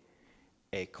maintaining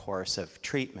a course of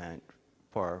treatment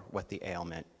for what the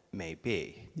ailment may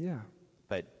be. Yeah.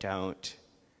 But don't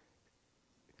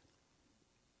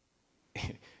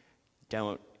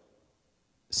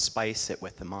spice it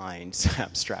with the mind's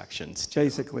abstractions too.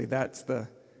 Basically, that's the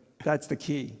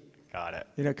key. Got it.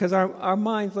 Because our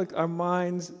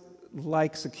minds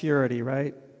like security,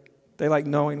 right? They like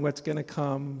knowing what's going to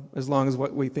come, as long as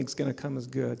what we think is going to come is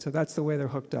good. So that's the way they're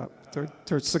hooked up.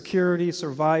 Towards security,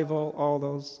 survival, all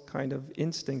those kind of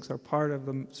instincts are part of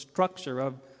the structure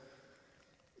of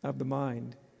the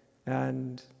mind.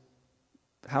 And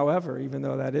however, even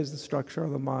though that is the structure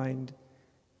of the mind,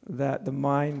 that the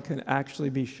mind can actually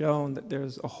be shown that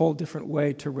there's a whole different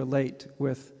way to relate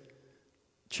with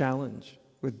challenge,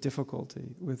 with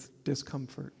difficulty, with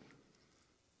discomfort.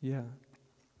 Yeah.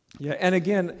 Yeah, and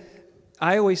again,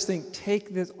 I always think take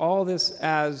all this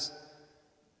as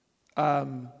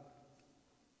a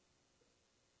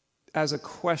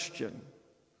question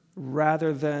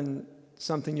rather than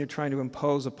something you're trying to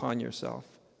impose upon yourself.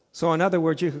 So in other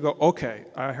words, you could go, okay,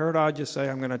 I heard Adya say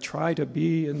I'm going to try to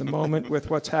be in the moment with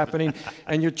what's happening,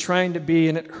 and you're trying to be,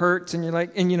 and it hurts, and you're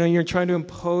like, and you're trying to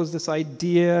impose this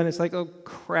idea, and it's like, oh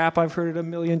crap, I've heard it a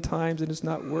million times, and it's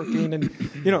not working, and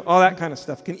all that kind of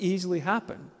stuff can easily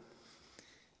happen.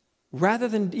 Rather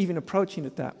than even approaching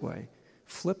it that way,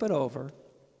 flip it over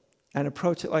and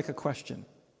approach it like a question.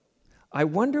 I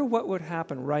wonder what would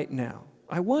happen right now.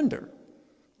 I wonder.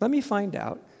 Let me find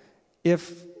out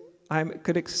if I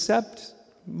could accept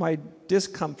my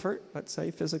discomfort, let's say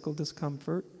physical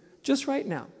discomfort, just right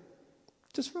now,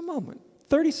 just for a moment,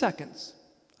 30 seconds.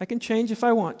 I can change if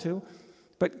I want to,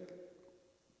 but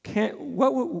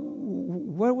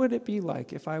what would it be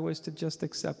like if I was to just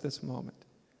accept this moment?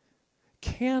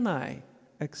 Can I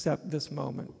accept this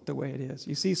moment the way it is?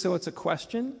 You see, so it's a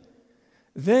question.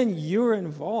 Then you're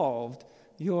involved.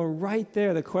 You're right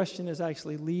there. The question is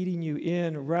actually leading you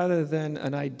in rather than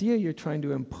an idea you're trying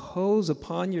to impose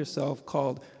upon yourself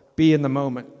called be in the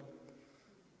moment.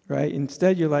 Right?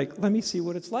 Instead, you're like, let me see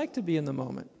what it's like to be in the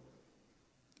moment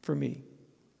for me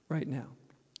right now.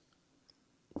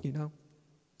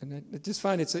 And I just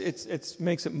find it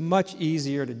makes it much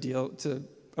easier to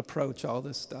approach all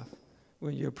this stuff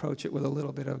when you approach it with a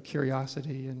little bit of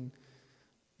curiosity and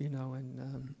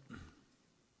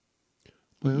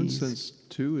my own sense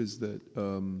too is that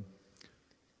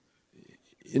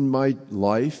in my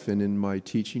life and in my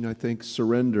teaching, I think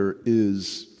surrender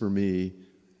is for me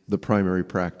the primary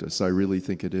practice. I really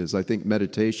think it is. I think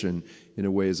meditation in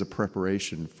a way is a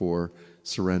preparation for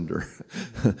surrender.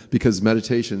 Because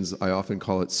meditations, I often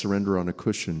call it surrender on a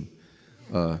cushion.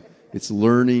 It's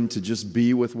learning to just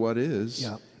be with what is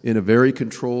in a very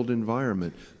controlled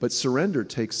environment. But surrender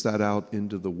takes that out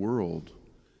into the world.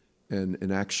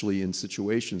 And actually in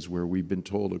situations where we've been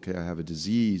told, okay, I have a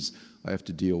disease I have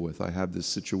to deal with. I have this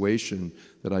situation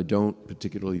that I don't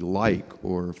particularly like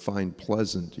or find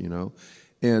pleasant, you know.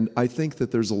 And I think that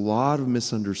there's a lot of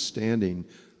misunderstanding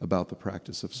about the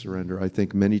practice of surrender. I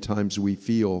think many times we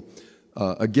feel,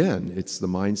 again, it's the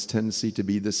mind's tendency to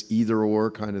be this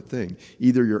either-or kind of thing.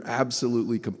 Either you're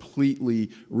absolutely, completely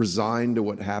resigned to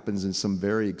what happens in some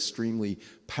very extremely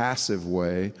passive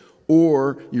way,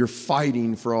 or you're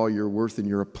fighting for all you're worth and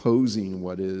you're opposing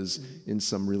what is in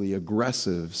some really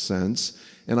aggressive sense.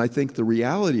 And I think the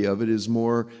reality of it is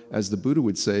more, as the Buddha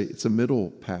would say, it's a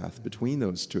middle path between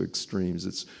those two extremes.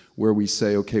 It's where we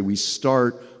say, okay, we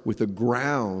start with a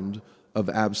ground of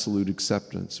absolute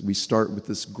acceptance. We start with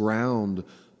this ground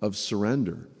of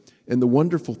surrender. And the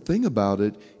wonderful thing about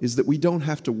it is that we don't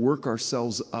have to work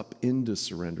ourselves up into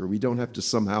surrender. We don't have to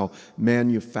somehow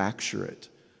manufacture it.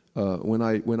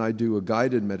 When I do a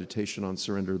guided meditation on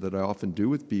surrender that I often do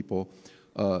with people,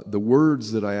 the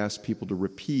words that I ask people to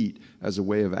repeat as a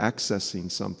way of accessing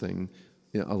something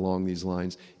along these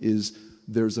lines is,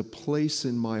 there's a place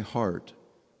in my heart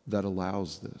that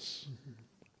allows this.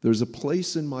 There's a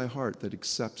place in my heart that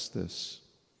accepts this.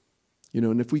 You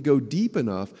know, and if we go deep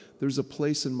enough, there's a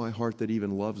place in my heart that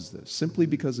even loves this, simply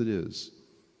because it is,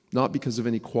 not because of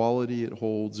any quality it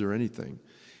holds or anything.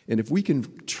 And if we can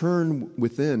turn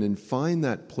within and find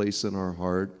that place in our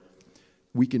heart,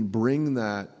 we can bring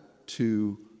that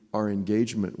to our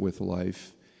engagement with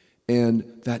life. And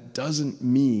that doesn't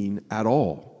mean at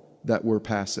all that we're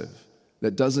passive.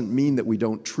 That doesn't mean that we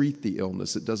don't treat the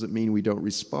illness. It doesn't mean we don't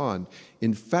respond.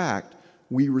 In fact,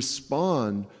 we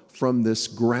respond from this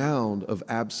ground of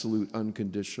absolute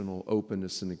unconditional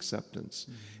openness and acceptance.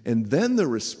 And then the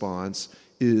response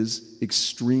is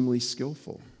extremely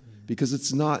skillful. Because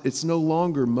it's no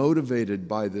longer motivated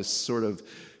by this sort of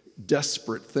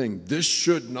desperate thing. This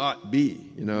should not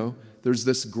be, you know. There's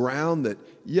this ground that,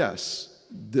 yes,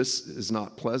 this is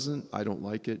not pleasant, I don't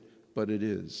like it, but it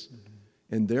is.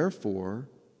 And therefore,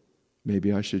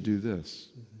 maybe I should do this.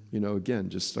 You know, again,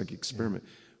 just like experiment.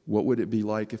 What would it be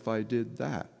like if I did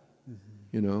that?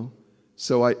 You know?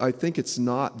 So I think it's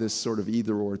not this sort of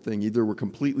either-or thing. Either we're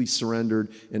completely surrendered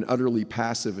and utterly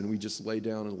passive and we just lay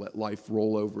down and let life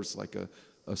roll over us like a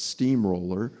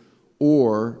steamroller,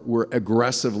 or we're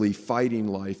aggressively fighting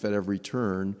life at every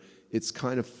turn. It's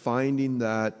kind of finding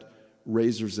that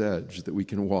razor's edge that we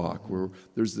can walk, where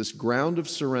there's this ground of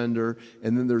surrender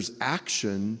and then there's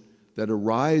action that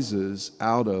arises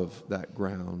out of that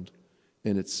ground.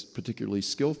 And it's particularly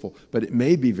skillful. But it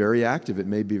may be very active. It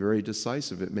may be very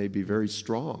decisive. It may be very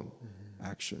strong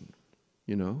action.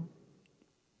 You know?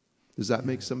 Does that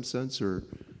make some sense or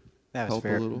that was help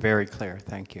a little? Very clear.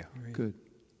 Thank you. Good.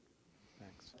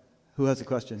 Thanks. Who has a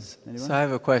question? Anyone? So I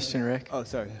have a question, Rick. Oh,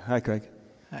 sorry. Hi, Craig.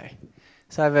 Hi.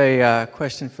 So I have a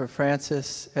question for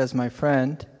Francis as my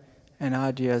friend and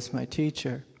Adya as my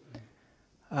teacher.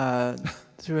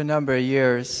 Through a number of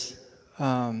years,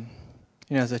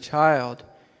 you know, as a child,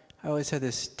 I always had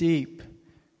this deep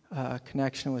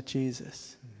connection with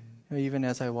Jesus. You know, even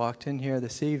as I walked in here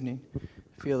this evening,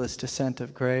 I feel this descent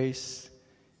of grace,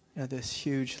 you know, this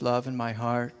huge love in my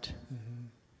heart.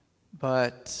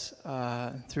 But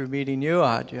through meeting you,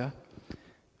 Adya,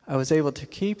 I was able to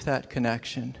keep that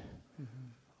connection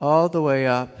all the way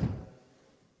up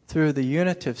through the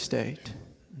unitive state.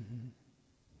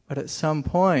 But at some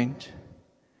point,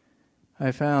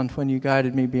 I found when you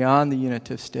guided me beyond the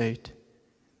unitive state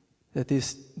that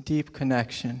this deep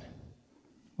connection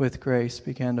with grace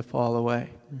began to fall away.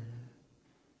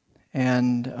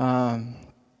 And, you know,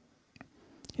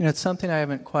 it's something I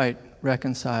haven't quite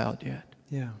reconciled yet.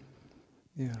 Yeah.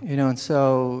 You know, and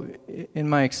so in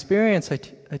my experience,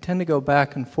 I tend to go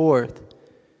back and forth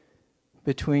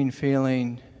between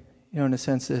feeling, you know, in a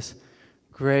sense, this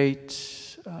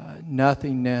great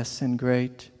nothingness and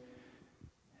great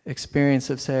experience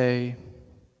of, say,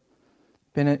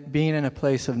 being in a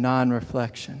place of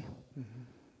non-reflection,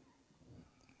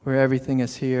 where everything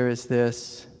is here is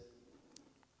this,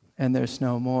 and there's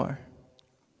no more.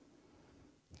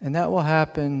 And that will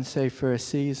happen, say, for a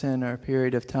season or a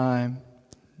period of time.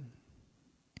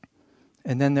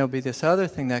 And then there'll be this other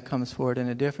thing that comes forward in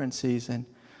a different season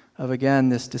of, again,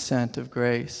 this descent of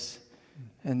grace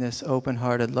and this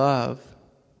open-hearted love,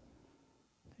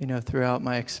 you know, throughout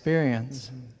my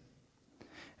experience.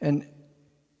 And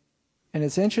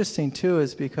it's interesting, too,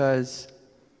 is because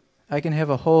I can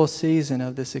have a whole season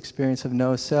of this experience of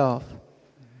no self,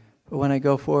 But when I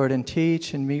go forward and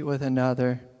teach and meet with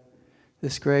another,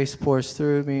 this grace pours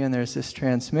through me, and there's this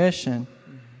transmission.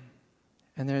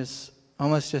 And there's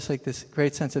almost just like this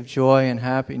great sense of joy and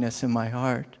happiness in my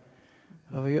heart.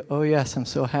 Oh yes, I'm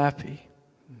so happy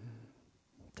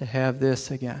to have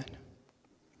this again.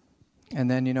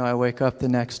 And then, I wake up the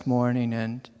next morning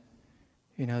and,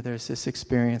 there's this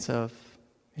experience of,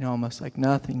 almost like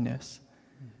nothingness.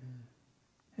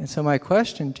 And so my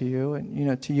question to you,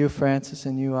 and, to you, Francis,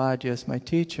 and you, Adya, as my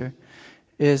teacher,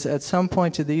 is at some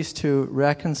point do these two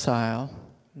reconcile?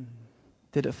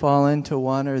 Did it fall into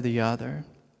one or the other?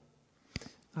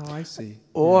 Oh, I see.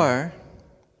 Or,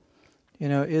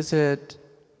 is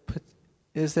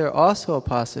there also a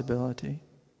possibility?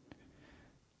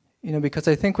 Because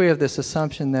I think we have this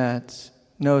assumption that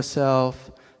no self,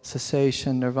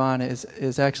 cessation, nirvana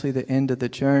is actually the end of the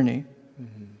journey.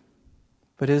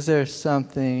 But is there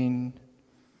something,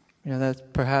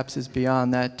 that perhaps is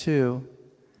beyond that too,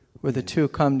 where the two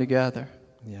come together?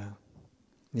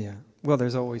 Yeah. Well,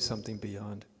 there's always something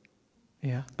beyond.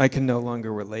 Yeah. I can no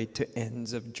longer relate to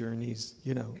ends of journeys.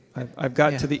 I've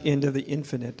got to the end of the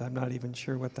infinite. I'm not even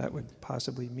sure what that would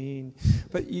possibly mean.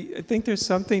 But I think there's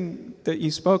something that you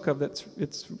spoke of that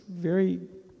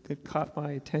caught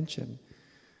my attention.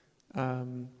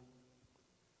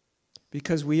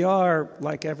 Because we are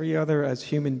like every other as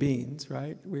human beings,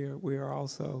 right? We are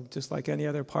also just like any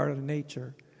other part of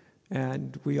nature,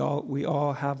 and we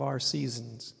all have our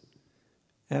seasons.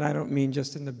 And I don't mean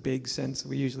just in the big sense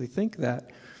we usually think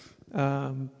that,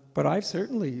 but I've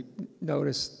certainly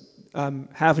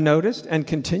have noticed, and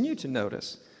continue to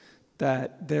notice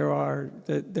that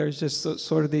there's just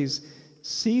sort of these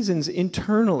seasons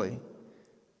internally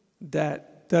that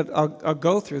I'll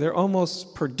go through. They're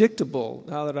almost predictable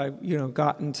now that I've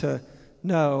gotten to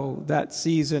know that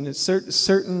season. It's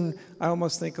certain. I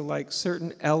almost think of like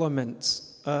certain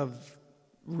elements of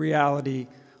reality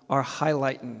are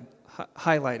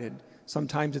highlighted.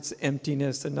 Sometimes it's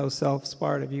emptiness, the no self's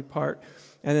part of you part,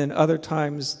 and then other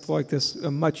times like this a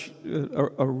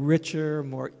richer,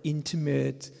 more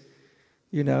intimate,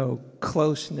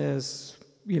 closeness,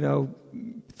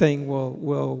 thing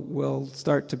will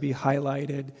start to be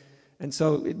highlighted. And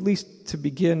so at least to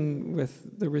begin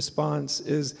with, the response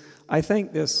is, I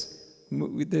think this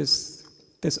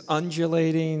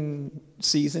undulating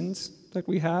seasons that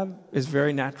we have is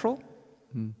very natural.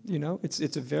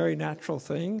 It's a very natural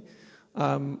thing.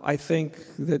 I think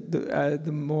that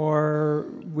the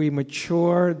more we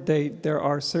mature, there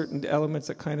are certain elements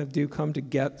that kind of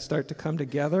start to come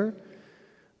together.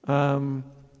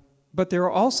 But there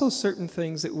are also certain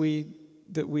things that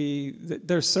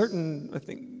there's certain, I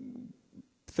think,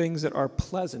 things that are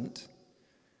pleasant,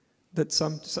 that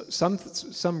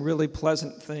some really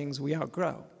pleasant things we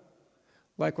outgrow.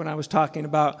 Like when I was talking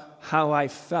about how I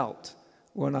felt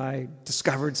when I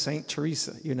discovered St.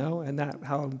 Teresa, and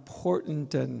how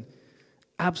important and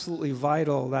absolutely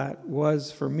vital that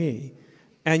was for me.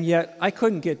 And yet I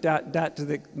couldn't get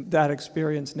that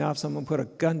experience now if someone put a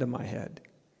gun to my head.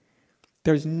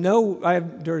 I would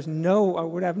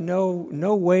have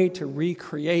no way to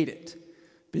recreate it,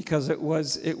 because it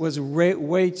was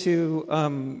way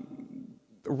too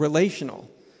relational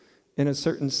in a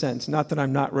certain sense. Not that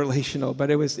I'm not relational,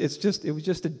 but it was just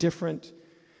a different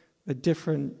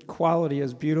quality,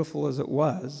 as beautiful as it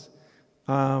was.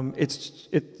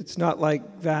 It's not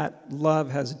like that love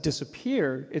has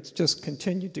disappeared. It's just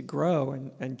continued to grow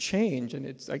and change. And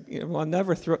it's like, I'll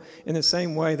never throw in the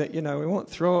same way that we won't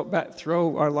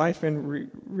throw our life in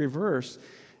reverse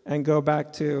and go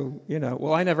back to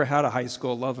well, I never had a high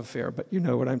school love affair, but you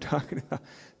know what I'm talking about.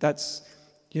 That's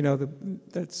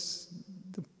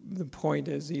the point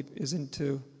isn't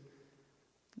to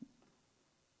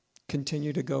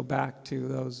continue to go back to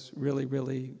those really,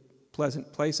 really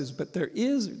pleasant places, but there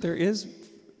is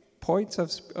points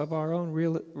of our own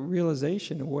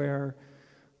realization where,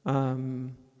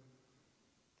 in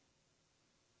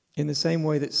the same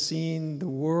way that seeing the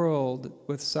world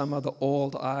with some of the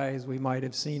old eyes we might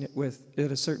have seen it with,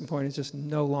 at a certain point it's just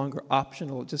no longer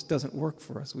optional. It just doesn't work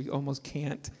for us. We almost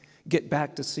can't get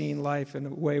back to seeing life in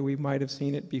a way we might have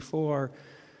seen it before.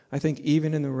 I think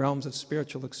even in the realms of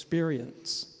spiritual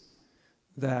experience,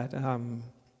 that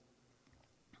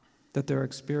there are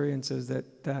experiences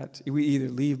that we either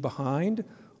leave behind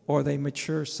or they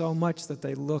mature so much that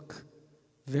they look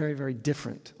very, very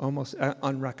different, almost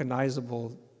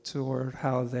unrecognizable toward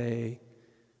how they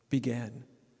began.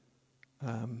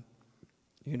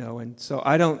 And so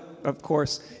I don't, of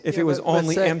course, if it was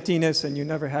only emptiness and you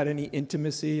never had any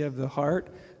intimacy of the heart,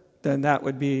 then that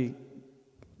would be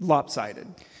lopsided.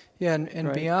 Yeah, and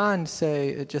right? Beyond, say,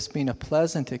 it just being a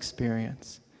pleasant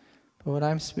experience, But what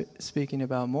I'm speaking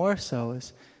about more so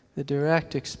is the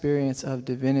direct experience of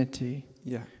divinity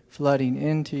flooding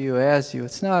into you as you.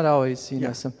 It's not always,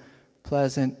 some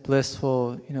pleasant,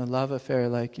 blissful, love affair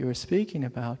like you were speaking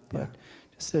about, but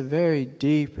just a very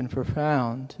deep and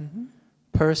profound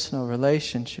personal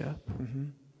relationship,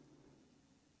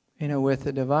 with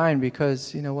the divine.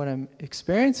 Because, what I'm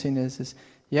experiencing is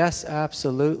yes,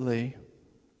 absolutely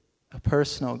a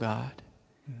personal God.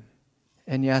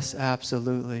 And yes,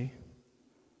 absolutely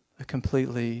a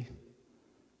completely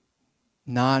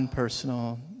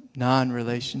non-personal,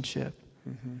 non-relationship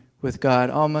with God,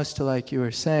 almost to, like you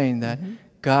were saying, that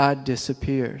God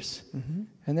disappears.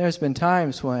 And there's been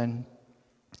times when,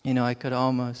 I could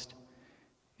almost,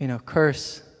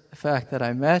 curse the fact that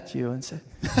I met you and say,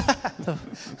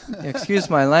 excuse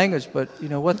my language, but,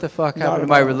 what the fuck happened to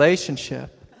my relationship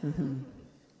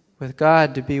with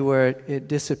God to be where it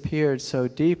disappeared so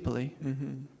deeply?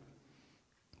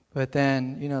 But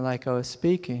then, like I was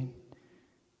speaking,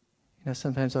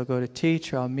 sometimes I'll go to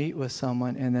teach or I'll meet with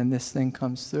someone, and then this thing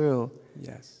comes through.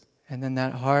 Yes. And then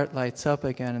that heart lights up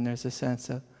again, and there's a sense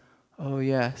of, oh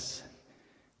yes.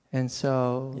 And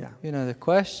so, the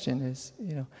question is,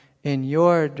 in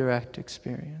your direct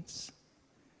experience,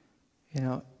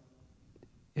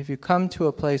 if you come to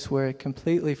a place where it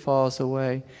completely falls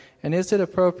away, and is it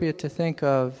appropriate to think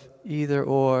of either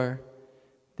or,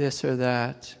 this or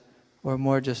that, or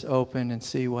more just open and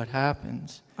see what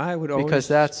happens? I would always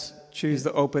choose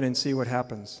the open and see what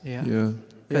happens. Yeah.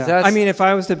 I mean, if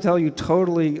I was to tell you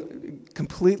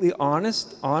completely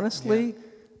honestly,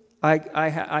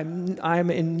 I'm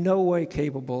in no way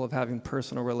capable of having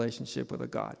personal relationship with a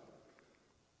God.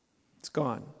 It's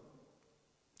gone.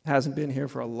 Hasn't been here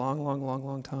for a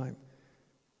long time.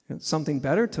 Something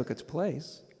better took its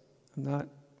place. I'm not,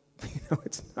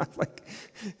 it's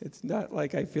not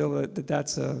like I feel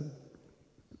that's a,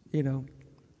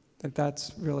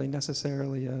 that's really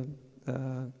necessarily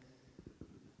a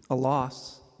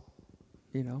loss.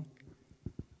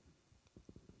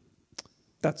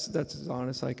 That's as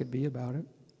honest I could be about it.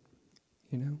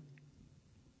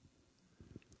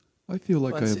 I feel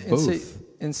like I have both.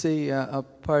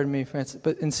 Pardon me, Francis,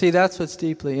 that's what's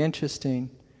deeply interesting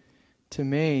to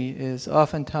me is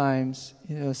oftentimes,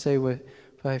 say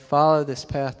if I follow this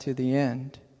path to the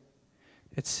end,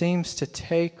 it seems to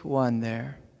take one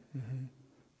there.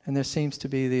 And there seems to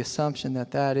be the assumption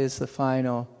that that is the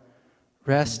final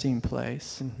resting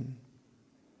place.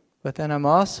 But then I'm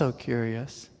also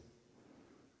curious,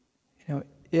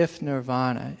 if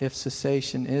nirvana, if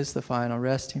cessation is the final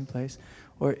resting place,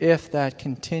 or if that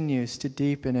continues to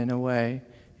deepen in a way,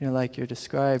 like you're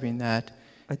describing, that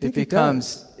it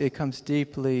becomes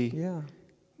deeply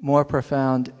more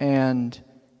profound and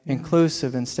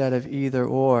inclusive instead of either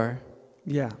or.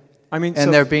 Yeah, I mean,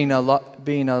 and there being a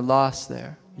loss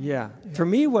there. Yeah, for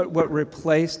me, what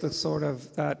replaced that sort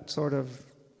of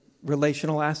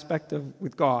relational aspect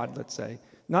with God, let's say,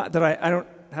 not that I don't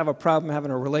have a problem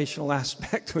having a relational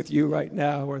aspect with you right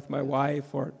now or with my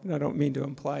wife, or I don't mean to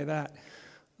imply that.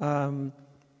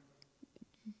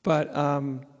 But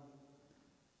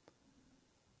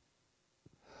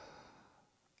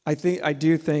I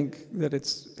do think that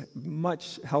it's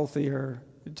much healthier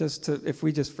if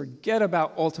we just forget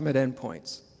about ultimate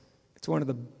endpoints. It's one of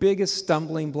the biggest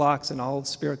stumbling blocks in all of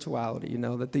spirituality,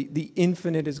 that the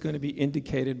infinite is going to be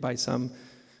indicated by some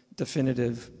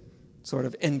definitive sort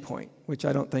of endpoint, which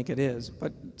I don't think it is.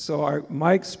 But so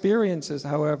my experiences,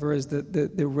 however, is that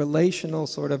the relational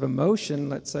sort of emotion,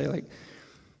 let's say like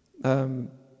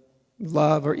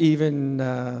love, or even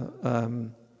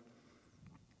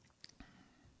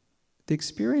the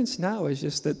experience now is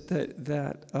just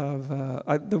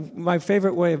my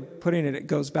favorite way of putting it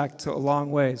goes back to a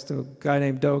long ways to a guy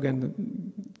named Dogen, the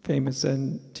famous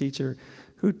Zen teacher,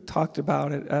 who talked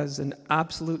about it as an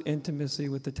absolute intimacy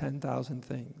with the 10,000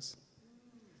 things.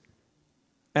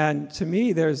 And to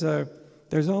me, there's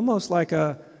almost like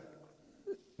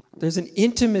there's an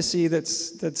intimacy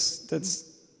that's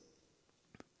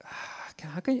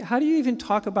how do you even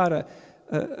talk about a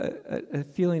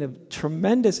feeling of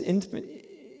tremendous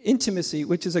intimacy,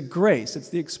 which is a grace. It's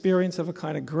the experience of a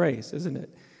kind of grace, isn't it?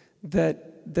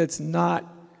 That's not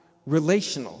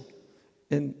relational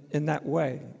in that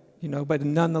way, but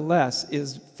nonetheless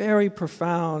is very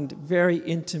profound, very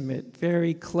intimate,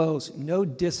 very close, no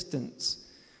distance,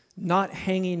 not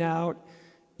hanging out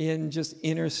in just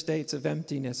inner states of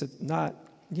emptiness. It's not,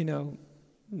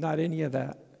 not any of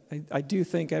that. I do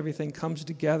think everything comes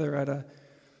together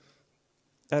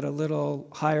at a little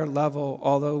higher level,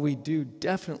 although we do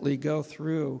definitely go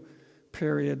through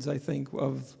periods, I think,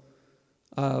 of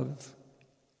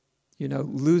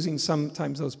losing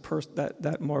sometimes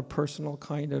that more personal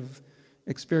kind of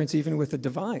experience, even with the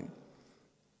divine.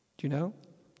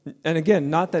 And again,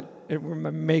 not that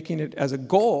we're making it as a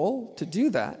goal to do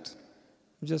that.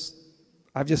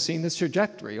 I've just seen this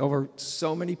trajectory over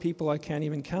so many people I can't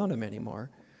even count them anymore.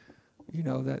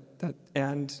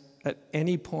 And at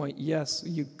any point, yes,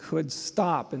 you could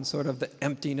stop in sort of the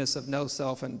emptiness of no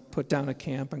self and put down a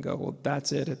camp and go, well,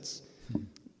 that's it. It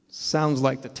sounds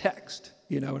like the text.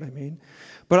 You know what I mean?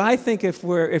 But I think if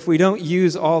we don't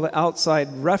use all the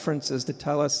outside references to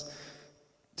tell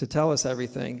us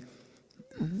everything,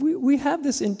 we have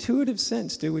this intuitive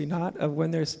sense, do we not, of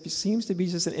when there seems to be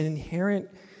just an inherent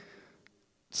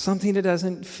something that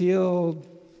doesn't feel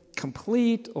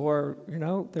complete, or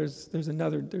there's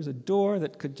a door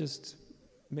that could just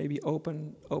maybe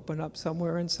open up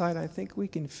somewhere inside. I think we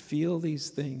can feel these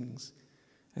things,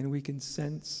 and we can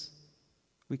sense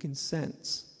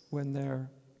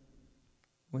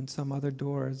when some other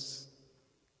door is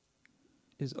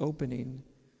opening.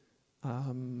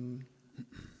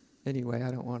 Anyway, I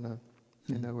don't want to.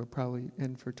 We're probably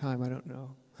in for time. I don't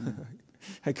know.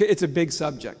 It's a big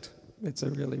subject. It's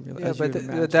a really, yeah.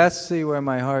 But that's where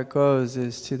my heart goes,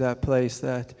 is to that place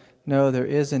that no, there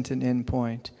isn't an end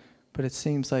point. But it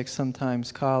seems like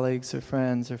sometimes colleagues or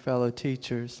friends or fellow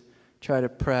teachers try to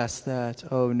press that,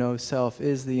 oh, no self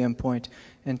is the end point.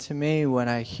 And to me, when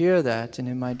I hear that, and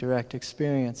in my direct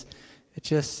experience, it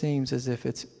just seems as if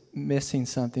it's missing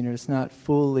something, or it's not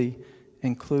fully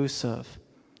inclusive.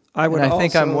 I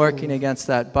think I'm working against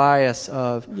that bias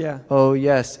of, oh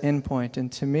yes, end point.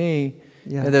 And to me,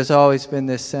 there's always been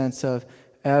this sense of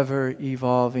ever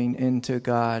evolving into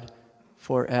God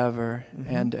forever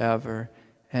and ever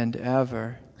and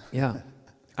ever. Yeah.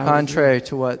 Contrary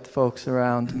to what folks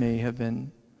around me have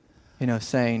been,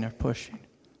 saying or pushing.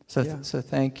 So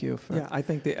thank you for I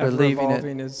think the ever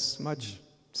evolving is much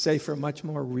safer, much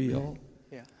more real.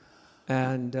 Yeah.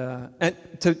 And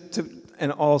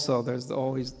also there's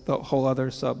always the whole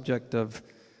other subject of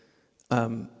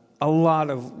a lot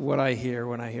of what I hear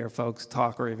when I hear folks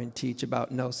talk or even teach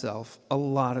about no self, a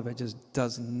lot of it just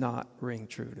does not ring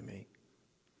true to me.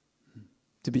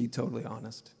 To be totally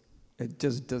honest. It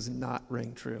just does not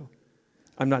ring true.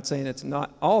 I'm not saying it's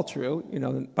not all true,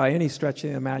 by any stretch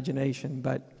of the imagination,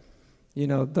 but,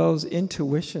 those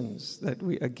intuitions that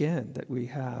we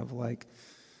have, like,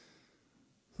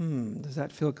 does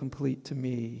that feel complete to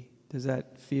me? Does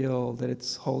that feel that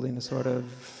it's holding a sort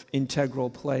of integral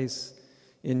place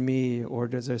in me, or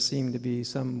does there seem to be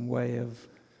some way of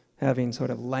having sort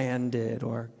of landed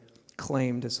or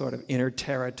claimed a sort of inner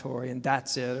territory, and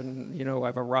that's it, and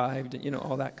I've arrived, and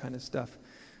all that kind of stuff,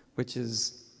 which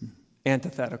is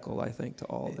antithetical, I think, to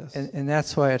all this. And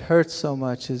that's why it hurts so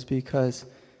much, is because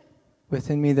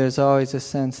within me there's always a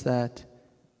sense that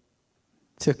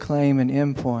to claim an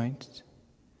endpoint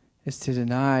is to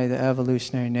deny the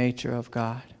evolutionary nature of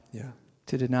God,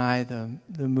 to deny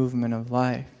the movement of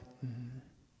life. Mm-hmm.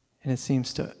 And it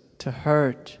seems to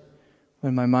hurt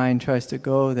when my mind tries to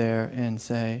go there and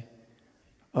say,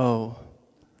 oh,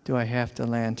 do I have to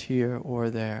land here or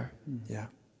there? Yeah.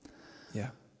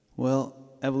 Well,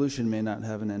 evolution may not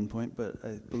have an endpoint, but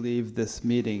I believe this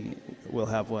meeting will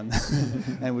have one.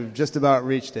 And we've just about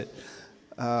reached it.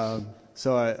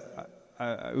 So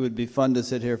it would be fun to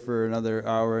sit here for another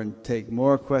hour and take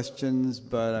more questions,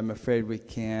 but I'm afraid we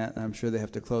can't. I'm sure they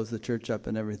have to close the church up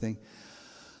and everything.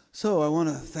 So I want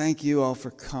to thank you all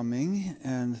for coming,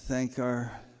 and thank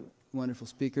our wonderful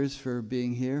speakers for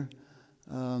being here.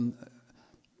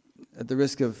 At the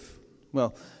risk of,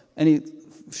 any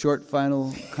short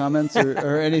final comments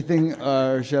or anything,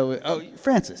 or shall we? Oh,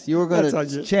 Francis, you were going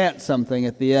to chant something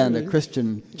at the end, a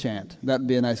Christian chant. That'd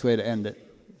be a nice way to end it.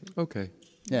 Okay.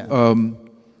 Yeah.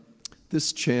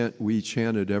 This chant we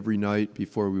chanted every night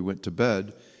before we went to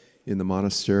bed in the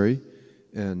monastery,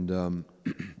 and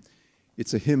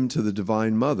it's a hymn to the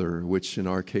Divine Mother, which in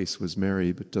our case was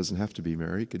Mary, but doesn't have to be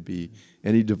Mary. It could be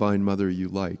any Divine Mother you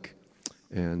like.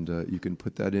 And you can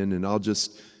put that in, and I'll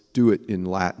just do it in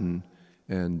Latin,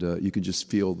 and you can just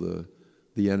feel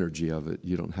the energy of it.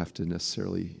 You don't have to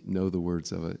necessarily know the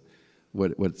words of it,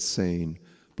 what it's saying.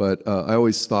 But I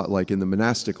always thought, like, in the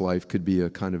monastic life could be a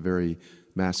kind of very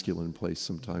masculine place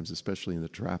sometimes, especially in the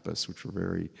Trappists, which were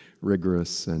very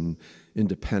rigorous and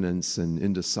into penance and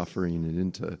into suffering and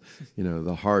into,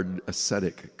 the hard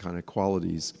ascetic kind of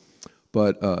qualities.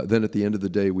 But then at the end of the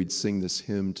day, we'd sing this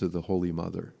hymn to the Holy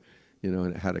Mother,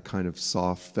 and it had a kind of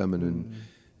soft, feminine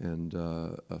and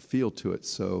a feel to it.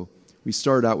 So we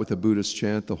started out with a Buddhist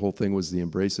chant. The whole thing was the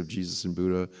embrace of Jesus and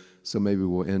Buddha. So maybe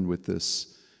we'll end with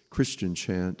this Christian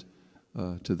chant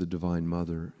to the Divine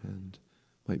Mother. And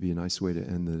Might be a nice way to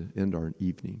end our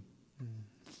evening.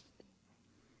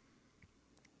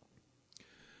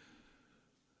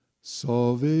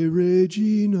 Salve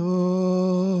Regina,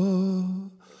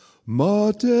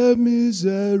 Mater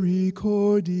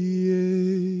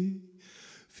misericordiae,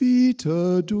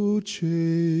 vita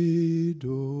dulcedo,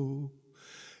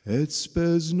 et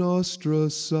spes nostra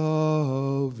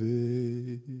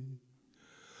salve.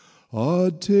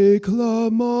 Ad te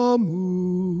clamamus,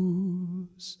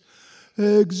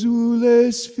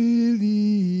 exules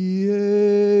filii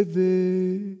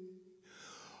Eve,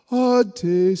 ad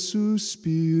te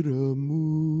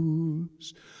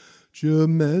suspiramus,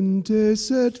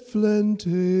 gementes et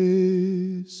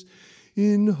flentes,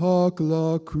 in hoc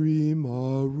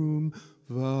lacrimarum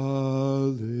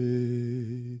vale.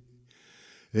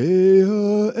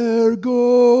 Ea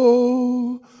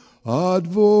ergo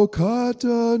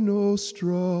advocata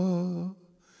nostra,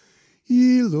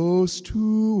 illos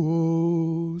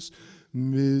tuos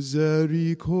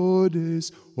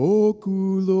misericordes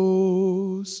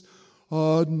oculos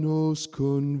ad nos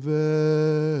converte.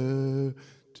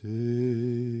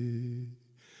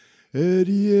 Et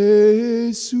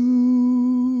Iesu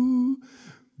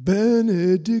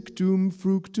benedictum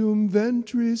fructum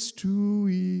ventris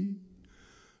tui,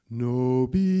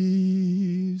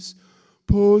 nobis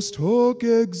post hoc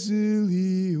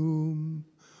exilium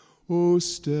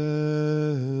ostende.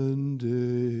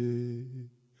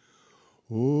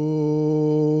 O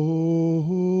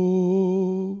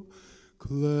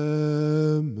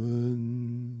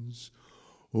clemens,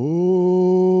 O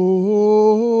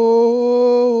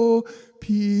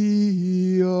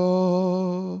pia,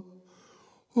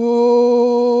 O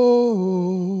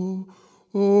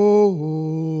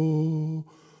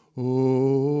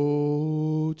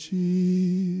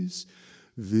cis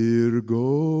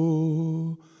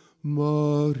Virgo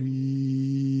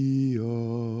Maria.